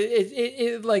 Yeah,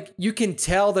 it like you can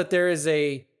tell that there is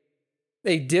a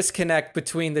disconnect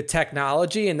between the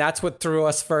technology, and that's what threw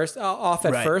us off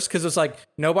at first because it's like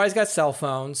nobody's got cell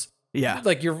phones. Yeah,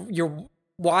 like you're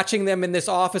watching them in this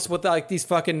office with like these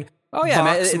fucking. Oh yeah,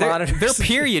 man. They're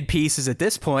period pieces at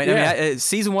this point. Yeah. I mean,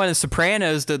 season 1 of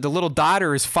Sopranos, the little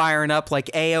daughter is firing up like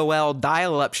AOL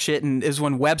dial-up shit, and is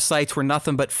when websites were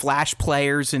nothing but Flash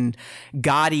players and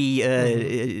gaudy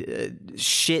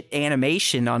shit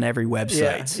animation on every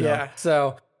website. Yeah.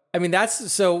 So I mean,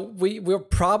 we're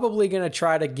probably gonna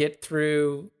try to get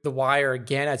through The Wire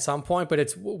again at some point,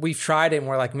 but we've tried it and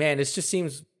we're like, man, this just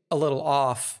seems a little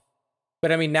off.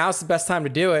 But I mean, now's the best time to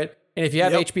do it. And if you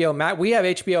have HBO Max, we have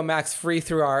HBO Max free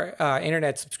through our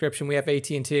internet subscription. We have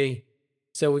AT&T.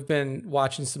 So we've been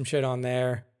watching some shit on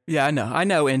there. Yeah, I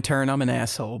know, intern. I'm an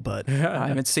asshole, but I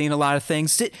haven't seen a lot of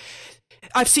things.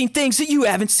 I've seen things that you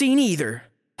haven't seen either.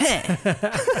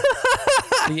 The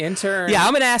intern. Yeah,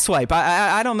 I'm an asswipe.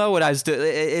 I don't know what I was doing.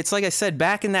 It's like I said,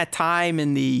 back in that time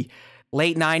in the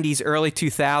late 90s, early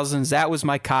 2000s, that was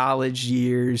my college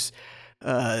years.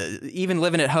 Even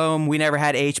living at home, we never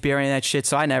had HBO or any of that shit,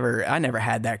 so I never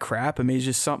had that crap. I mean, it's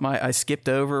just something I skipped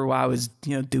over while I was,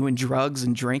 doing drugs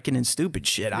and drinking and stupid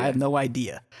shit. Yeah. I have no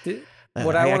idea.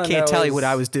 I can't tell you what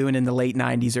I was doing in the late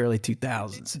 90s, early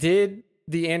 2000s. Did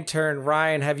the intern,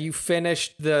 Ryan, have you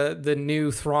finished the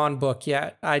new Thrawn book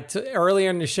yet? Earlier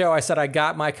in the show, I said I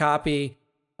got my copy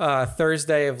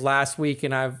Thursday of last week,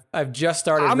 and I've just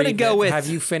started reading it. I'm going to go with... Have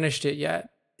you finished it yet?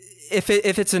 If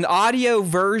it's an audio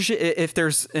version, if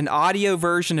there's an audio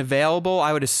version available,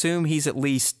 I would assume he's at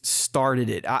least started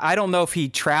it. I don't know if he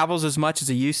travels as much as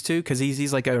he used to because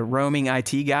he's like a roaming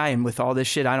IT guy, and with all this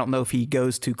shit, I don't know if he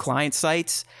goes to client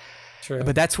sites. True.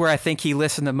 But that's where I think he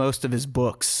listened to most of his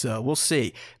books, so we'll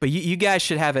see. But you guys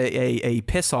should have a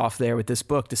piss off there with this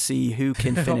book to see who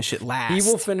can finish it last. He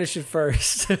will finish it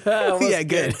first. Yeah,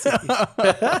 good.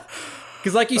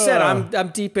 Because like you said, I'm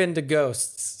deep into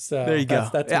Ghosts. So there you go.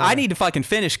 I need to fucking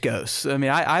finish Ghosts. I mean,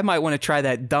 I might want to try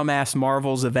that dumbass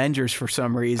Marvel's Avengers for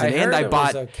some reason. I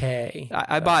bought okay.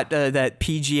 I bought that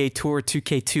PGA Tour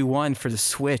 2K21 for the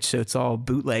Switch, so it's all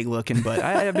bootleg looking. But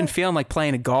I've been feeling like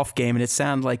playing a golf game, and it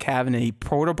sounded like having a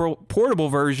portable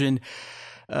version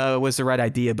was the right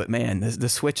idea. But man, the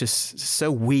Switch is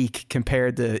so weak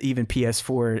compared to even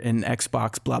PS4 and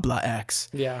Xbox blah blah X.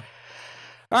 Yeah.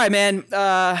 All right, man.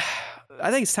 I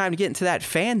think it's time to get into that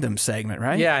fandom segment,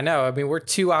 right? Yeah, I know. I mean, we're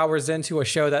 2 hours into a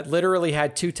show that literally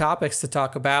had 2 topics to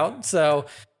talk about. So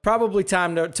probably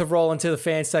time to roll into the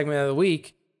fan segment of the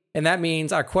week. And that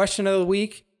means our question of the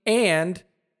week and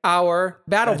our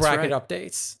battle bracket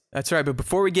updates. That's right. But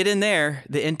before we get in there,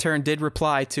 the intern did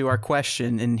reply to our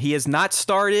question, and he has not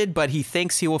started, but he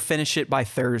thinks he will finish it by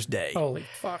Thursday. Holy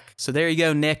fuck. So there you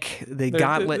go, Nick. The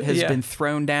gauntlet has been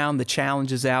thrown down. The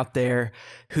challenge is out there.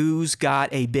 Who's got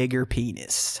a bigger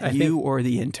penis, you or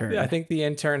the intern? I think the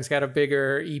intern's got a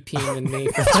bigger EP than me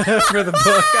for the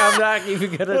book. I'm not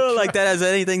even going to like that has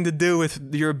anything to do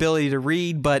with your ability to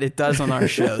read, but it does on our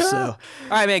show. So, all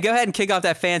right, man, go ahead and kick off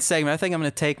that fan segment. I think I'm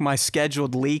going to take my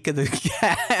scheduled leak of the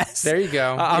Yes. There you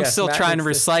go. I'm Yes, still Matt trying to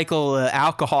needs recycle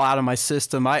alcohol out of my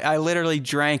system. I literally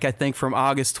drank, I think, from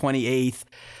August 28th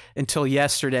until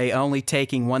yesterday, only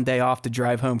taking one day off to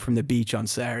drive home from the beach on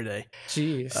Saturday.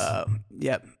 Jeez.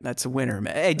 Yep, that's a winner,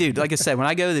 man. Hey, dude, like I said, when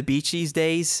I go to the beach these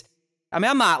days, I mean,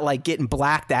 I'm not like getting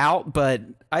blacked out, but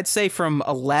I'd say from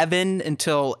 11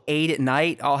 until 8 at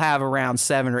night, I'll have around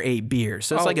 7 or 8 beers.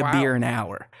 So it's like a beer an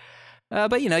hour.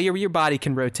 But you know, your body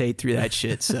can rotate through that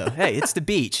shit. So hey, it's the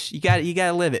beach. You got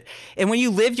to live it. And when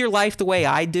you live your life the way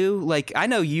I do, like I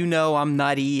know I'm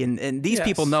nutty, and these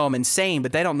people know I'm insane,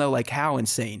 but they don't know like how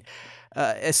insane.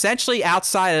 Essentially,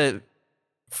 outside of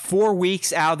 4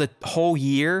 weeks out of the whole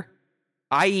year,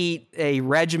 I eat a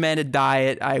regimented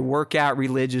diet. I work out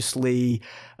religiously.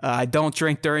 I don't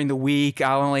drink during the week.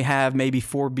 I'll only have maybe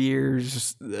 4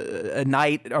 beers a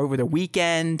night over the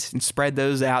weekend and spread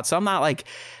those out. So I'm not like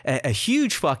a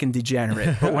huge fucking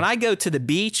degenerate. But when I go to the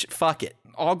beach, fuck it.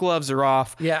 All gloves are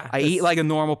off. Yeah, I eat like a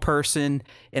normal person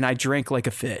and I drink like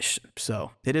a fish.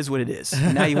 So it is what it is.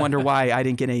 Now you wonder why I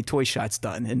didn't get any toy shots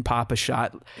done and Papa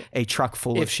shot a truck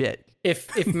full of shit.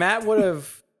 If Matt would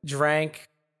have drank,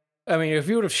 I mean, if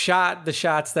he would have shot the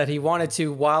shots that he wanted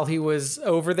to while he was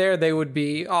over there, they would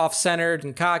be off-centered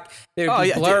and cocked. They would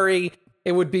be blurry. Dude.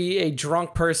 It would be a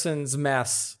drunk person's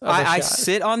mess. I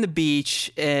sit on the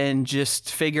beach and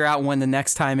just figure out when the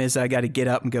next time is I got to get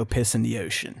up and go piss in the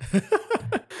ocean.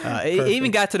 It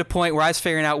even got to the point where I was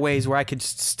figuring out ways where I could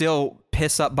still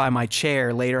piss up by my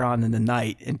chair later on in the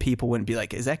night, and people wouldn't be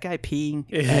like, is that guy peeing?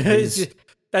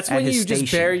 That's when you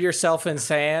just bury yourself in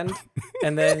sand,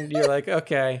 and then you're like,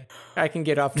 okay, I can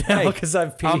get up now because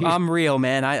I've peed. I'm real,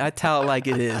 man. I tell it like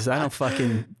it is. I don't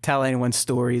fucking tell anyone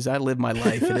stories. I live my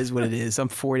life. It is what it is. I'm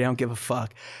 40. I don't give a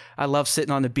fuck. I love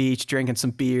sitting on the beach, drinking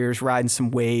some beers, riding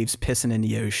some waves, pissing in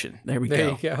the ocean. There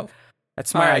you go.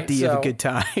 That's my idea of a good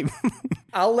time.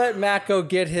 I'll let Matt go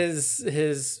get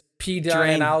his pee done,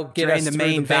 and I'll get us through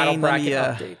the battle bracket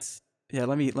updates. Yeah,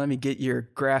 let me get your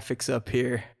graphics up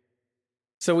here.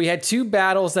 So we had 2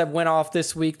 battles that went off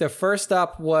this week. The first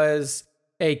up was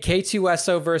a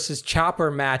K2SO versus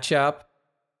Chopper matchup.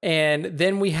 And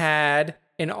then we had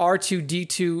an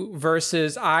R2D2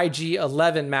 versus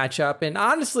IG11 matchup. And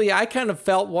honestly, I kind of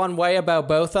felt one way about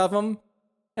both of them.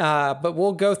 But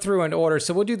we'll go through in order.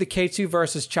 So we'll do the K2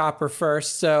 versus Chopper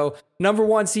first. So number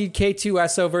 1 seed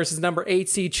K2SO versus number 8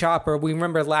 seed Chopper. We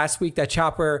remember last week that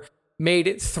Chopper made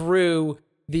it through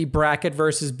the bracket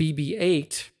versus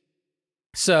BB8.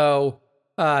 So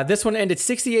this one ended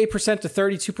 68% to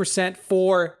 32%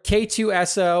 for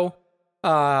K2SO.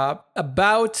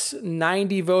 About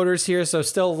 90 voters here, so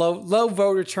still low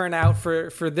voter turnout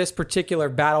for this particular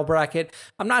battle bracket.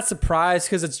 I'm not surprised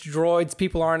because it's droids.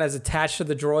 People aren't as attached to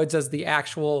the droids as the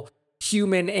actual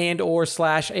human and/or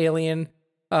 /alien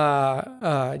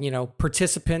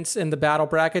participants in the battle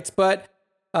brackets. But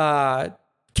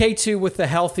K2 with the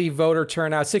healthy voter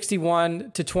turnout,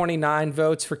 61 to 29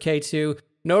 votes for K2.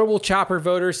 Notable Chopper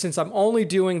voters, since I'm only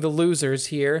doing the losers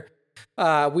here.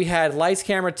 We had Lights,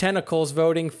 Camera, Tentacles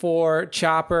voting for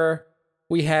Chopper.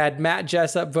 We had Matt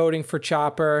Jessup voting for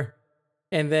Chopper.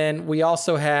 And then we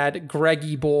also had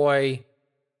Greggy Boy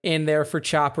in there for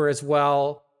Chopper, as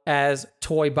well as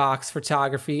Toy Box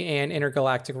Photography and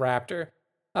Intergalactic Raptor.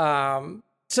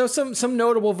 So some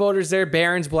notable voters there.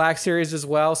 Barron's Black Series as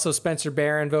well. So Spencer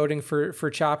Barron voting for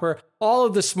Chopper. All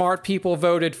of the smart people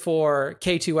voted for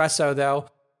K2SO though,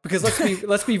 because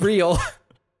let's be real.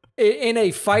 In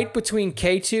a fight between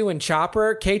K2 and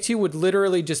Chopper, K2 would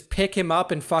literally just pick him up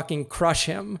and fucking crush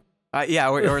him.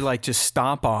 Or like just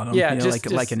stomp on him. Yeah,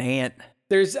 like an ant.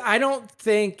 I don't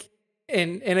think,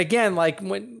 and again, like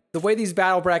when the way these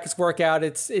battle brackets work out,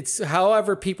 it's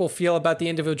however people feel about the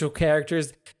individual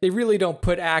characters. They really don't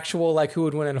put actual like who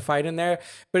would win in a fight in there.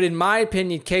 But in my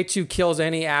opinion, K2 kills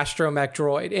any astromech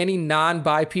droid, any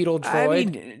non-bipedal droid. I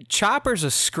mean, Chopper's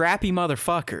a scrappy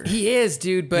motherfucker. He is,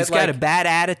 dude. But he's got a bad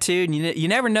attitude, and you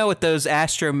never know what those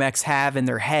astromechs have in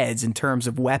their heads in terms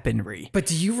of weaponry. But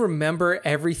do you remember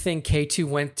everything K2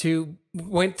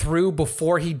 went through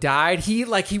before he died? He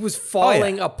was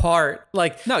falling apart.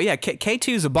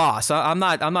 K2's a boss. I'm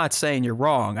not saying you're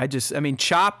wrong. I mean,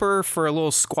 Chopper for a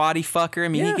little squatty fucker. I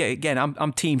mean, again,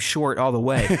 I'm team short all the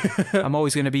way. I'm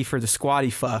always going to be for the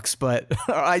squatty fucks, but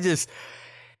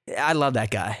I love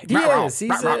that guy. He is.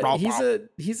 He's a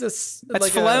that's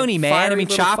like Filoni, man. I mean,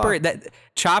 Chopper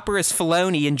is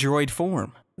Filoni in droid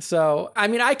form. So, I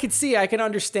mean, I can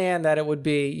understand that it would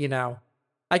be,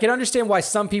 I can understand why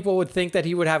some people would think that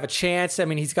he would have a chance. I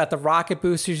mean, he's got the rocket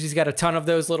boosters. He's got a ton of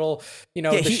those little,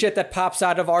 shit that pops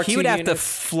out of R2 He would have units. to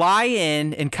fly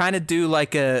in and kind of do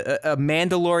like a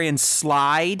Mandalorian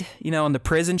slide, on the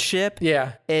prison ship.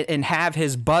 Yeah. And have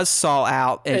his buzzsaw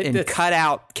out and cut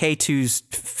out K2's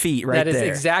feet right there. That is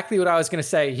exactly what I was going to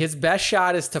say. His best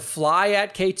shot is to fly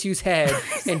at K2's head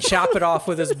and chop it off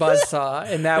with his buzzsaw.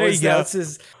 And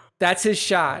that's his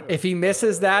shot. If he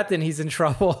misses that, then he's in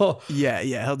trouble. Yeah,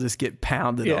 he'll just get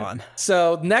pounded on.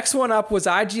 So next one up was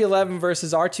IG-11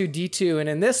 versus R2-D2. And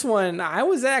in this one, I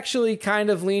was actually kind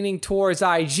of leaning towards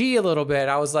IG a little bit.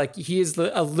 I was like, he is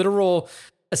a literal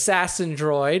assassin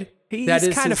droid. He's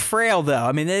kind of frail, though.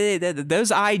 I mean, those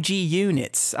IG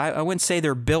units, I wouldn't say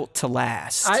they're built to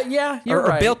last. You're right.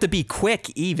 Or built to be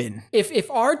quick, even. If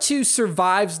R2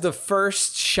 survives the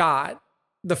first shot,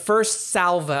 the first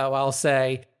salvo, I'll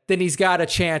say, then he's got a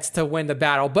chance to win the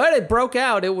battle. But it broke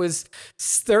out. It was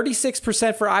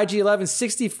 36% for IG-11,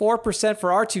 64% for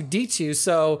R2-D2.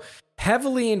 So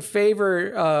heavily in favor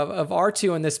of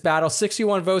R2 in this battle.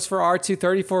 61 votes for R2,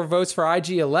 34 votes for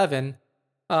IG-11.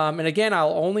 And again, I'll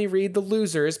only read the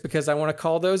losers because I want to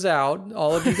call those out.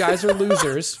 All of you guys are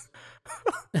losers.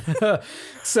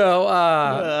 So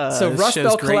Rust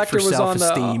Belt Collector was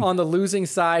on the losing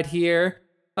side here.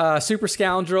 Super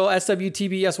Scoundrel,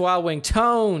 SWTBS Wild Wing,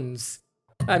 Tones.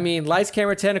 I mean, Lights,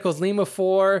 Camera, Tentacles, Lima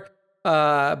 4,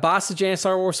 Bossa Jan,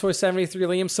 Star Wars 473,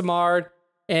 Liam Samard,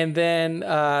 and then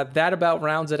that about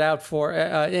rounds it out for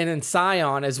and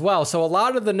Scion as well. So a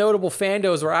lot of the notable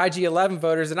fandos were IG-11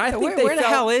 voters, and I think where the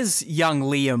hell is young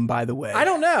Liam, by the way? I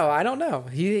don't know.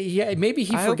 He maybe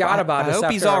he forgot about us. I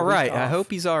hope he's all right. I hope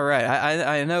he's all right.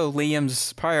 I know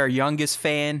Liam's probably our youngest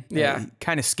fan. Yeah,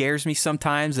 kind of scares me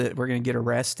sometimes that we're gonna get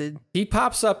arrested. He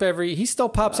still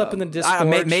pops up in the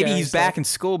Discord. Maybe he's back in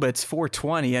school, but it's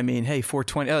 420. I mean, hey,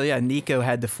 420. Oh yeah, Nico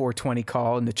had the 420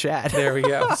 call in the chat. There we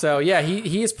go. So yeah,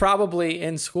 he is probably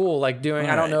in school, like doing.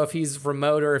 Right. I don't know if he's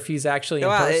remote or if he's actually in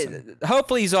person.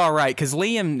 Hopefully he's all right, because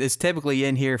Liam is typically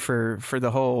in here for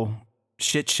the whole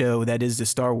shit show that is the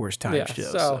Star Wars time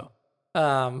show.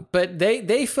 But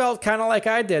they felt kind of like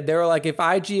I did. They were like, if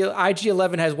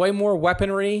IG-11 has way more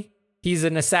weaponry, he's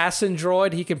an assassin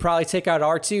droid, he can probably take out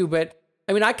R2. But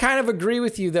I mean, I kind of agree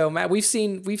with you though, Matt. We've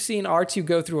seen R2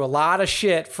 go through a lot of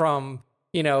shit from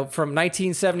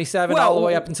 1977 all the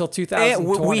way up until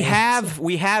 2020.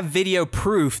 We have video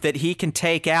proof that he can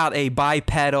take out a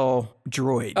bipedal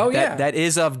droid. Oh yeah, that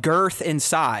is of girth and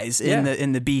size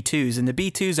in the B2s. And the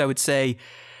B2s, I would say,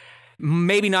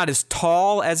 maybe not as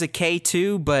tall as a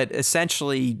K2, but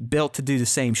essentially built to do the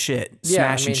same shit,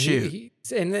 smash and shoot.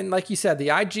 And then, like you said, the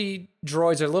IG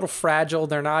droids are a little fragile.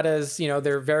 They're not as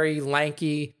they're very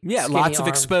lanky. Yeah, lots of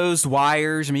exposed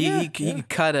wires. I mean, you could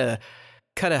cut a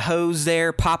hose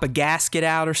there, pop a gasket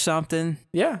out or something.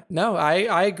 Yeah, no,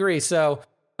 I agree. So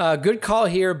good call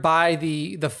here by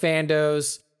the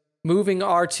fandos, moving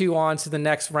R2 on to the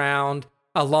next round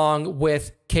along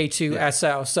with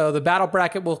K2SO. So the battle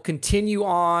bracket will continue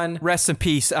on. Rest in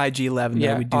peace, IG-11.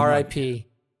 Yeah, RIP.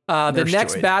 The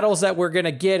next battles that we're going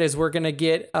to get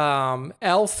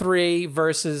L3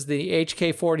 versus the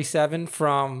HK-47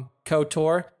 from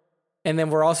KOTOR. And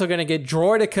then we're also going to get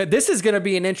Droideka. This is going to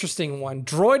be an interesting one.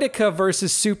 Droideka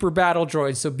versus Super Battle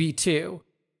Droid, so B2.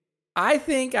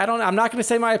 I'm not going to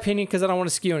say my opinion because I don't want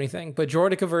to skew anything, but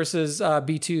Droideka versus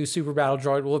B2 Super Battle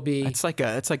Droid will be... It's like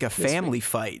a family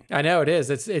fight. I know it is.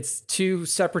 It's two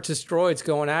separatist droids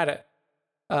going at it.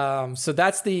 So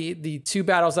that's the two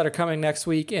battles that are coming next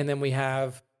week, and then we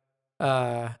have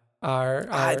our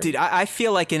dude, I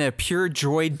feel like in a pure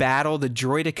droid battle, the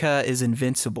Droideka is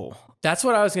invincible. That's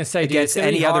what I was gonna say. Against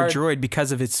any other droid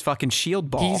because of its fucking shield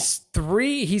ball.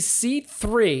 He's seed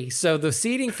 3. So the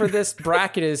seeding for this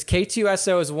bracket is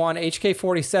K2SO is 1,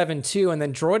 HK-47 2, and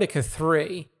then Droideka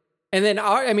 3. And then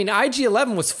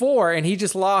IG-11 was 4, and he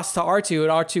just lost to R2, and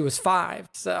R2 was 5.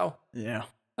 So yeah.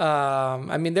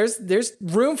 There's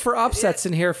room for upsets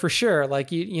in here for sure. Like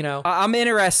I'm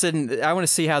interested. I want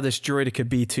to see how this Droideka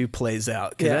B2 plays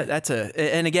out. Yeah.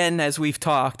 And again, as we've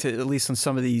talked, at least on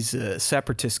some of these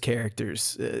separatist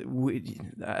characters,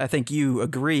 I think you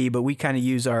agree, but we kind of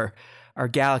use our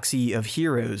Galaxy of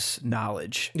Heroes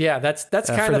knowledge. Yeah, that's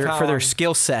kind of how for their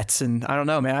skill sets, and I don't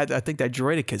know, man. I think that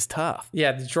Droideka is tough.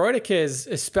 Yeah, the Droideka is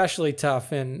especially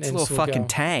tough in it's a little fucking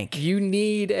tank. You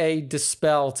need a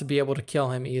dispel to be able to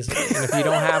kill him easily, and if you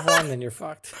don't have one, then you're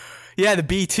fucked. Yeah, the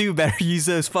B2 better use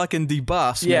those fucking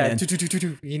debuffs. Yeah,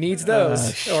 man. He needs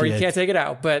those, or you can't take it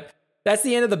out. But that's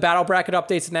the end of the battle bracket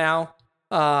updates now.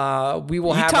 We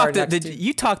will have our next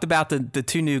you talked about the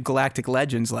two new Galactic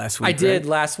Legends last week. I did right?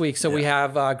 last week. So we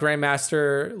have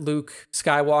Grandmaster Luke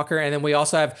Skywalker, and then we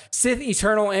also have Sith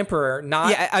Eternal Emperor.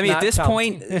 At this Palpatine.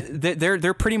 point,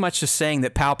 they're pretty much just saying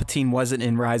that Palpatine wasn't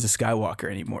in Rise of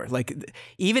Skywalker anymore. Like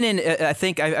even in I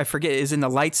think I forget, is in the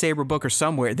lightsaber book or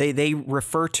somewhere they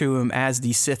refer to him as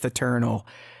the Sith Eternal.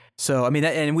 So, I mean,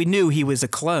 and we knew he was a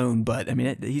clone, but I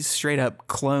mean, he's straight up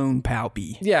clone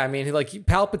Palpy. Yeah, I mean, like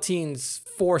Palpatine's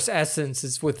Force essence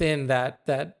is within that.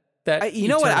 You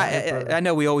know what? I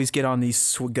know we always get on these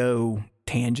Swago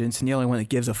tangents, and the only one that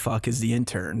gives a fuck is the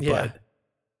intern. Yeah. But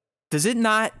does it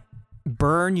not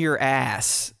burn your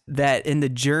ass that in the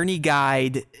Journey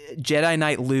Guide, Jedi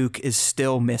Knight Luke is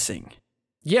still missing?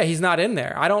 Yeah, he's not in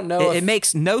there. I don't know. It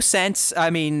makes no sense. I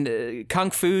mean,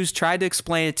 Kung Fu's tried to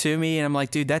explain it to me, and I'm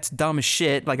like, dude, that's dumb as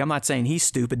shit. Like, I'm not saying he's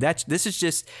stupid. This is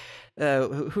just,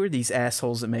 who are these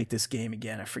assholes that make this game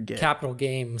again? I forget. Capital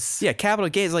Games. Yeah, Capital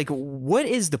Games. Like, what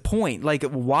is the point? Like,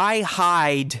 why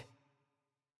hide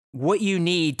what you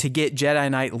need to get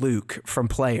Jedi Knight Luke from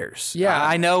players? Yeah.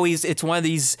 I know it's one of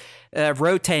these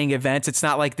rotating events. It's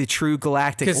not like the true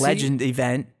Galactic Legend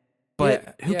event,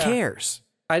 but who cares?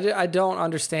 I don't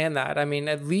understand that. I mean,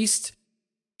 at least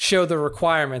show the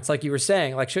requirements, like you were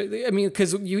saying. Like,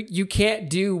 because you can't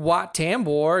do Wat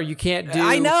Tambor, you can't do.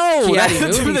 I know.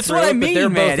 That's what I mean, they're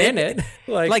man. both in it.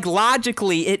 Like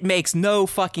logically, it makes no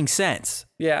fucking sense.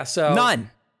 Yeah. So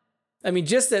none. I mean,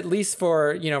 just at least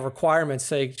for requirements'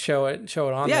 sake, show it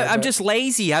on. Yeah, there, I'm just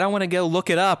lazy. I don't want to go look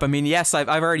it up. I mean, yes, I've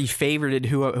already favorited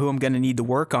who I'm going to need to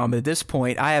work on, but at this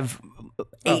point, I have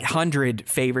 800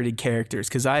 favorited characters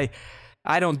because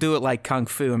I don't do it like Kung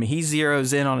Fu. I mean, he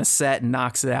zeroes in on a set and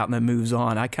knocks it out and then moves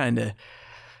on. I kind of,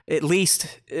 at least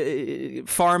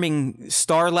farming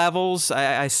star levels,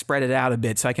 I spread it out a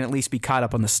bit so I can at least be caught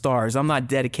up on the stars. I'm not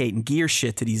dedicating gear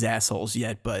shit to these assholes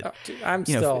yet, but I'm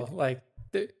still like,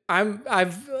 I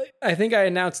think I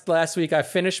announced last week I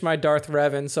finished my Darth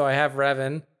Revan, so I have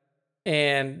Revan,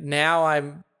 and now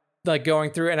I'm like going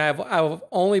through, and I've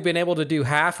only been able to do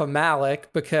half a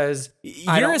Malak because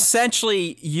you're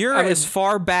as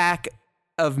far back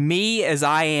of me as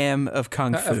I am of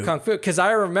Kung Fu. Of Kung Fu, because I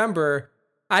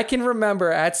can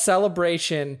remember at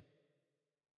Celebration,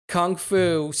 Kung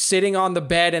Fu sitting on the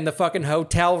bed in the fucking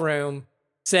hotel room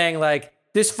saying like,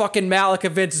 this fucking Malak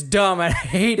event's dumb. I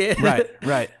hate it.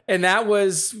 Right. And that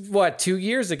was, 2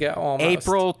 years ago almost?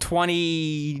 April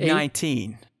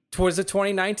 2019. Was it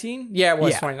 2019? Yeah, it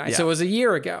was 2019. Yeah. So it was a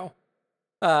year ago.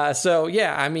 So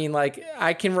yeah, I mean, like,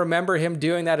 I can remember him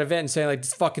doing that event and saying like,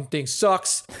 this fucking thing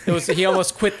sucks. He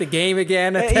almost quit the game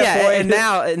again at that point.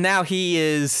 And now he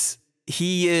is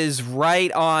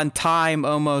right on time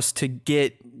almost to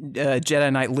get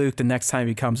Jedi Knight Luke the next time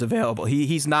he becomes available.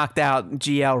 He's knocked out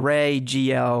GL Ray,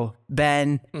 GL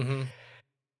Ben. Mm-hmm.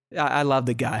 I love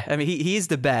the guy. I mean, he's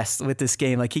the best with this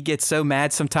game. Like, he gets so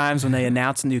mad sometimes when they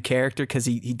announce a new character because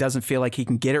he doesn't feel like he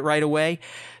can get it right away.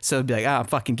 So he'd be like, I'm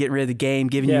fucking getting rid of the game,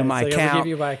 giving you my account. Give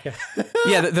you my account.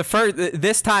 Yeah, the first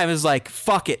this time is like,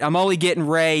 fuck it. I'm only getting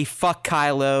Ray. Fuck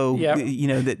Kylo.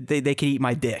 Yep. They can eat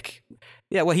my dick.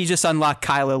 Yeah, well, he just unlocked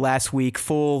Kylo last week,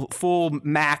 full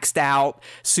maxed out,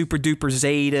 super duper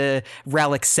Zeta,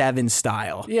 Relic 7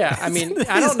 style. Yeah, I mean,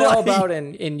 I don't know about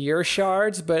in your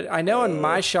shards, but I know in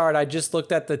my shard, I just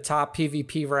looked at the top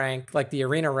PvP rank, like the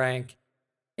arena rank,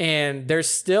 and there's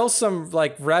still some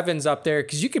like Revens up there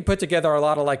because you could put together a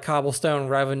lot of like cobblestone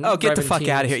Reven. Oh, get Reven the fuck teams.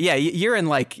 out of here! Yeah, you're in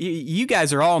like you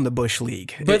guys are all in the Bush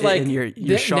League, but like in your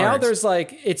shards. Now there's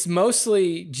like it's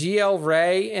mostly GL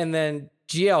Ray and then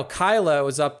GL Kylo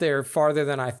is up there farther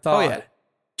than I thought. Oh yeah.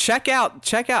 Check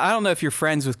out. I don't know if you're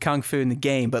friends with Kung Fu in the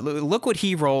game, but look what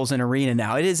he rolls in Arena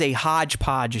now. It is a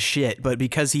hodgepodge of shit, but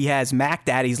because he has Mac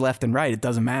Daddies left and right, it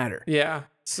doesn't matter. Yeah.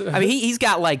 So, I mean, he's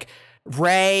got like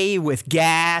Ray with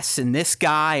gas and this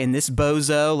guy and this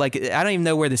bozo. Like, I don't even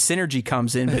know where the synergy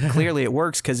comes in, but clearly it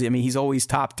works because, I mean, he's always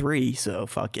top 3, so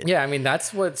fuck it. Yeah, I mean,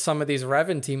 that's what some of these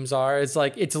Revan teams are. It's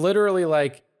like, it's literally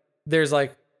like, there's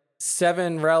like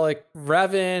 7 Relic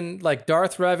Revan, like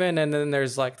Darth Revan, and then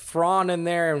there's like Thrawn in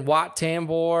there and Wat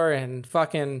Tambor and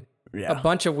fucking a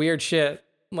bunch of weird shit.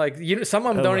 Like, some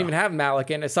of them don't even have Malak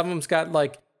in it. Some of them's got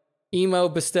like Emo,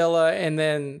 Bastilla, and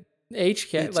then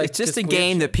HK. It's just a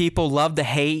game that people love to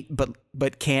hate,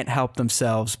 but can't help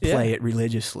themselves play it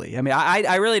religiously. I mean,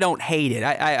 I really don't hate it.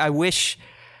 I wish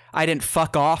I didn't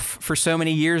fuck off for so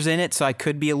many years in it, so I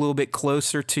could be a little bit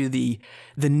closer to the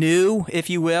new, if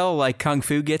you will, like Kung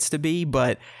Fu gets to be.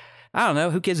 But I don't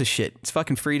know. Who gives a shit? It's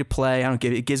fucking free to play.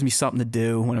 It gives me something to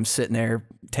do when I'm sitting there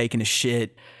taking a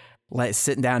shit,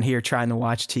 sitting down here trying to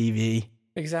watch TV.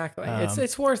 Exactly.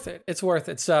 It's worth it. It's worth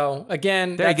it. So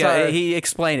again, there you go. He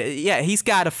explained it. Yeah, he's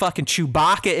got a fucking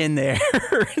Chewbacca in there.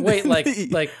 Wait,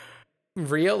 like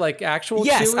real, like actual?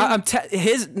 Yes, Chewie?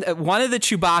 his one of the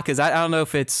Chewbaccas. I don't know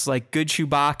if it's like good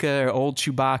Chewbacca or old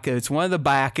Chewbacca. It's one of the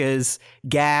Baccas.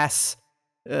 Gas,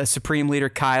 Supreme Leader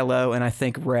Kylo, and I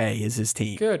think Rey is his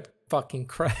team. Good fucking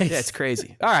Christ. Yeah, it's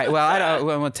crazy. All right, well, I don't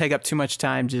want to take up too much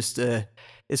time. Just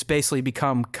it's basically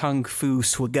become Kung Fu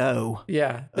Swago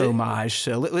homage.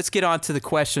 So let's get on to the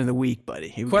question of the week, buddy.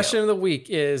 Here we question go. of the week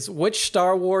is, which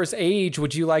Star Wars age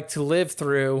would you like to live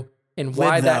through, and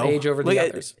why that age over the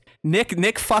others? Nick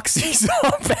fucks these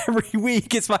up every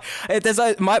week. It's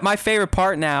my favorite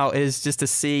part now is just to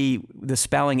see the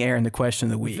spelling error in the question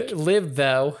of the week. Live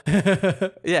though.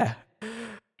 Yeah.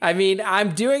 I mean,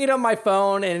 I'm doing it on my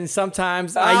phone, and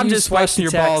sometimes I'm use just busting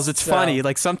your balls. It's funny.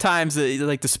 Like sometimes,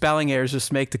 the spelling errors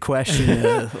just make the question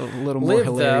a little more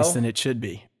hilarious than it should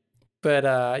be. But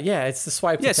yeah, it's the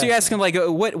swipe. Yeah, so you're asking like,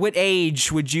 what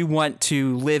age would you want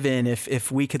to live in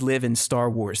if we could live in Star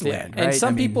Wars land? Right? And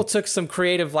some people took some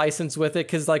creative license with it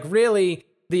because, like, really,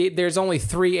 there's only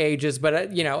 3 ages. But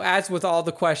as with all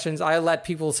the questions, I let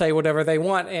people say whatever they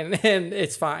want, and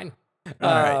it's fine. All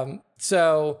right.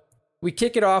 So we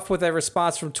kick it off with a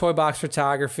response from Toy Box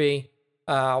Photography,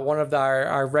 one of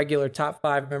our regular top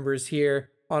 5 members here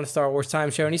on the Star Wars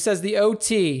Time Show. And he says the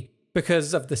OT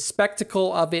because of the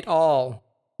spectacle of it all.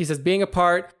 He says being a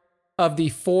part of the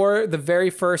very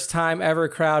first time ever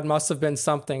crowd must have been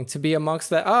something. To be amongst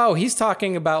that. Oh, he's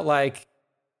talking about like...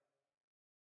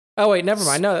 Oh, wait, never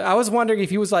mind. No, I was wondering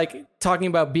if he was like talking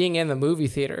about being in the movie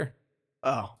theater.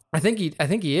 Oh. I think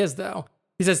he is, though.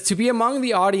 He says, to be among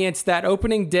the audience that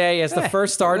opening day as the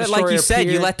first Star Destroyer like you said,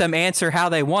 you let them answer how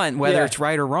they want, whether it's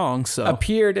right or wrong. So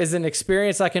appeared as an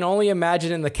experience I can only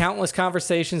imagine in the countless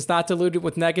conversations not diluted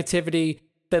with negativity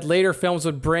that later films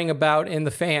would bring about in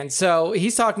the fans. So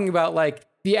he's talking about like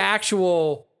the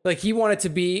actual, like he wanted to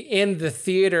be in the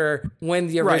theater when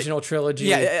the original trilogy.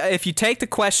 Yeah, if you take the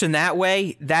question that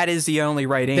way, that is the only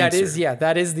right answer.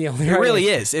 That is the only right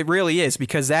answer. It really is,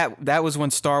 because that was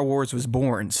when Star Wars was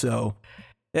born. So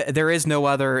there is no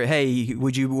other, hey,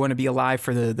 would you want to be alive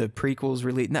for the prequels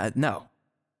release? No.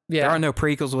 Yeah. There are no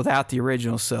prequels without the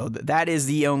original, so that is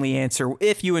the only answer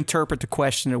if you interpret the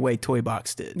question the way Toy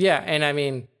Box did. Yeah, and I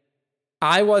mean,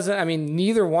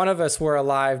 neither one of us were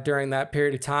alive during that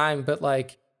period of time, but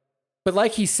like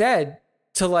he said,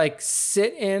 to like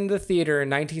sit in the theater in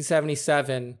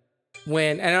 1977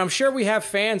 when, and I'm sure we have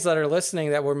fans that are listening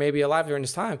that were maybe alive during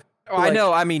this time. Oh, I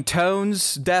know. I mean,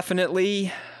 Tones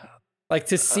definitely. Like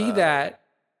to see that,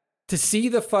 to see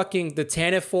the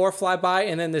Tantive 4 fly by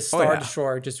and then the Star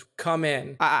Destroyer just come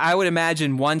in. I would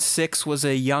imagine 1/6 was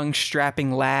a young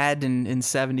strapping lad in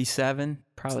 77,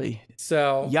 probably.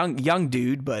 So young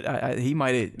dude, but he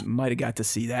might have got to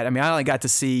see that. I mean, I only got to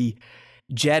see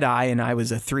Jedi, and I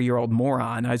was a 3-year-old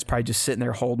moron. I was probably just sitting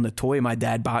there holding a toy my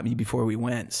dad bought me before we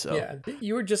went. So yeah,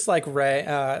 you were just like Ray,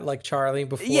 like Charlie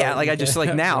before. Yeah, like I just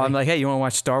like now I'm like, hey, you want to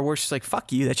watch Star Wars? She's like,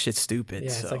 fuck you, that shit's stupid. Yeah,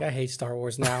 so. it's like I hate Star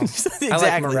Wars now. Exactly. I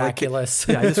like Miraculous.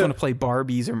 I just want to play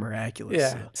Barbies or Miraculous.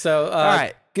 Yeah. So all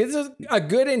right, gives us a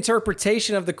good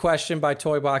interpretation of the question by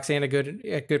Toy Box and a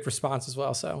good response as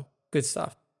well. So good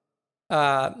stuff.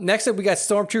 Next up, we got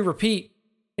Stormtrooper Pete,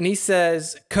 and he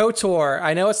says, KOTOR,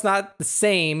 I know it's not the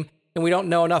same, and we don't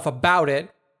know enough about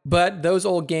it, but those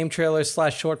old game trailers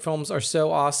 / short films are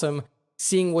so awesome.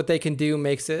 Seeing what they can do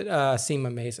makes it seem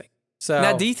amazing. So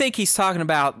now, do you think he's talking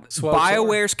about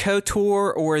BioWare's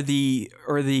KOTOR or the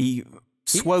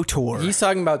SWOTOR? He's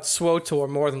talking about SWOTOR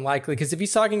more than likely, because if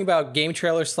he's talking about game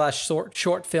trailers /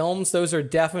 short films, those are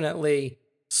definitely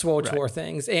SWOTOR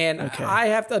things. And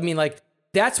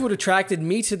that's what attracted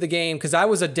me to the game, because I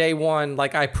was a day one.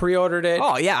 Like, I pre-ordered it.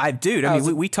 Oh, yeah, I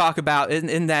mean, we talk about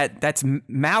in that's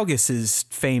Malgus's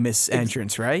famous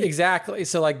entrance, right? Exactly.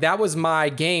 So, like, that was my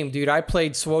game, dude. I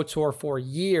played SWOTOR for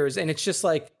years, and it's just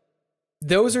like,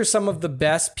 those are some of the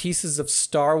best pieces of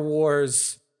Star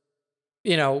Wars,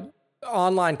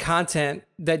 online content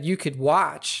that you could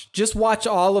watch. Just watch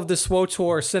all of the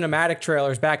SWOTOR cinematic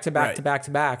trailers back to back to back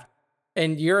to back,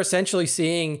 and you're essentially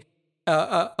seeing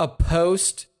a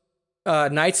post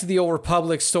Knights of the Old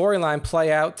Republic storyline play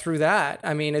out through that.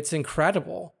 I mean, it's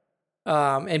incredible.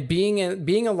 And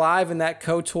being alive in that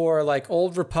KOTOR, like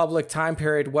Old Republic time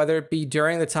period, whether it be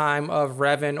during the time of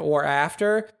Revan or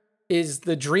after, is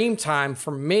the dream time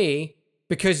for me,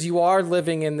 because you are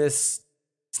living in this,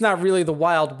 it's not really the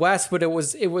Wild West, but it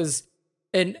was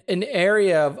an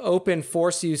area of open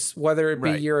Force use, whether it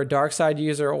be Right. you're a dark side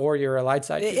user or you're a light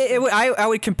side user. I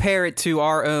would compare it to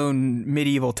our own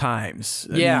medieval times.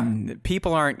 Yeah. I mean,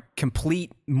 people aren't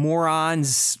complete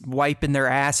morons wiping their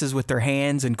asses with their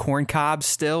hands and corn cobs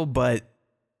still, but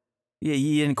yeah,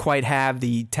 you didn't quite have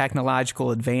the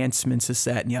technological advancements, this,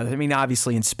 that, and the other. I mean,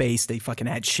 obviously in space, they fucking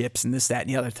had ships and this, that, and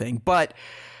the other thing. But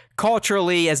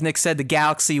culturally, as Nick said, the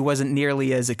galaxy wasn't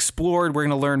nearly as explored. We're going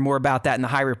to learn more about that in the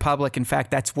High Republic. In fact,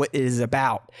 that's what it is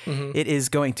about. It is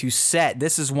going to set.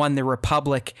 This is when the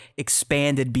Republic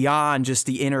expanded beyond just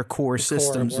the inner core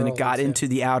systems and it got into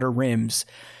the outer rims,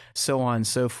 so on and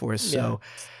so forth. So,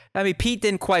 I mean, Pete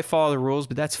didn't quite follow the rules,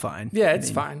 but that's fine. Yeah, it's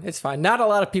fine. It's fine. Not a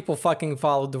lot of people fucking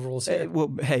followed the rules here.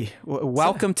 Well, hey,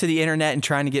 welcome to the internet and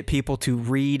trying to get people to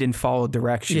read and follow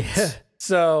directions. Yeah.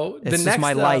 So This is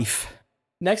my life.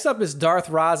 Next up is Darth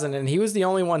Rosin, and he was the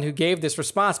only one who gave this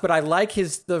response, but I like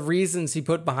the reasons he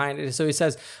put behind it. So he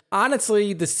says,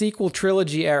 honestly, the sequel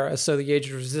trilogy era, so the Age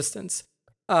of Resistance,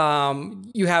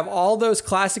 you have all those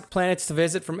classic planets to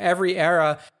visit from every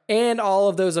era and all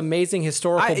of those amazing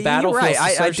historical battlefields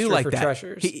to search I do like for that.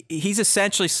 treasures. He's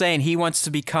essentially saying he wants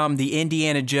to become the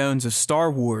Indiana Jones of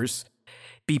Star Wars,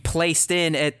 be placed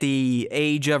in at the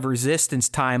Age of Resistance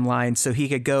timeline so he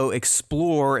could go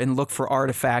explore and look for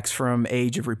artifacts from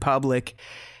Age of Republic,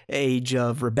 Age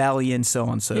of Rebellion, so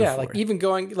on and so forth. Yeah, like even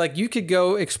going, like you could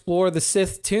go explore the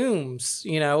Sith tombs,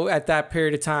 at that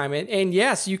period of time. And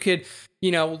yes, you could,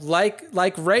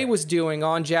 like Rey was doing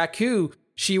on Jakku,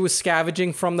 she was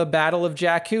scavenging from the Battle of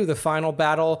Jakku, the final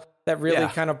battle that really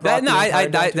kind of brought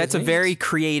that's a very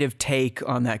creative take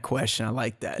on that question. I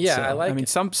like that. Yeah, so, I like I mean, it.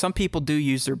 some people do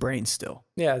use their brain still.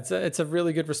 Yeah, it's a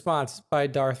really good response by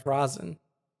Darth Rosin.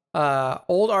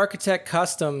 Old Architect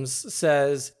Customs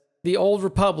says the Old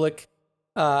Republic,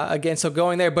 again, so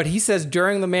going there, but he says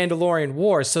during the Mandalorian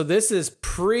Wars. So this is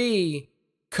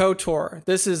pre-KOTOR.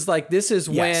 This is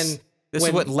when... This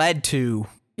is what led to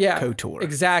KOTOR.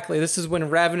 Exactly. This is when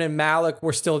Revan and Malak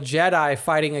were still Jedi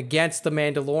fighting against the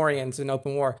Mandalorians in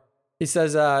open war. He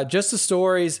says, just the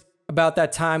stories about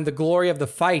that time, the glory of the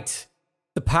fight,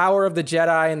 the power of the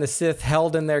Jedi and the Sith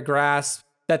held in their grasp,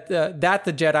 that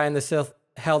the Jedi and the Sith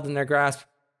held in their grasp,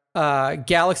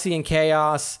 galaxy and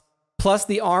chaos, plus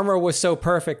the armor was so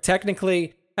perfect.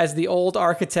 Technically, as the old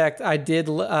architect, I did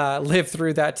live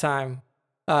through that time,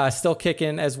 still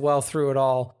kicking as well through it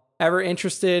all. Ever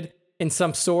interested in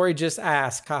some story, just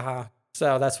ask. Haha.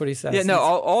 So that's what he says. Yeah, no,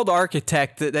 Old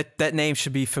Architect, that name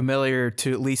should be familiar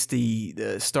to at least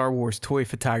the Star Wars toy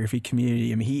photography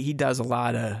community. I mean, he does a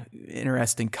lot of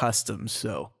interesting customs.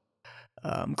 So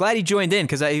I'm glad he joined in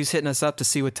because he was hitting us up to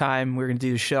see what time we were going to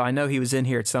do the show. I know he was in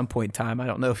here at some point in time. I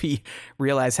don't know if he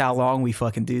realized how long we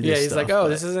fucking do this Yeah, he's stuff, like,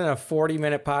 this isn't a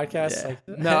 40-minute podcast. Yeah.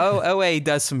 Like, No, OA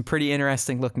does some pretty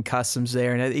interesting looking customs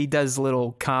there, and he does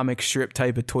little comic strip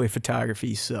type of toy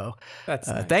photography. So that's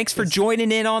nice. thanks for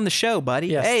joining in on the show, buddy.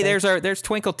 Yes, hey, there's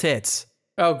Twinkle Tits.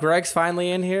 Oh, Greg's finally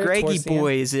in here. Greggy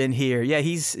boy is in here. Yeah,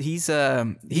 he's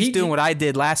doing what I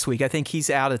did last week. I think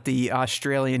he's out at the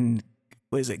Australian,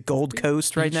 what is it, Gold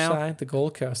Coast right now? Side, the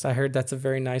Gold Coast. I heard that's a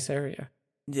very nice area.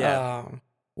 Yeah.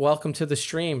 Welcome to the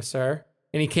stream, sir.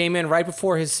 And he came in right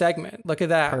before his segment. Look at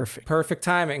that. Perfect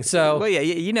timing. So, well, yeah,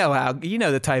 you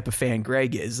know the type of fan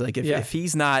Greg is. Like if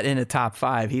he's not in a top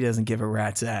 5, he doesn't give a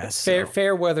rat's ass.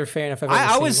 Fair weather fan. If I've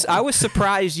ever seen one. I was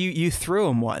surprised you threw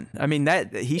him one. I mean,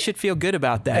 that he should feel good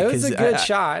about that. It was a good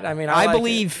shot. I mean, I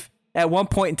believe at one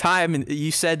point in time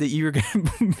you said that you were going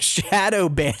to shadow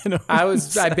ban him.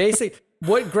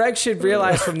 What Greg should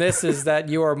realize from this is that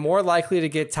you are more likely to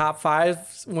get top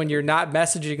 5 when you're not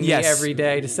messaging me every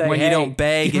day to say, when you don't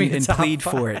beg and plead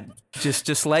 5. for it.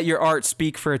 Just let your art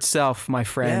speak for itself, my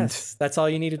friend. Yes, that's all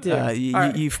you need to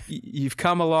do. You've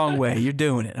come a long way. You're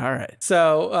doing it. All right.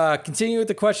 So continue with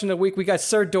the question of the week. We got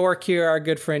Sir Dork here, our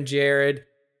good friend Jared.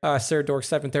 Sir Dork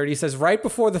 730 says, right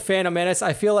before the Phantom Menace,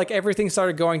 I feel like everything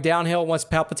started going downhill once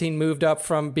Palpatine moved up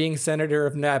from being senator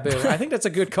of Naboo. I think that's a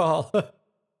good call.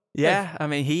 Yeah, I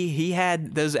mean, he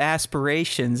had those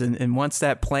aspirations, and once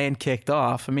that plan kicked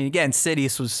off, I mean, again,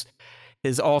 Sidious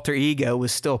his alter ego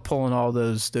was still pulling all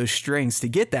those strings to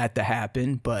get that to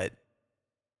happen, but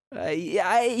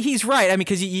he's right. I mean,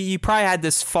 because you probably had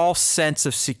this false sense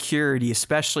of security,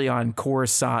 especially on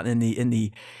Coruscant in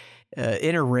the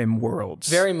inner rim worlds.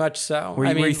 Very much so.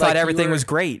 Where you thought everything was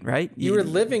great, right? You were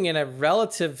living in a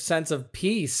relative sense of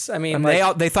peace. I mean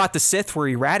they thought the Sith were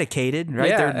eradicated, right?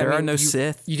 Yeah, there are no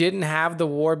Sith. You didn't have the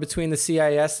war between the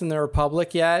CIS and the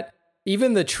Republic yet.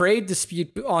 Even the trade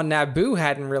dispute on Naboo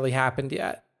hadn't really happened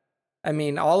yet. I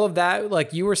mean, all of that,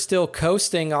 like you were still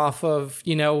coasting off of,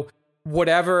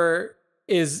 whatever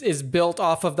is built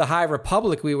off of the High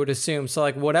Republic, we would assume. So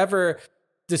like whatever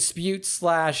dispute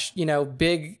 /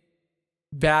 big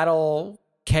battle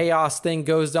chaos thing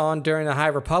goes on during the High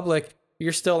Republic,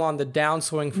 you're still on the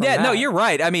downswing from that. No, you're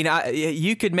right. I mean,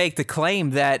 you could make the claim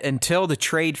that until the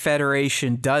Trade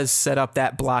Federation does set up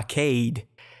that blockade,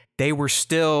 they were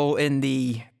still in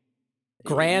the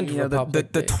Grand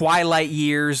Republic, the twilight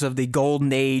years of the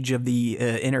golden age of the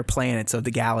inner planets of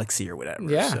the galaxy or whatever.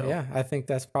 Yeah, I think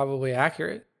that's probably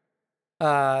accurate.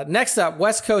 Next up,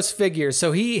 West Coast figures.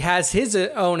 So he has his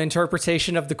own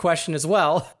interpretation of the question as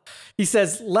well. He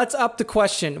says, let's up the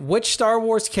question. Which Star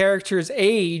Wars character's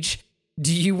age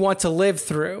do you want to live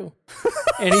through?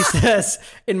 And he says,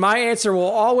 and my answer will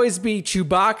always be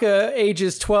Chewbacca,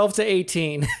 ages 12 to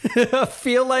 18. I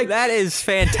feel like that is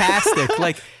fantastic.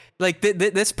 Like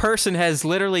this person has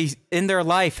literally in their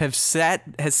life has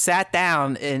sat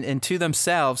down and to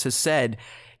themselves has said,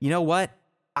 you know what?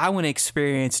 I want to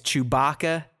experience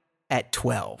Chewbacca at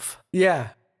 12. Yeah.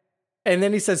 And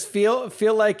then he says, feel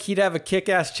like he'd have a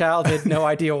kick-ass childhood, no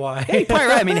idea why. Yeah, you're probably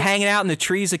right. I mean, hanging out in the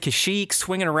trees of Kashyyyk,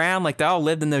 swinging around like they all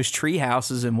lived in those tree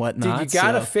houses and whatnot. Dude, you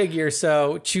gotta figure.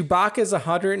 So Chewbacca's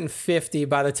 150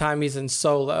 by the time he's in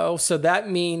Solo. So that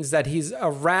means that he's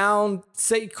around,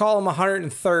 say, call him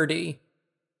 130.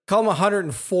 Call him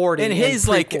 140. And his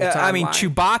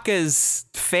Chewbacca's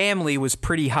family was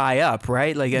pretty high up,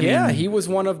 right? Like, I mean, he was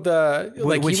one of the.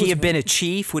 Would he have been a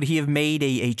chief? Would he have made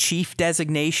a chief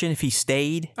designation if he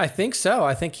stayed? I think so.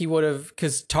 I think he would have,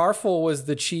 because Tarful was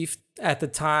the chief at the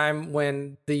time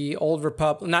when the Old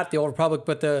Republic, not the Old Republic,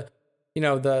 but the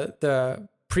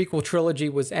prequel trilogy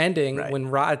was ending, right,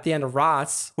 when at the end of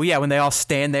Rots. Well, yeah, when they all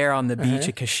stand there on the beach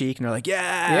at Kashyyyk and they're like,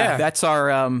 yeah, that's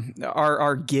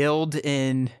our guild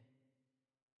in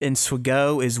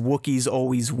Swago is Wookiees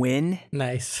always win.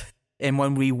 Nice. And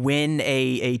when we win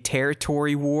a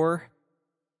territory war,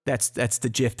 that's the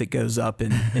GIF that goes up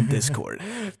in Discord.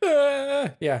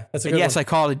 Yeah, that's a good yes, one. I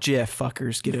call it a GIF.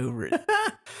 Fuckers, get over it.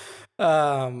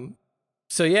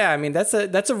 So yeah, I mean that's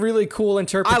a really cool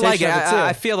interpretation. I like it. Of it too.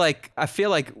 I feel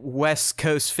like West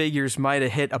Coast figures might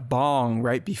have hit a bong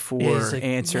right before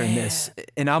answering this,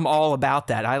 and I'm all about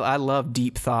that. I love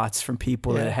deep thoughts from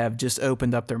people that have just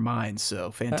opened up their minds.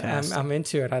 So fantastic. I'm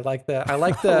into it. I like the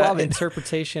I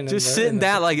interpretation. Just sitting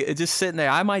there.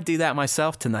 I might do that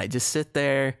myself tonight. Just sit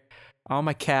there on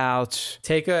my couch,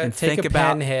 take a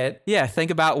pen hit. Yeah,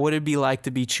 think about what it'd be like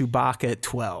to be Chewbacca at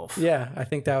 12. Yeah, I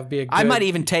think that would be a good... I might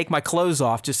even take my clothes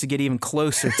off just to get even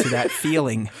closer to that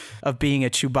feeling of being a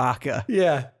Chewbacca.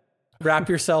 Yeah. Wrap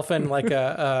yourself in like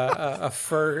a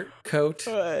fur coat.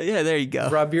 Yeah, there you go.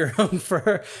 Rub your own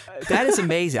fur. That is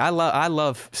amazing. I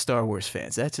love Star Wars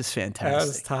fans. That's just fantastic. That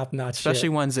was top-notch Especially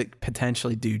ones that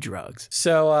potentially do drugs.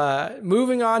 So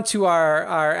moving on to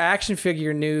our action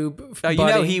figure noob. Oh, you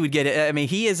know he would get it. I mean,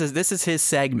 this is his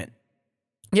segment.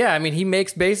 Yeah, I mean, he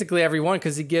makes basically every one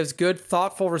because he gives good,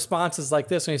 thoughtful responses like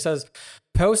this when he says,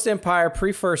 post-Empire,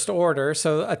 pre-First Order,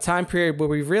 so a time period where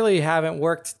we really haven't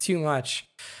worked too much.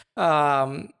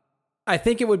 I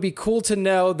think it would be cool to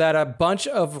know that a bunch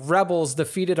of rebels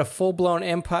defeated a full-blown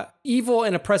evil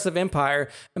and oppressive empire.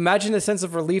 Imagine the sense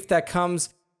of relief that comes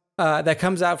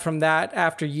out from that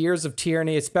after years of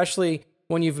tyranny, especially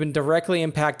when you've been directly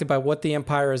impacted by what the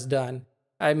empire has done.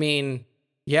 I mean,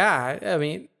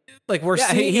 like we're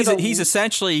seeing he's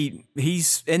essentially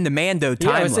in the Mando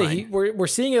timeline. I would say we're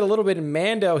seeing it a little bit in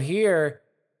Mando here,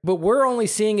 but we're only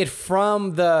seeing it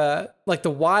from the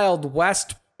Wild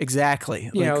West.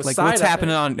 Exactly. Like what's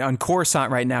happening on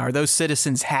Coruscant right now? Are those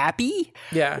citizens happy?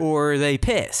 Yeah. Or are they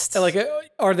pissed? Like,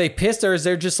 are they pissed, or is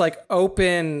there just like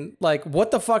open, like what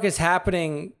the fuck is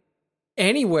happening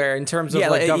anywhere in terms of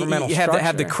governmental structure?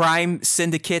 Have the crime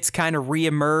syndicates kind of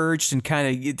reemerged and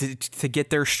kind of to get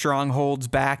their strongholds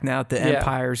back now that the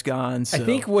empire's gone. So. I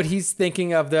think what he's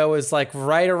thinking of though is like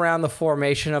right around the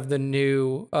formation of the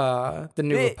new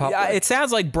Republic. It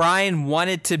sounds like Brian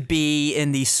wanted to be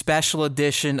in the special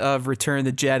edition of Return of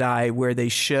the Jedi where they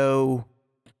show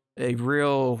a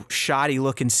real shoddy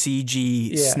looking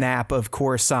CG snap of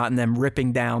Coruscant and them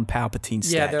ripping down Palpatine's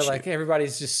statue. Yeah, they're like,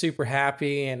 everybody's just super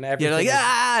happy and everything.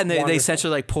 Yeah, and they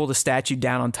essentially like pull the statue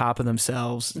down on top of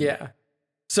themselves. Yeah.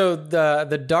 So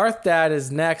the Darth Dad is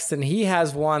next, and he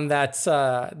has one that's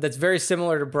very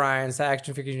similar to Brian's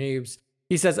Action Figure Noobs.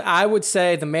 He says, I would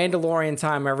say the Mandalorian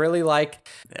time. I really like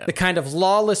the kind of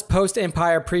lawless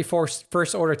post-Empire,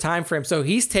 pre-First Order time frame. So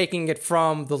he's taking it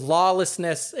from the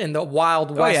lawlessness in the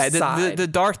Wild West side. The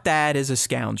Darth Dad is a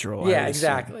scoundrel. Yeah,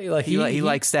 exactly. Like he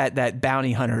likes that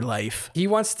bounty hunter life. He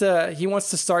wants to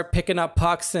start picking up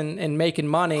pucks and making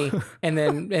money, and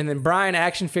then Brian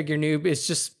Action Figure Noob is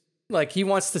just Like he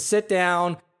wants to sit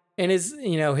down in his,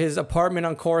 his apartment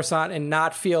on Coruscant and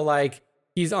not feel like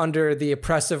he's under the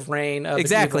oppressive reign of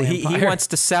exactly. the evil He wants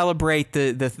to celebrate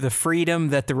the freedom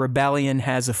that the rebellion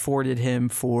has afforded him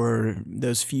for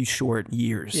those few short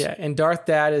years. Yeah, and Darth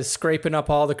Dad is scraping up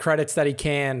all the credits that he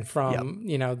can from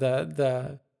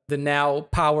the now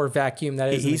power vacuum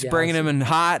that is. He's bringing them in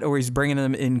hot, or he's bringing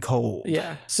them in cold.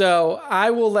 Yeah. So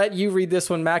I will let you read this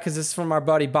one, Matt, because this is from our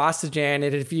buddy Basajan.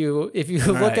 And if you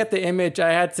look at the image,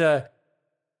 I had to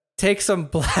take some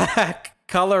black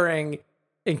coloring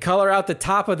and color out the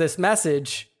top of this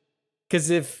message, because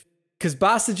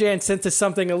Basajan sent us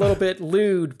something a little bit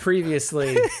lewd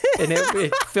previously, and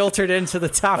it filtered into the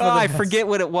top of the I forget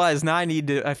what it was. Now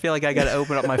I feel like I got to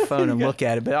open up my phone and look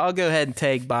at it, but I'll go ahead and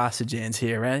take Basajan's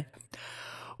here, right?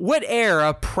 What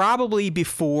era, probably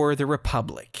before the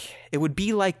Republic? It would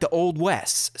be like the Old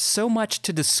West, so much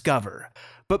to discover.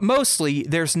 But mostly,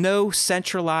 there's no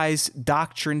centralized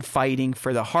doctrine fighting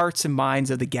for the hearts and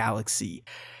minds of the galaxy.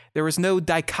 There was no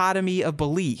dichotomy of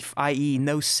belief, i.e.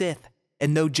 no Sith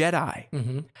and no Jedi.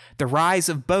 Mm-hmm. The rise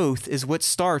of both is what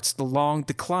starts the long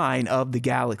decline of the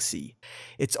galaxy.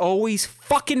 It's always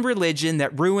fucking religion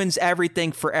that ruins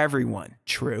everything for everyone.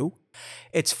 True.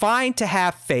 It's fine to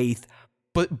have faith,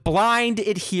 but blind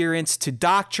adherence to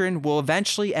doctrine will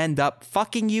eventually end up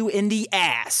fucking you in the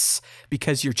ass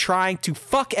because you're trying to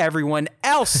fuck everyone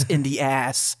else in the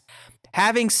ass.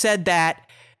 Having said that,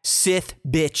 Sith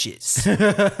bitches.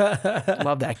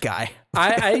 Love that guy.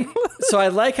 So I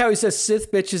like how he says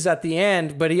Sith bitches at the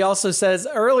end, but he also says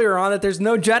earlier on that there's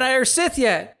no Jedi or Sith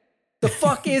yet. The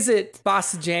fuck is it,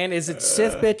 Basajan? Is it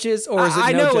Sith bitches or is it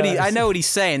I no know Jedi? I know what he's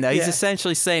saying though. He's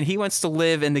essentially saying he wants to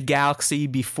live in the galaxy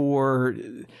before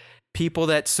people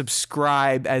that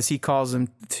subscribe, as he calls them,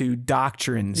 to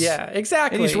doctrines. Yeah,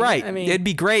 exactly. And he's right. I mean, it'd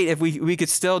be great if we could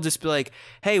still just be like,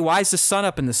 hey, why is the sun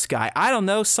up in the sky? I don't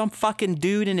know. Some fucking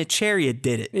dude in a chariot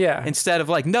did it. Yeah. Instead of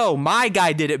like, no, my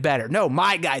guy did it better. No,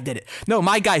 my guy did it. No,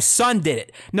 my guy's son did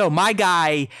it. No, my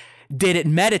guy did it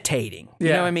meditating. You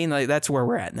know what I mean? Like that's where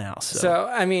we're at now. So,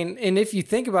 I mean, and if you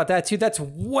think about that too, that's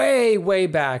way, way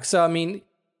back. So, I mean,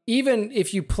 even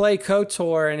if you play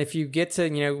KOTOR and if you get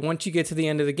to, once you get to the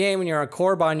end of the game and you're on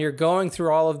Korriban, you're going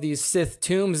through all of these Sith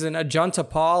tombs, and Ajunta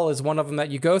Pall is one of them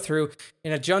that you go through.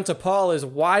 And Ajunta Pall is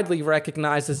widely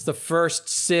recognized as the first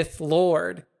Sith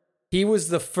Lord. He was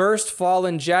the first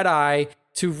fallen Jedi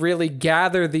to really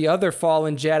gather the other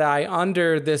fallen Jedi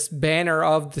under this banner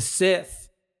of the Sith.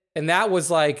 And that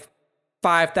was like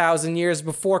 5,000 years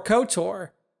before KOTOR.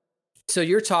 So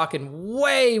you're talking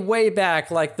way, way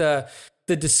back, like the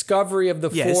discovery of the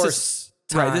Force.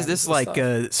 Right, this is like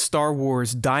a Star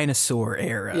Wars dinosaur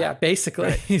era. Yeah,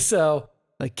 basically. Right. So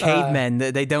like cavemen,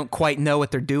 they don't quite know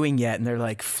what they're doing yet, and they're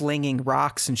like flinging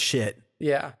rocks and shit.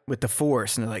 Yeah, with the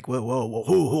Force, and they're like, whoa, whoa, whoa,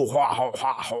 whoa, whoa,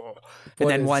 whoa. And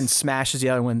then one smashes the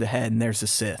other one in the head, and there's the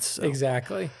Sith. So.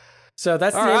 Exactly. So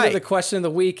that's the end of the question of the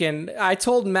week. And I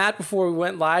told Matt before we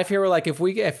went live here, we're like, if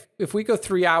we go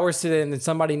 3 hours today and then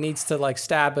somebody needs to like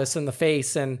stab us in the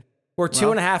face, and we're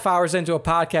 2.5 hours into a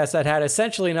podcast that had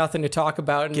essentially nothing to talk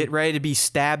about. And get ready to be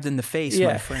stabbed in the face,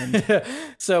 my friend.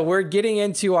 So we're getting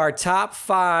into our top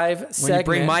 5 segment. When you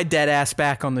bring my dead ass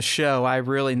back on the show, I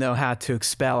really know how to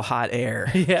expel hot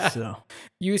air. Yeah. So.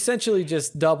 You essentially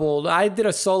just doubled. I did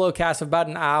a solo cast of about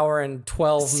an hour and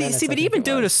 12 minutes. See, but even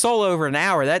doing a solo over an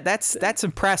hour, that's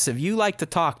impressive. You like to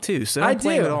talk too, so don't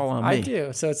blame it all on me. I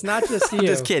do. So it's not just you. I'm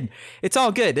just kidding. It's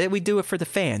all good. We do it for the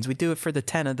fans. We do it for the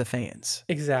 10 of the fans.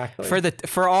 Exactly.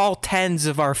 For all 10s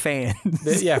of our fans.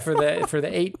 For the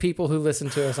 8 people who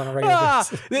listen to us on a regular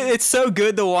basis. It's so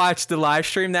good to watch the live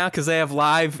stream now because they have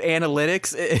live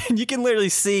analytics, and you can literally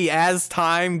see as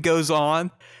time goes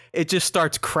on, it just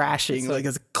starts crashing.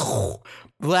 It's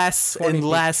less and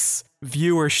less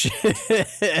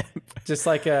viewership. Just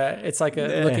like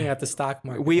looking at the stock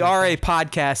market. We are a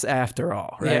podcast after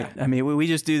all, right? Yeah. I mean, we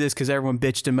just do this because everyone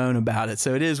bitched and moaned about it.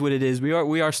 So it is what it is.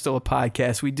 We are still a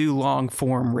podcast. We do long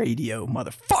form radio,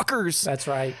 motherfuckers. That's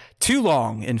right. Too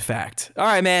long, in fact. All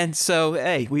right, man. So,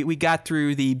 hey, we got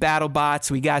through the battle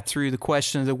bots. We got through the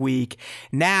question of the week.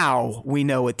 Now we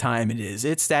know what time it is.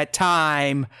 It's that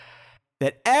time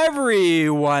that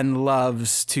everyone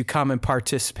loves to come and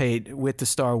participate with the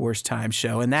Star Wars Time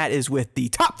Show, and that is with the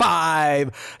top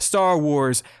 5 Star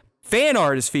Wars fan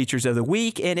artist features of the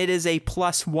week, and it is a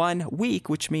 +1 week,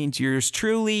 which means yours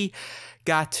truly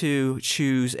got to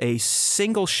choose a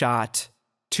single shot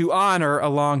to honor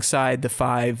alongside the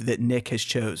 5 that Nick has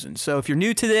chosen. So if you're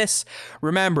new to this,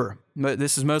 remember,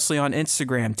 this is mostly on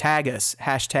Instagram. Tag us,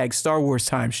 #Star Wars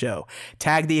Time Show.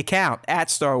 Tag the account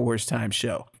 @Star Wars Time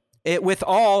Show. with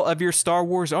all of your Star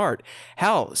Wars art.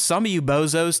 Hell, some of you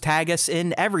bozos tag us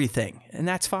in everything, and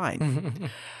that's fine.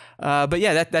 But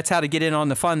yeah, that's how to get in on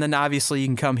the fun. Then obviously you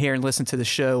can come here and listen to the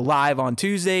show live on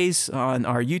Tuesdays on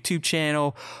our YouTube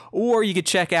channel, or you could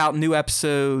check out new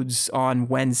episodes on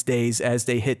Wednesdays as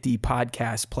they hit the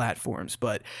podcast platforms.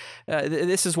 But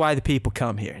this is why the people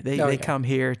come here. They come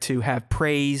here to have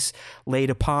praise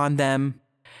laid upon them.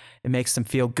 It makes them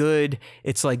feel good.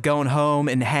 It's like going home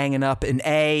and hanging up an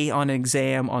A on an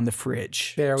exam on the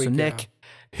fridge. There we go. Nick,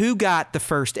 who got the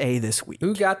first A this week?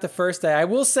 Who got the first A? I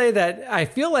will say that I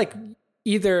feel like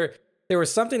either there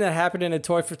was something that happened in a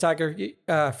toy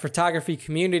photography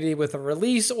community with a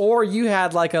release, or you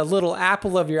had like a little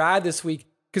apple of your eye this week,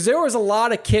 because there was a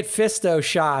lot of Kit Fisto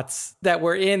shots that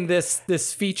were in this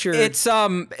feature.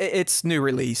 It's new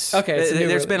release. Okay,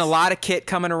 there's been a lot of kit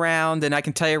coming around, and I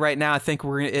can tell you right now, I think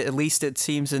we're at least it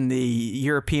seems in the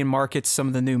European markets, some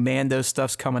of the new Mando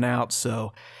stuff's coming out,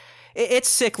 so. It's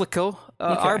cyclical.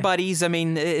 Our buddies, I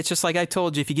mean, it's just like I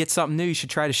told you, if you get something new, you should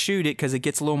try to shoot it because it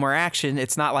gets a little more action.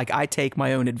 It's not like I take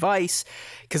my own advice,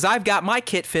 because I've got my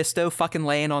Kit Fisto fucking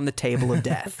laying on the table of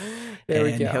death. There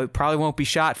and we go. He probably won't be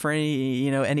shot for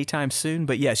anytime soon.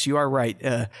 But yes, you are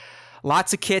right.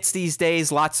 Lots of kits these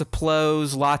days, lots of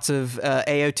Plos, lots of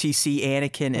AOTC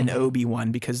Anakin and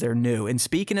Obi-Wan because they're new. And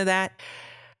speaking of that,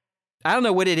 I don't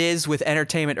know what it is with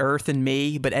Entertainment Earth and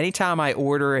me, but anytime I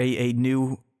order a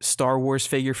new Star Wars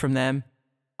figure from them,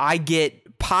 I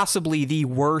get possibly the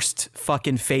worst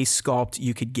fucking face sculpt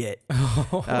you could get.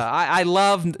 I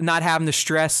love not having the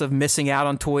stress of missing out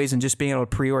on toys and just being able to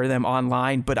pre-order them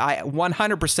online, but I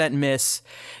 100% miss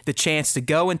the chance to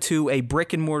go into a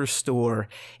brick and mortar store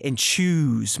and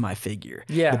choose my figure.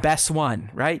 Yeah. The best one,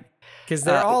 right? Because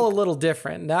they're all a little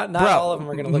different. Not bro, all of them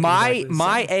are going to look exactly the same.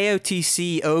 My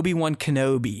AOTC Obi-Wan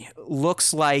Kenobi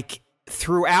looks like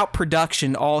throughout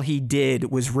production, all he did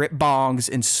was rip bongs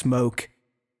and smoke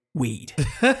weed.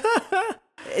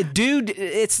 Dude,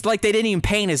 it's like they didn't even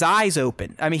paint his eyes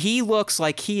open. I mean, he looks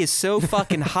like he is so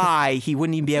fucking high, he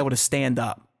wouldn't even be able to stand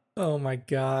up. Oh my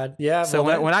God. Yeah. So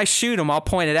when I shoot him, I'll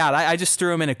point it out. I just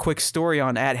threw him in a quick story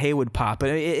on @HeywoodPop, but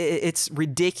it's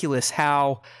ridiculous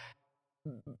how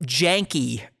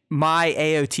janky my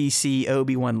AOTC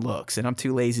Obi-Wan looks, and I'm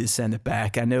too lazy to send it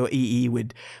back. I know EE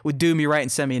would do me right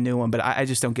and send me a new one, but I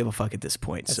just don't give a fuck at this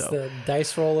point. That's so the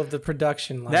dice roll of the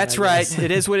production line. That's right. It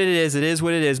is what it is. It is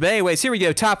what it is. But anyways, here we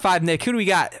go. Top 5, Nick. Who do we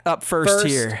got up first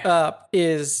here? First up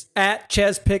is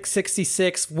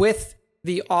 @ChezPick66 with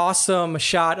the awesome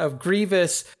shot of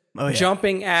Grievous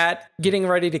jumping at, getting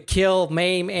ready to kill,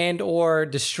 maim, and or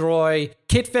destroy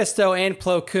Kit Fisto and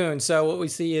Plo Koon. So what we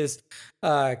see is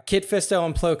Kit Fisto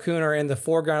and Plo Koon are in the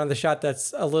foreground of the shot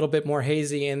that's a little bit more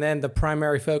hazy, and then the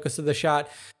primary focus of the shot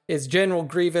is General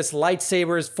Grievous,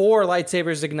 four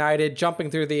lightsabers ignited, jumping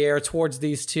through the air towards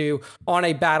these two on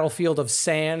a battlefield of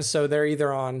sand. So they're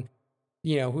either on,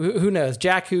 who knows,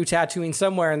 Jakku, Tatooine,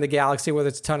 somewhere in the galaxy where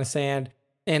there's a ton of sand,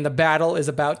 and the battle is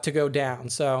about to go down.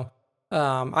 So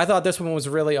I thought this one was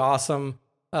really awesome.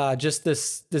 Just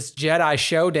this Jedi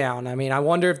showdown. I mean, I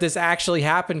wonder if this actually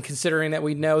happened, considering that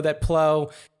we know that Plo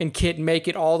and Kit make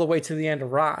it all the way to the end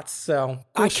of Rots. So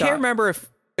I can't remember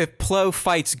if Plo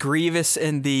fights Grievous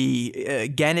in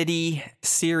the Gennady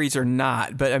series or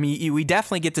not, but I mean, we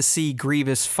definitely get to see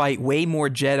Grievous fight way more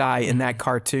Jedi in that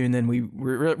cartoon than we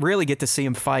really get to see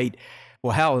him fight.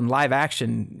 Well, hell, in live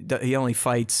action, he only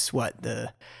fights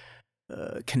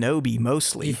Kenobi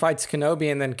mostly. He fights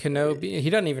Kenobi, and then he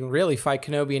doesn't even really fight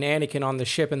Kenobi and Anakin on the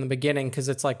ship in the beginning because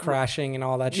it's like crashing and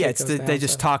all that shit. Yeah, they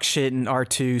just talk shit and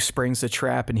R2 springs the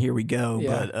trap and here we go.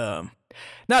 Yeah. But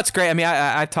no, it's great. I mean,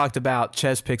 I've talked about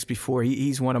ChezPix before.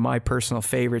 He's one of my personal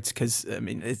favorites because, I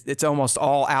mean, it's almost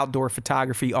all outdoor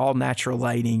photography, all natural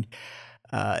lighting.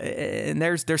 And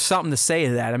there's something to say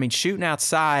to that. I mean, shooting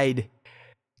outside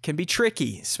can be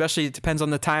tricky, especially it depends on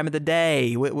the time of the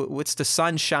day. What's the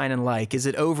sun shining like? Is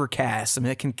it overcast? I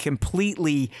mean, it can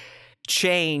completely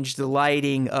change the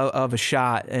lighting of a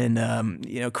shot. And,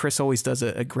 Chris always does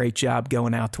a great job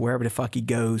going out to wherever the fuck he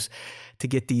goes to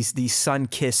get these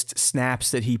sun-kissed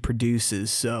snaps that he produces.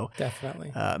 So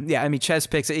definitely. I mean,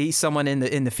 ChezPix, he's someone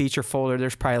in the feature folder.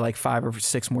 There's probably like 5 or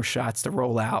 6 more shots to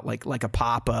roll out, like a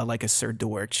Papa, like a Sir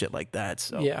Dork, shit like that.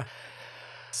 So yeah.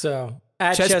 So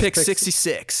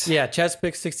ChezPick66. Yeah,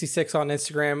 ChezPick66 on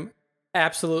Instagram.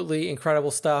 Absolutely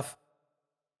incredible stuff.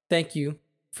 Thank you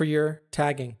for your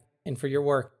tagging and for your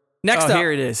work. Next up.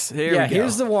 Here it is.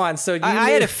 Here's the one. So I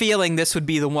had a feeling this would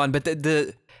be the one, but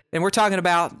and we're talking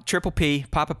about Triple P,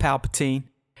 Papa Palpatine.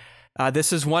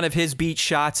 This is one of his beach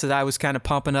shots that I was kind of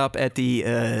pumping up at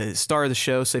the start of the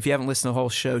show. So if you haven't listened to the whole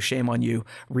show, shame on you.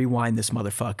 Rewind this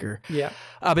motherfucker. Yeah.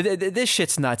 But this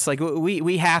shit's nuts. Like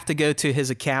we have to go to his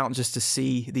account just to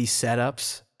see these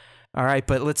setups. All right,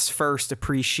 but let's first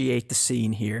appreciate the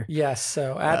scene here. Yes.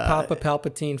 So at Papa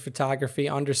Palpatine photography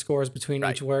underscores between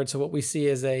each word. So what we see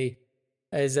is a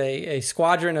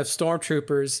squadron of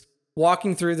stormtroopers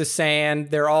walking through the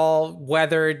sand. They're all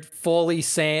weathered, full of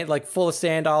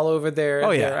sand all over their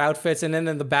outfits. And then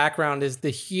in the background is the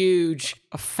huge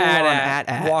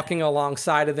AT-AT walking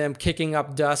alongside of them, kicking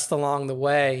up dust along the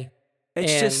way.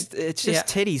 It's just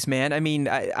titties, man. I mean,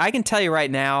 I can tell you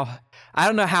right now, I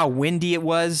don't know how windy it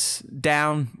was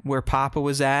down where Papa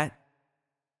was at,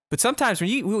 but sometimes when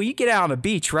you get out on the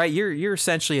beach, right, you're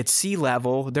essentially at sea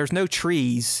level. There's no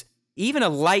trees. Even a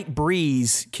light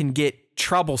breeze can get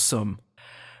troublesome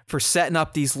for setting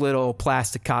up these little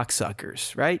plastic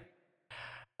cocksuckers, right?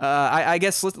 I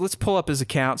guess let's pull up his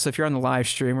account. So if you're on the live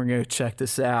stream, we're going to check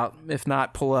this out. If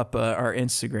not, pull up our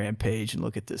Instagram page and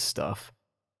look at this stuff.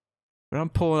 But I'm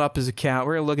pulling up his account.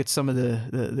 We're going to look at some of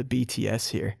the BTS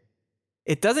here.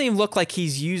 It doesn't even look like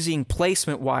he's using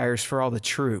placement wires for all the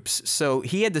troops. So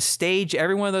he had to stage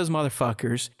every one of those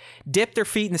motherfuckers, dip their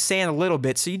feet in the sand a little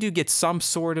bit so you do get some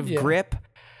sort of grip,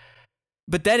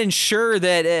 but then ensure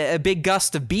that a big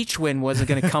gust of beach wind wasn't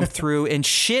going to come through and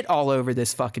shit all over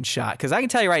this fucking shot. Because I can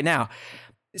tell you right now,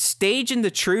 staging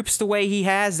the troops the way he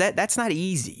has, that's not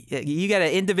easy. You got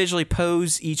to individually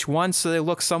pose each one so they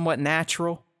look somewhat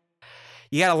natural.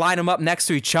 You got to line them up next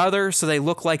to each other so they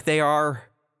look like they are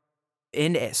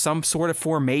in some sort of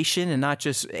formation and not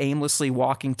just aimlessly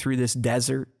walking through this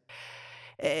desert.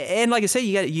 And like I said,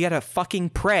 you got to fucking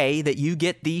pray that you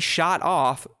get these shot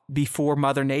off before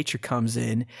Mother Nature comes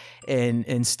in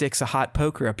and sticks a hot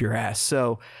poker up your ass.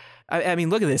 So, I mean,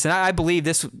 look at this. And I believe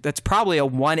that's probably a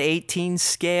 1/18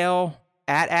 scale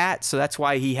AT-AT. So that's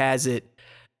why he has it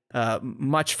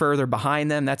much further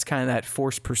behind them. That's kind of that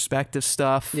forced perspective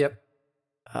stuff. Yep.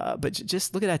 But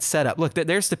just look at that setup. Look,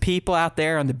 there's the people out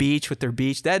there on the beach with their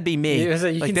beach. That'd be me. You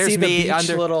can see the beach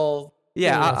little...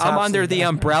 Yeah, I'm under the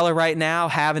umbrella right now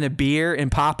having a beer,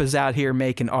 and Papa's out here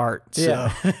making art. So.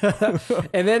 Yeah.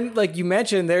 And then, like you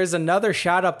mentioned, there's another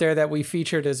shot up there that we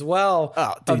featured as well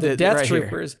of the Death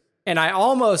Troopers. Here. And I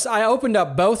opened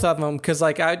up both of them because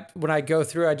when I go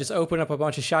through, I just open up a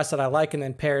bunch of shots that I like and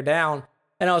then pare down.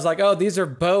 And I was like, oh, these are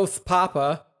both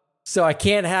Papa, so I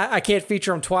can't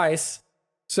feature them twice.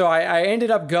 So I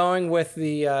ended up going with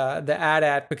the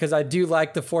AT-AT because I do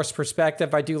like the forced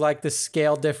perspective. I do like the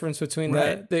scale difference between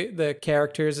the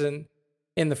characters and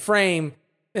in the frame.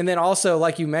 And then also,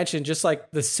 like you mentioned, just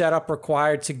like the setup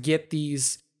required to get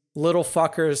these little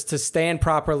fuckers to stand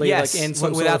properly, like in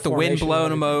some without sort of the wind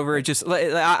blowing them over. It just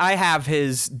I have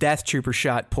his Death Trooper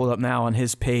shot pulled up now on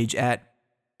his page at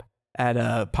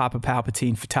Papa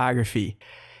Palpatine photography.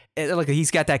 Look,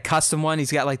 he's got that custom one.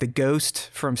 He's got like the ghost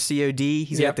from COD.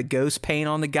 He's got the ghost paint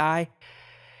on the guy.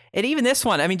 And even this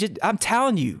one, I mean, I'm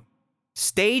telling you,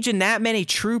 staging that many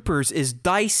troopers is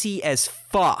dicey as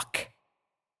fuck.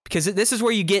 Because this is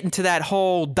where you get into that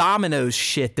whole dominoes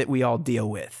shit that we all deal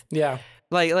with. Yeah.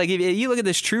 Like if you look at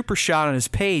this trooper shot on his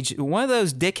page, one of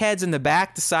those dickheads in the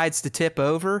back decides to tip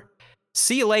over.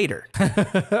 See you later.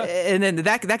 And then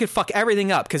that could fuck everything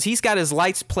up because he's got his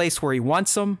lights placed where he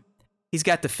wants them. He's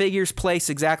got the figures placed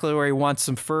exactly where he wants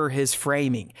them for his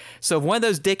framing. So if one of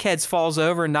those dickheads falls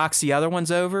over and knocks the other ones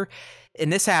over,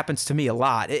 and this happens to me a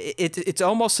lot, it's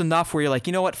almost enough where you're like,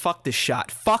 you know what? Fuck this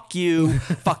shot. Fuck you.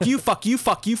 Fuck you. Fuck you.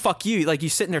 Fuck you. Fuck you. Like you're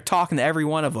sitting there talking to every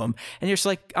one of them, and you're just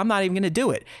like, I'm not even going to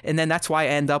do it. And then that's why I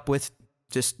end up with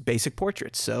just basic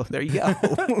portraits. So there you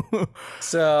go.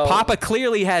 So Papa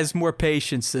clearly has more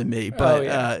patience than me,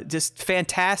 but just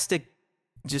fantastic,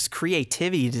 just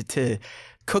creativity to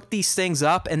cook these things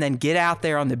up and then get out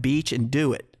there on the beach and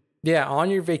do it. Yeah,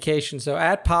 on your vacation. So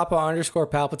at Papa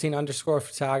 _Palpatine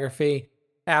 _photography.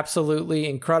 Absolutely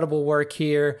incredible work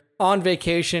here. On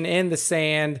vacation in the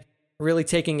sand, really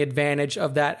taking advantage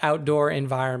of that outdoor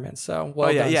environment. So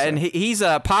well done. Yeah, and he's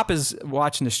Papa's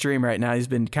watching the stream right now. He's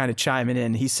been kind of chiming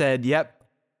in. He said, "Yep,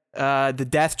 the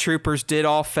Death Troopers did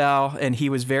all fell, and he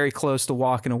was very close to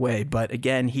walking away. But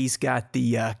again, he's got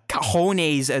the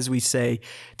cojones, as we say,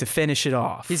 to finish it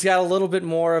off. He's got a little bit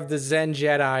more of the Zen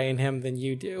Jedi in him than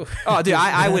you do. Oh, dude,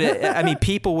 I would. I mean,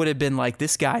 people would have been like,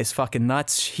 "This guy is fucking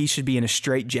nuts. He should be in a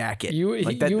straitjacket." You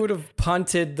would have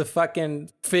punted the fucking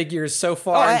figures so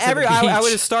far. I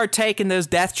would have started taking those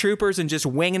Death Troopers and just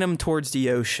winging them towards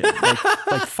the ocean,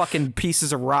 like fucking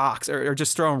pieces of rocks, or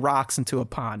just throwing rocks into a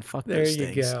pond. Fuck those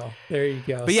things. There you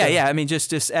go. But yeah, I mean,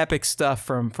 just epic stuff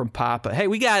from Papa. Hey,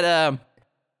 we got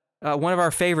one of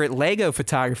our favorite Lego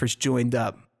photographers joined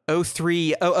up.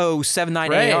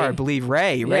 030079AR, I believe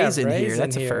Ray's in here.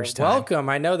 That's the first time. Welcome.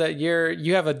 I know that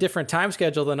you have a different time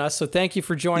schedule than us, so thank you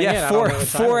for joining in.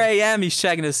 4 a.m. he's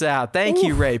checking us out. Thank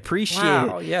you, Ray. Appreciate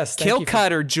it. Yes, Kill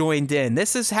Cutter joined in.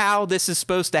 This is how this is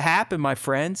supposed to happen, my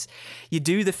friends. You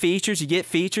do the features, you get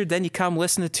featured, then you come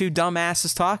listen to two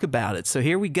dumbasses talk about it. So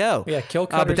here we go. Yeah, Kill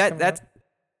Cutter.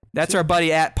 That's our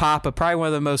buddy at Papa, probably one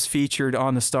of the most featured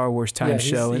on the Star Wars Time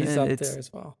show. He's up there as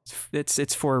well.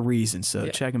 It's for a reason, so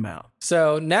check him out.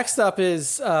 So next up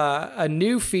is a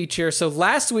new feature. So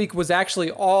last week was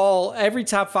actually every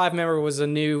top 5 member was a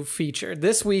new feature.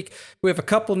 This week we have a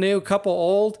couple new, couple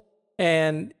old,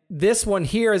 and this one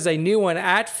here is a new one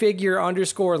at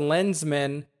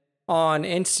 @figure_lensman on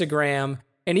Instagram,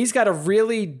 and he's got a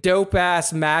really dope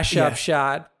ass mashup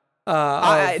shot.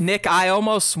 Nick, I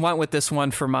almost went with this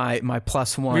one for my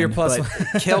 +1. Your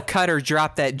 +1. Kill Cutter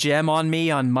dropped that gem on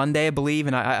me on Monday, I believe,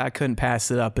 and I couldn't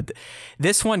pass it up. But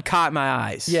this one caught my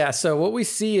eyes. Yeah, so what we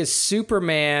see is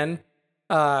Superman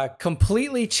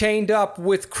completely chained up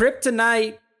with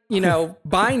kryptonite,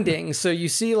 binding. So you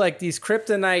see like these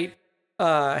kryptonite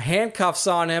handcuffs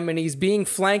on him, and he's being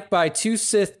flanked by 2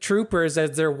 Sith troopers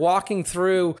as they're walking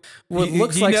through what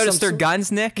looks like. You notice their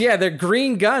guns, Nick? Yeah, they're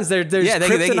green guns. There's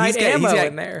kryptonite ammo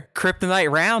in there.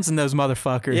 Kryptonite rounds in those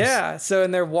motherfuckers. Yeah. So,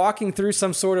 and they're walking through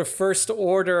some sort of first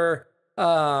order,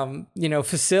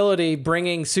 facility,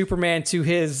 bringing Superman to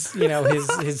his,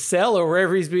 his cell or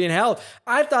wherever he's being held.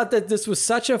 I thought that this was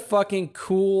such a fucking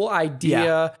cool idea.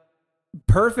 Yeah.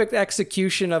 Perfect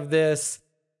execution of this.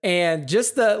 And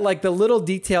just the little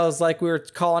details, like we were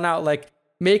calling out, like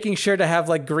making sure to have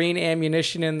like green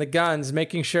ammunition in the guns,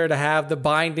 making sure to have the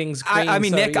bindings green. I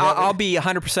mean, so Nick, I'll be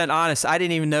 100% honest. I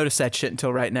didn't even notice that shit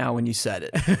until right now when you said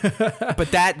it. But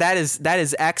that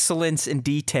is excellence in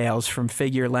details from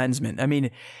Figure Lensman. I mean,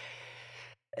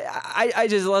 I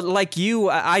just like you.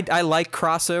 I like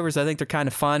crossovers. I think they're kind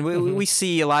of fun. We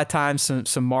see a lot of times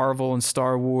some Marvel and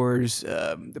Star Wars.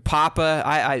 Papa,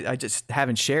 I just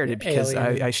haven't shared it because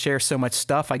I share so much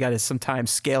stuff. I got to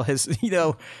sometimes scale his,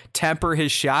 temper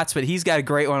his shots. But he's got a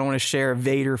great one. I want to share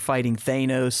Vader fighting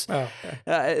Thanos. Oh,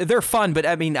 okay. They're fun, but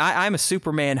I mean, I'm a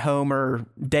Superman homer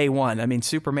day one. I mean,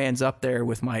 Superman's up there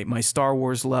with my Star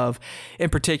Wars love. In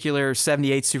particular,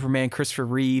 78 Superman, Christopher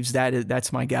Reeves.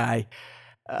 That's my guy.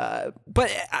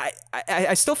 But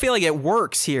I still feel like it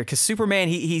works here because Superman,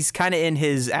 he's kind of in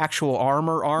his actual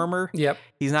armor. Yep.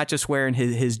 He's not just wearing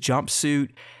his jumpsuit.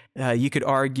 You could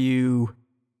argue,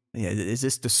 is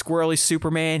this the squirrely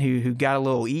Superman who got a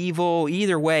little evil?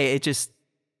 Either way,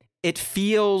 it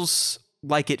feels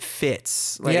like it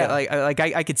fits.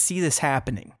 I could see this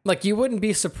happening. Like you wouldn't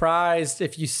be surprised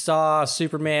if you saw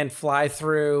Superman fly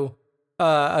through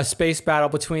a space battle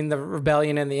between the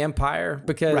Rebellion and the Empire,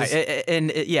 because and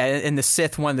the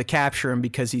Sith wanted to capture him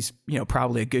because he's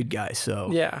probably a good guy. So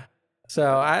yeah,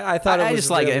 so I thought I just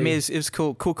really... like it. I mean, it was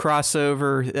cool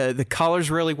crossover. The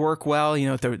colors really work well.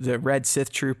 The red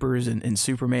Sith troopers and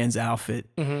Superman's outfit.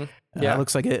 Mm-hmm. Yeah, it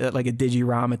looks like a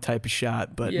Digirama type of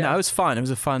shot. But no, it was fun. It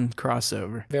was a fun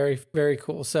crossover. Very, very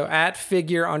cool. So at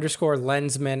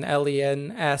 @figure_lensman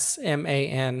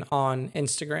LENSMAN on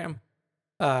Instagram.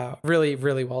 Really,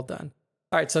 really well done.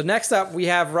 All right, so next up we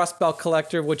have Rust Belt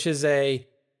Collector, which is a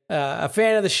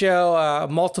fan of the show,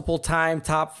 multiple time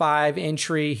top 5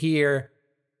 entry here.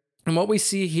 And what we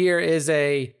see here is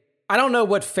I don't know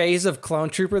what phase of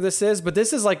Clone Trooper this is, but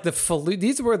this is like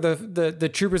these were the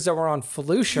troopers that were on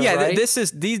Felucia,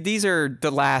 right? These are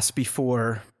the last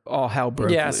before all hell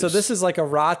broke loose. So this is like a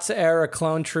ROTS era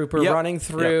Clone Trooper running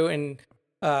through and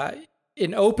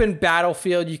in open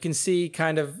battlefield. You can see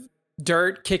kind of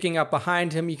dirt kicking up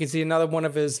behind him. You can see another one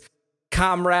of his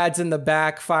comrades in the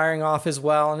back firing off as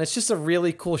well. And it's just a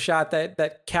really cool shot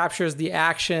that captures the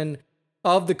action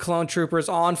of the Clone Troopers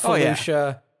on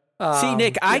Felucia. See,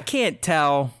 Nick, I can't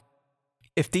tell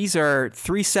if these are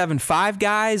 375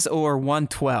 guys or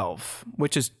 112,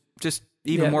 which is just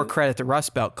even more credit to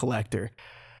Rust Belt Collector.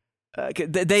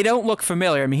 They don't look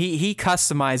familiar. I mean, he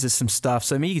customizes some stuff.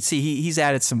 So I mean, you can see he's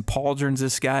added some pauldrons.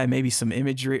 This guy, maybe some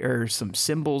imagery or some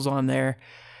symbols on there.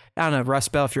 I don't know,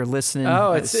 Rust Belt, if you're listening.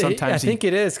 Oh, I think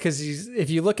it is because if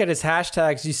you look at his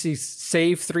hashtags, you see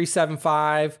save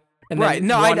 375. And right.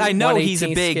 No, I know he's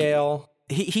a big scale.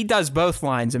 He does both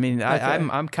lines. I mean, okay.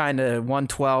 I'm kind of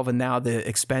 112, and now the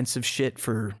expensive shit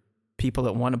for people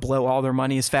that want to blow all their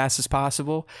money as fast as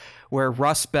possible. Where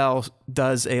Rust Belt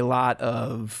does a lot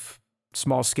of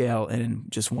small scale and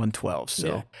just 112.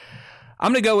 So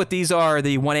I'm going to go with these are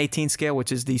the 1/18 scale,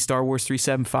 which is the Star Wars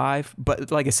 375.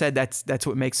 But like I said, that's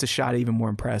what makes the shot even more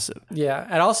impressive. Yeah.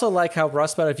 And also like how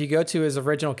Rust Belt, if you go to his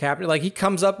original caption, like he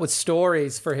comes up with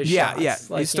stories for his shots. Yeah.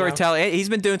 Like, He's storytelling. He's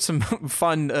been doing some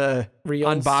fun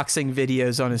unboxing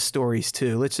videos on his stories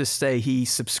too. Let's just say he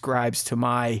subscribes to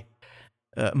my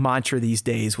mantra these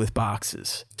days with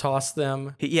boxes. Toss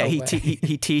them.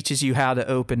 He teaches you how to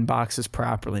open boxes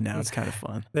properly now. It's kind of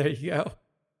fun. There you go.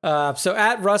 So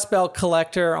at Rust Belt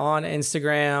Collector on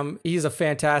Instagram, he's a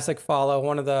fantastic follow.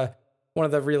 One of the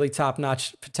really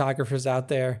top-notch photographers out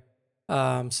there.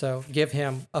 So give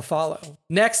him a follow.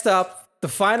 Next up, the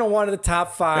final one of the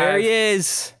top 5. There he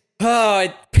is. Oh,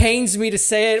 it pains me to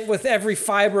say it with every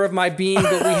fiber of my being,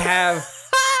 but we have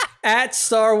at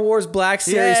Star Wars Black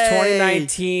Series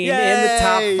 2019 in the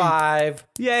top 5.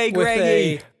 Yay,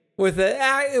 Greggy. With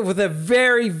a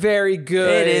very, very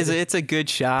good. It's a good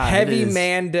shot. Heavy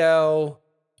Mando.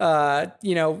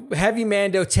 Heavy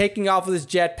Mando taking off with his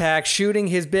jetpack, shooting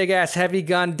his big ass heavy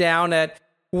gun down at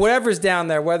whatever's down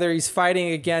there, whether he's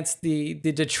fighting against the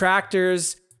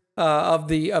detractors of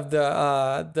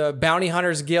the Bounty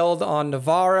Hunters Guild on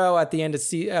Navarro at the end of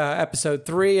episode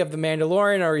 3 of The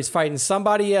Mandalorian, or he's fighting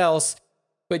somebody else.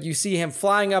 But you see him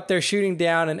flying up there, shooting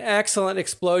down, an excellent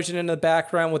explosion in the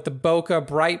background with the bokeh,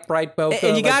 bright bokeh.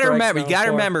 And you got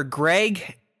to remember,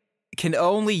 Greg can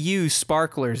only use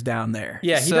sparklers down there.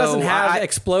 Yeah, he doesn't have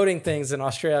exploding things in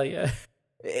Australia.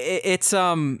 It's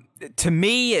to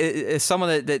me, as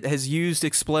someone that has used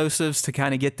explosives to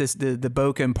kind of get the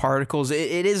bokeh and particles,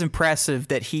 it is impressive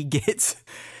that he gets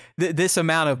this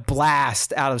amount of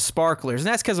blast out of sparklers, and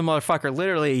that's because a motherfucker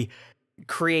literally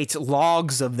creates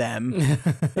logs of them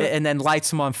and then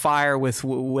lights them on fire with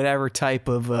whatever type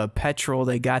of petrol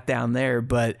they got down there.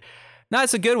 But no,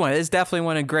 it's a good one. It's definitely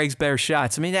one of Greg's better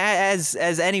shots. I mean, as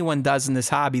anyone does in this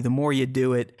hobby, the more you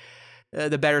do it,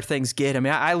 the better things get. I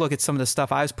mean, I look at some of the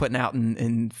stuff I was putting out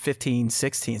in 15,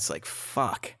 16. It's like,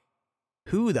 fuck,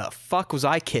 who the fuck was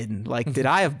I kidding? Like, did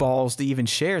I have balls to even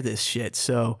share this shit?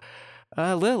 So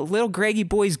little Greggy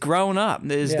boy's grown up.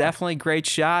 It is definitely a great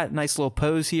shot. Nice little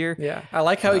pose here. Yeah, I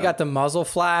like how he got the muzzle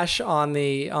flash on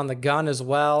the gun as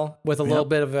well, with a little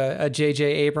bit of a J.J.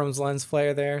 Abrams lens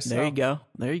flare there. So. There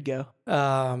you go.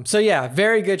 So yeah,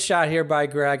 very good shot here by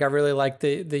Greg. I really like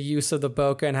the use of the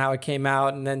bokeh and how it came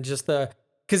out, and then just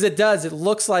because it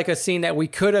looks like a scene that we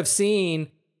could have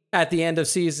seen at the end of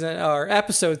season or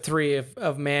episode 3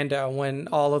 of Mando, when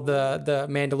all of the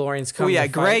Mandalorians come to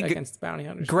fight against the bounty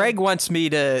hunters. Greg wants me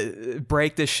to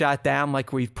break this shot down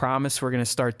like we've promised. We're going to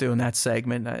start doing that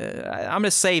segment. I'm going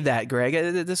to save that, Greg.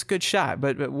 This is a good shot,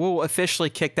 but we'll officially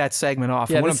kick that segment off.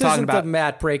 Yeah, and what this I'm talking isn't about, the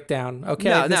Matt breakdown.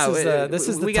 Okay, this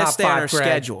is the we top got to stay on our 5, Greg.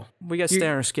 schedule. We got to stay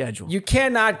on our schedule. You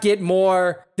cannot get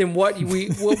more than what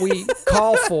we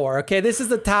call for. Okay, this is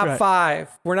the top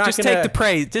 5. We're not just take the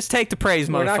praise. Just take the praise,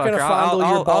 motherfucker. We're not going to fondle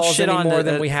your balls shit any on more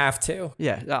than we have to.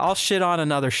 Yeah, I'll shit on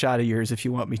another shot of yours if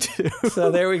you want me to. So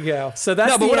there we go. So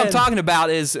that's but what I'm talking about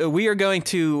is we're going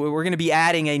to be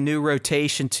adding a new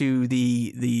rotation to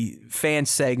the fan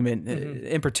segment,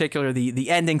 in particular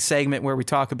the ending segment where we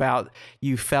talk about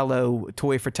you fellow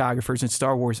toy photographers and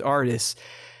Star Wars artists.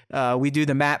 We do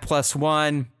the Matt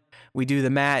 +1. We do the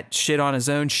Matt shit on his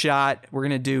own shot. We're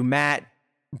going to do Matt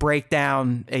break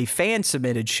down a fan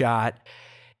submitted shot.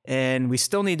 And we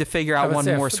still need to figure out one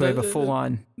more so we have a full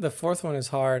on. The fourth one is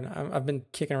hard. I've been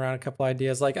kicking around a couple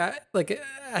ideas. Like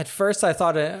at first I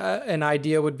thought an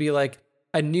idea would be like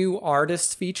a new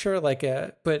artist feature,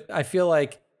 but I feel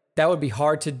like that would be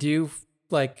hard to do,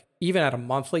 like even at a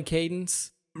monthly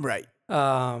cadence. Right.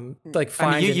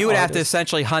 You would have to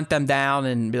essentially hunt them down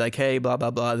and be like, hey, blah blah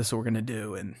blah, this is what we're gonna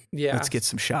do, and let's get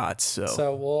some shots.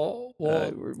 So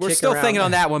we're still thinking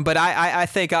on that one, but I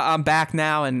think I'm back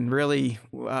now, and really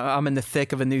I'm in the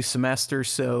thick of a new semester,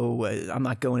 so I'm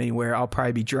not going anywhere. I'll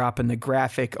probably be dropping the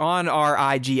graphic on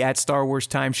our IG at Star Wars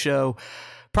Time Show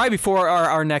probably before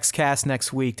our next cast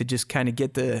next week, to just kind of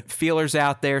get the feelers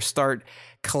out there, start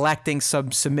collecting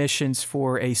some submissions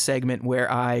for a segment where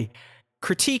I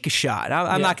critique a shot.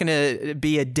 I'm not going to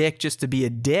be a dick just to be a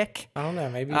dick. I don't know.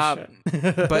 Maybe you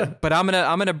should. but I'm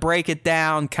gonna break it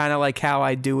down kind of like how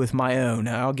I do with my own.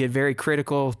 I'll get very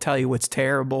critical, tell you what's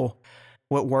terrible,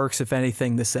 what works, if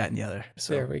anything, this, that, and the other.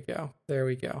 So there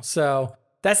we go. So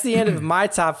that's the end of my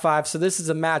top 5. So this is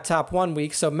a Matt top 1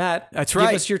 week. So Matt, that's right.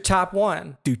 Give us your top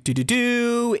 1.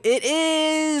 It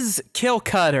is Kill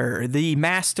Cutter, the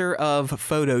master of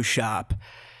Photoshop.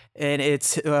 And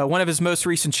it's one of his most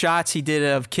recent shots he did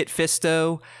of Kit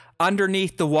Fisto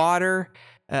underneath the water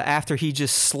after he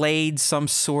just slayed some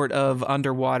sort of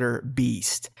underwater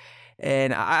beast.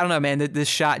 And I don't know, man, this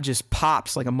shot just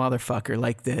pops like a motherfucker.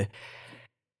 Like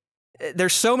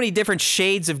there's so many different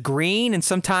shades of green, and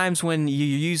sometimes when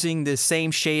you're using the same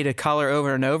shade of color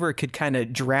over and over, it could kind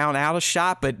of drown out a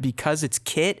shot. But because it's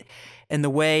Kit and the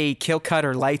way Kill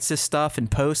Cutter lights this stuff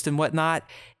and post and whatnot,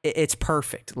 it's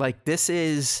perfect. Like this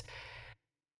is,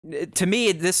 to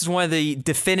me, this is one of the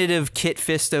definitive Kit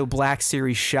Fisto Black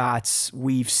Series shots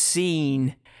we've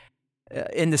seen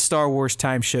in the Star Wars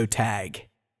Time Show tag.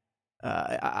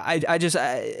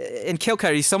 And Kill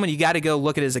Cutter, he's someone you got to go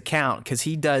look at his account because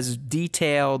he does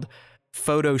detailed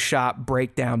Photoshop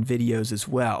breakdown videos as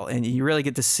well. And you really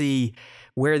get to see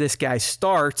where this guy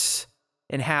starts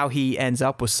and how he ends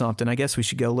up with something. I guess we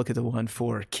should go look at the one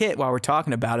for Kit while we're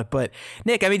talking about it. But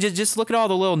Nick, I mean, just look at all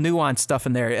the little nuance stuff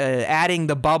in there. Adding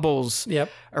the bubbles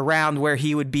around where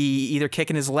he would be either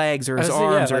kicking his legs or his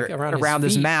arms or around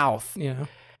his mouth. You know.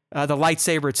 The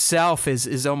lightsaber itself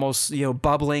is almost,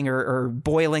 bubbling or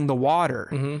boiling the water.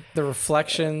 Mm-hmm. The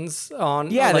reflections on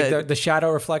the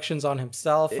shadow reflections on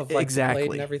himself of like the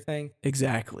blade and everything.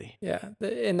 Exactly. Yeah,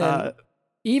 and then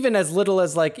even as little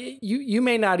as like you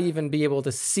may not even be able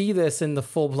to see this in the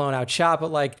full blown out shot,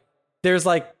 but like there's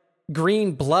like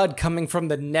green blood coming from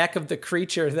the neck of the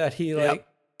creature that he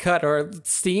cut, or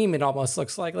steam. It almost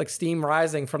looks like steam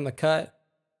rising from the cut.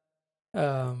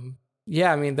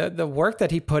 Yeah, I mean the work that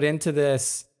he put into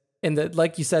this, and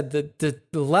like you said, the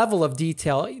level of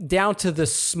detail down to the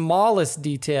smallest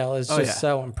detail is just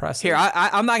so impressive. Here,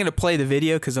 I'm not going to play the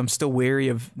video because I'm still wary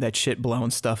of that shit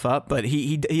blowing stuff up, but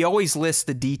he always lists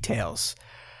the details.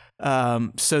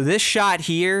 So this shot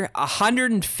here,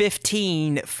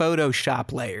 115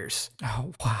 Photoshop layers.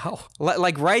 Oh, wow.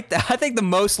 Like I think the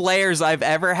most layers I've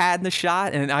ever had in the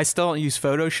shot, and I still don't use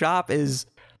Photoshop, is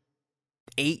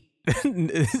 8.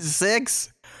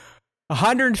 6,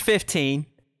 115,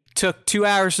 took 2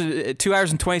 hours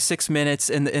and 26 minutes,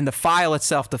 and the file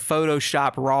itself, the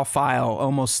Photoshop raw file,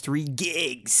 almost 3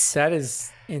 gigs. That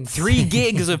is insane. 3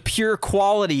 gigs of pure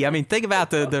quality. I mean, think about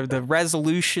the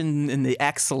resolution and the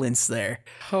excellence there.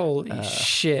 Holy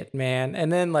shit, man.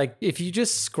 And then like if you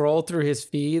just scroll through his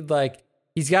feed, like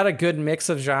he's got a good mix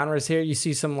of genres here. You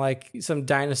see some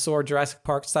dinosaur Jurassic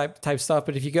Park type stuff,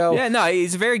 but if you go,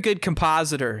 he's a very good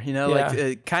compositor.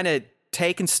 Like kind of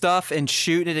taking stuff and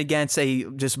shooting it against a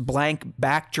just blank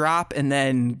backdrop, and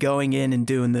then going in and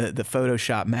doing the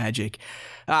Photoshop magic.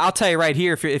 I'll tell you right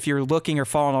here, if you're looking or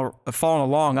following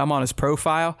along, I'm on his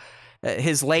profile.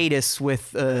 His latest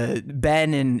with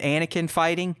Ben and Anakin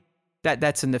fighting.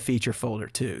 That's in the feature folder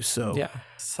too. So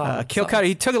Kill Cutter,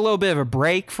 he took a little bit of a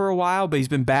break for a while, but he's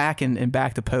been back and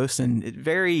back to post, and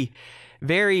very,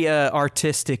 very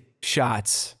artistic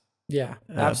shots. Yeah,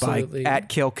 absolutely. At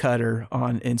Kill Cutter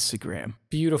on Instagram.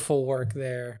 Beautiful work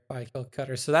there by Kill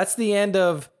Cutter. So that's the end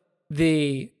of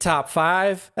the top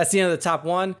 5. That's the end of the top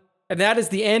 1. And that is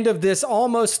the end of this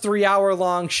almost 3-hour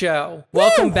long show. Woo!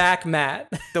 Welcome back,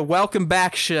 Matt. The welcome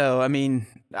back show. I mean,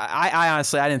 I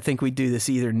honestly, I didn't think we'd do this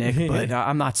either, Nick, but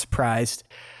I'm not surprised.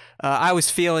 I was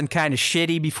feeling kind of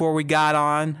shitty before we got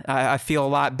on. I feel a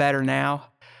lot better now.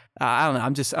 I don't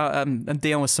know. I'm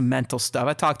dealing with some mental stuff.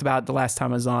 I talked about it the last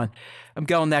time I was on. I'm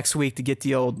going next week to get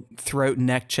the old throat and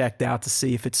neck checked out to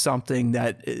see if it's something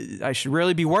that I should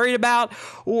really be worried about,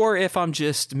 or if I'm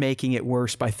just making it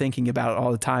worse by thinking about it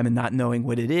all the time and not knowing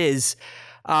what it is.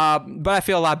 But I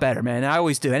feel a lot better, man. I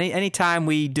always do. Anytime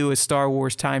we do a Star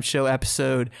Wars Time Show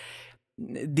episode,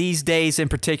 these days in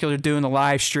particular, doing the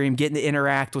live stream, getting to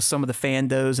interact with some of the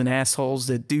fandos and assholes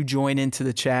that do join into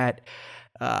the chat,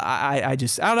 I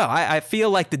don't know. I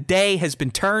feel like the day has been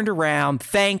turned around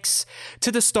thanks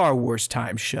to the Star Wars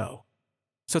Time Show.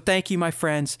 So thank you, my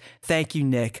friends. Thank you,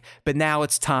 Nick. But now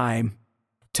it's time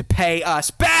to pay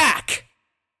us back.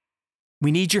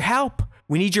 We need your help.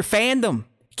 We need your fandom.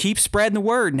 Keep spreading the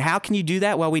word. And how can you do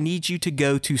that? Well, we need you to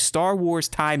go to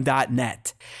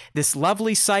StarWarsTime.net. This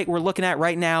lovely site we're looking at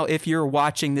right now if you're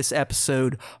watching this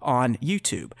episode on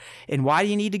YouTube. And why do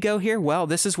you need to go here? Well,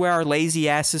 this is where our lazy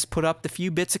asses put up the few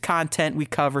bits of content we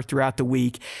cover throughout the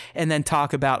week and then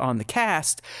talk about on the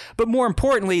cast. But more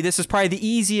importantly, this is probably the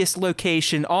easiest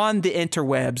location on the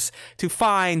interwebs to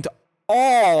find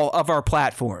all of our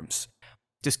platforms.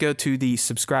 Just go to the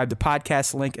subscribe to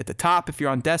podcast link at the top if you're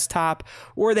on desktop,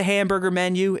 or the hamburger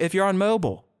menu if you're on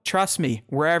mobile. Trust me,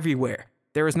 we're everywhere.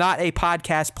 There is not a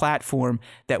podcast platform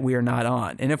that we are not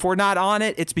on. And if we're not on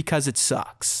it, it's because it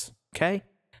sucks. Okay?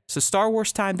 So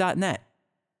StarWarsTime.net.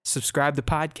 Subscribe to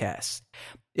podcasts.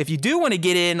 If you do want to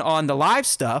get in on the live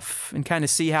stuff and kind of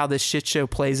see how this shit show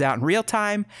plays out in real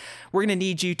time, we're going to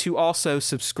need you to also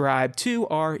subscribe to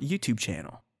our YouTube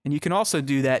channel. And you can also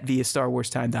do that via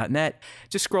StarWarsTime.net.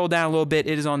 Just scroll down a little bit.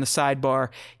 It is on the sidebar.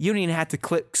 You don't even have to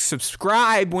click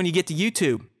subscribe when you get to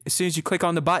YouTube. As soon as you click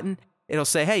on the button, it'll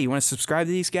say, hey, you want to subscribe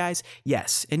to these guys?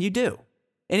 Yes, and you do.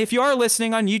 And if you are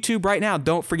listening on YouTube right now,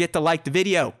 don't forget to like the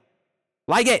video.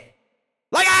 Like it.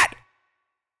 Like it!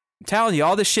 I'm telling you,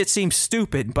 all this shit seems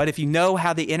stupid, but if you know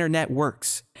how the internet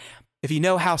works, if you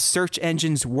know how search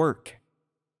engines work,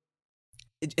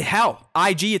 hell,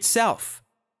 IG itself,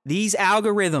 these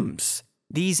algorithms,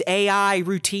 these AI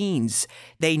routines,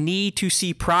 they need to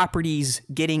see properties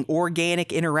getting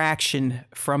organic interaction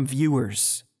from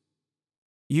viewers.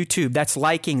 YouTube, that's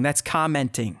liking, that's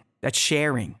commenting, that's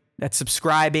sharing, that's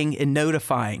subscribing and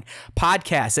notifying.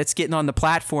 Podcasts, that's getting on the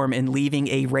platform and leaving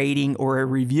a rating or a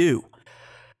review.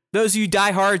 Those of you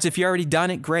diehards, if you already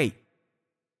done it, great.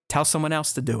 Tell someone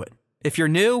else to do it. If you're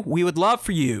new, we would love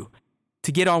for you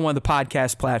to get on one of the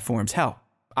podcast platforms. Hell,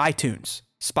 iTunes,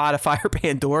 Spotify, or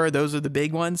Pandora, those are the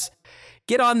big ones.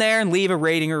 Get on there and leave a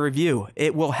rating or review.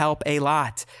 It will help a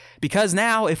lot. Because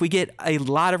now, if we get a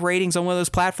lot of ratings on one of those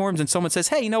platforms and someone says,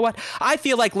 hey, you know what? I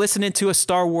feel like listening to a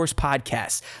Star Wars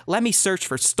podcast. Let me search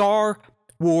for Star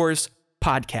Wars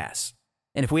podcast.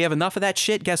 And if we have enough of that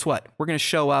shit, guess what? We're going to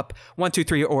show up 1, 2,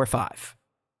 3, or 5.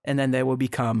 And then they will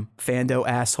become fando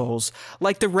assholes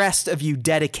like the rest of you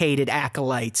dedicated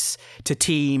acolytes to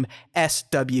Team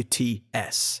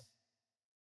SWTS.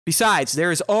 Besides,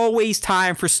 there is always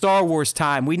time for Star Wars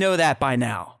time. We know that by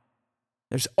now.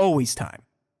 There's always time.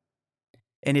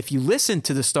 And if you listen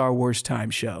to the Star Wars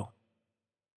Time show,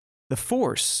 the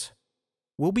Force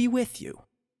will be with you.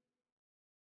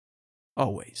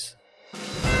 Always.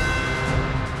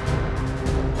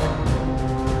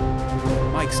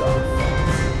 Mic's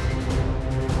off.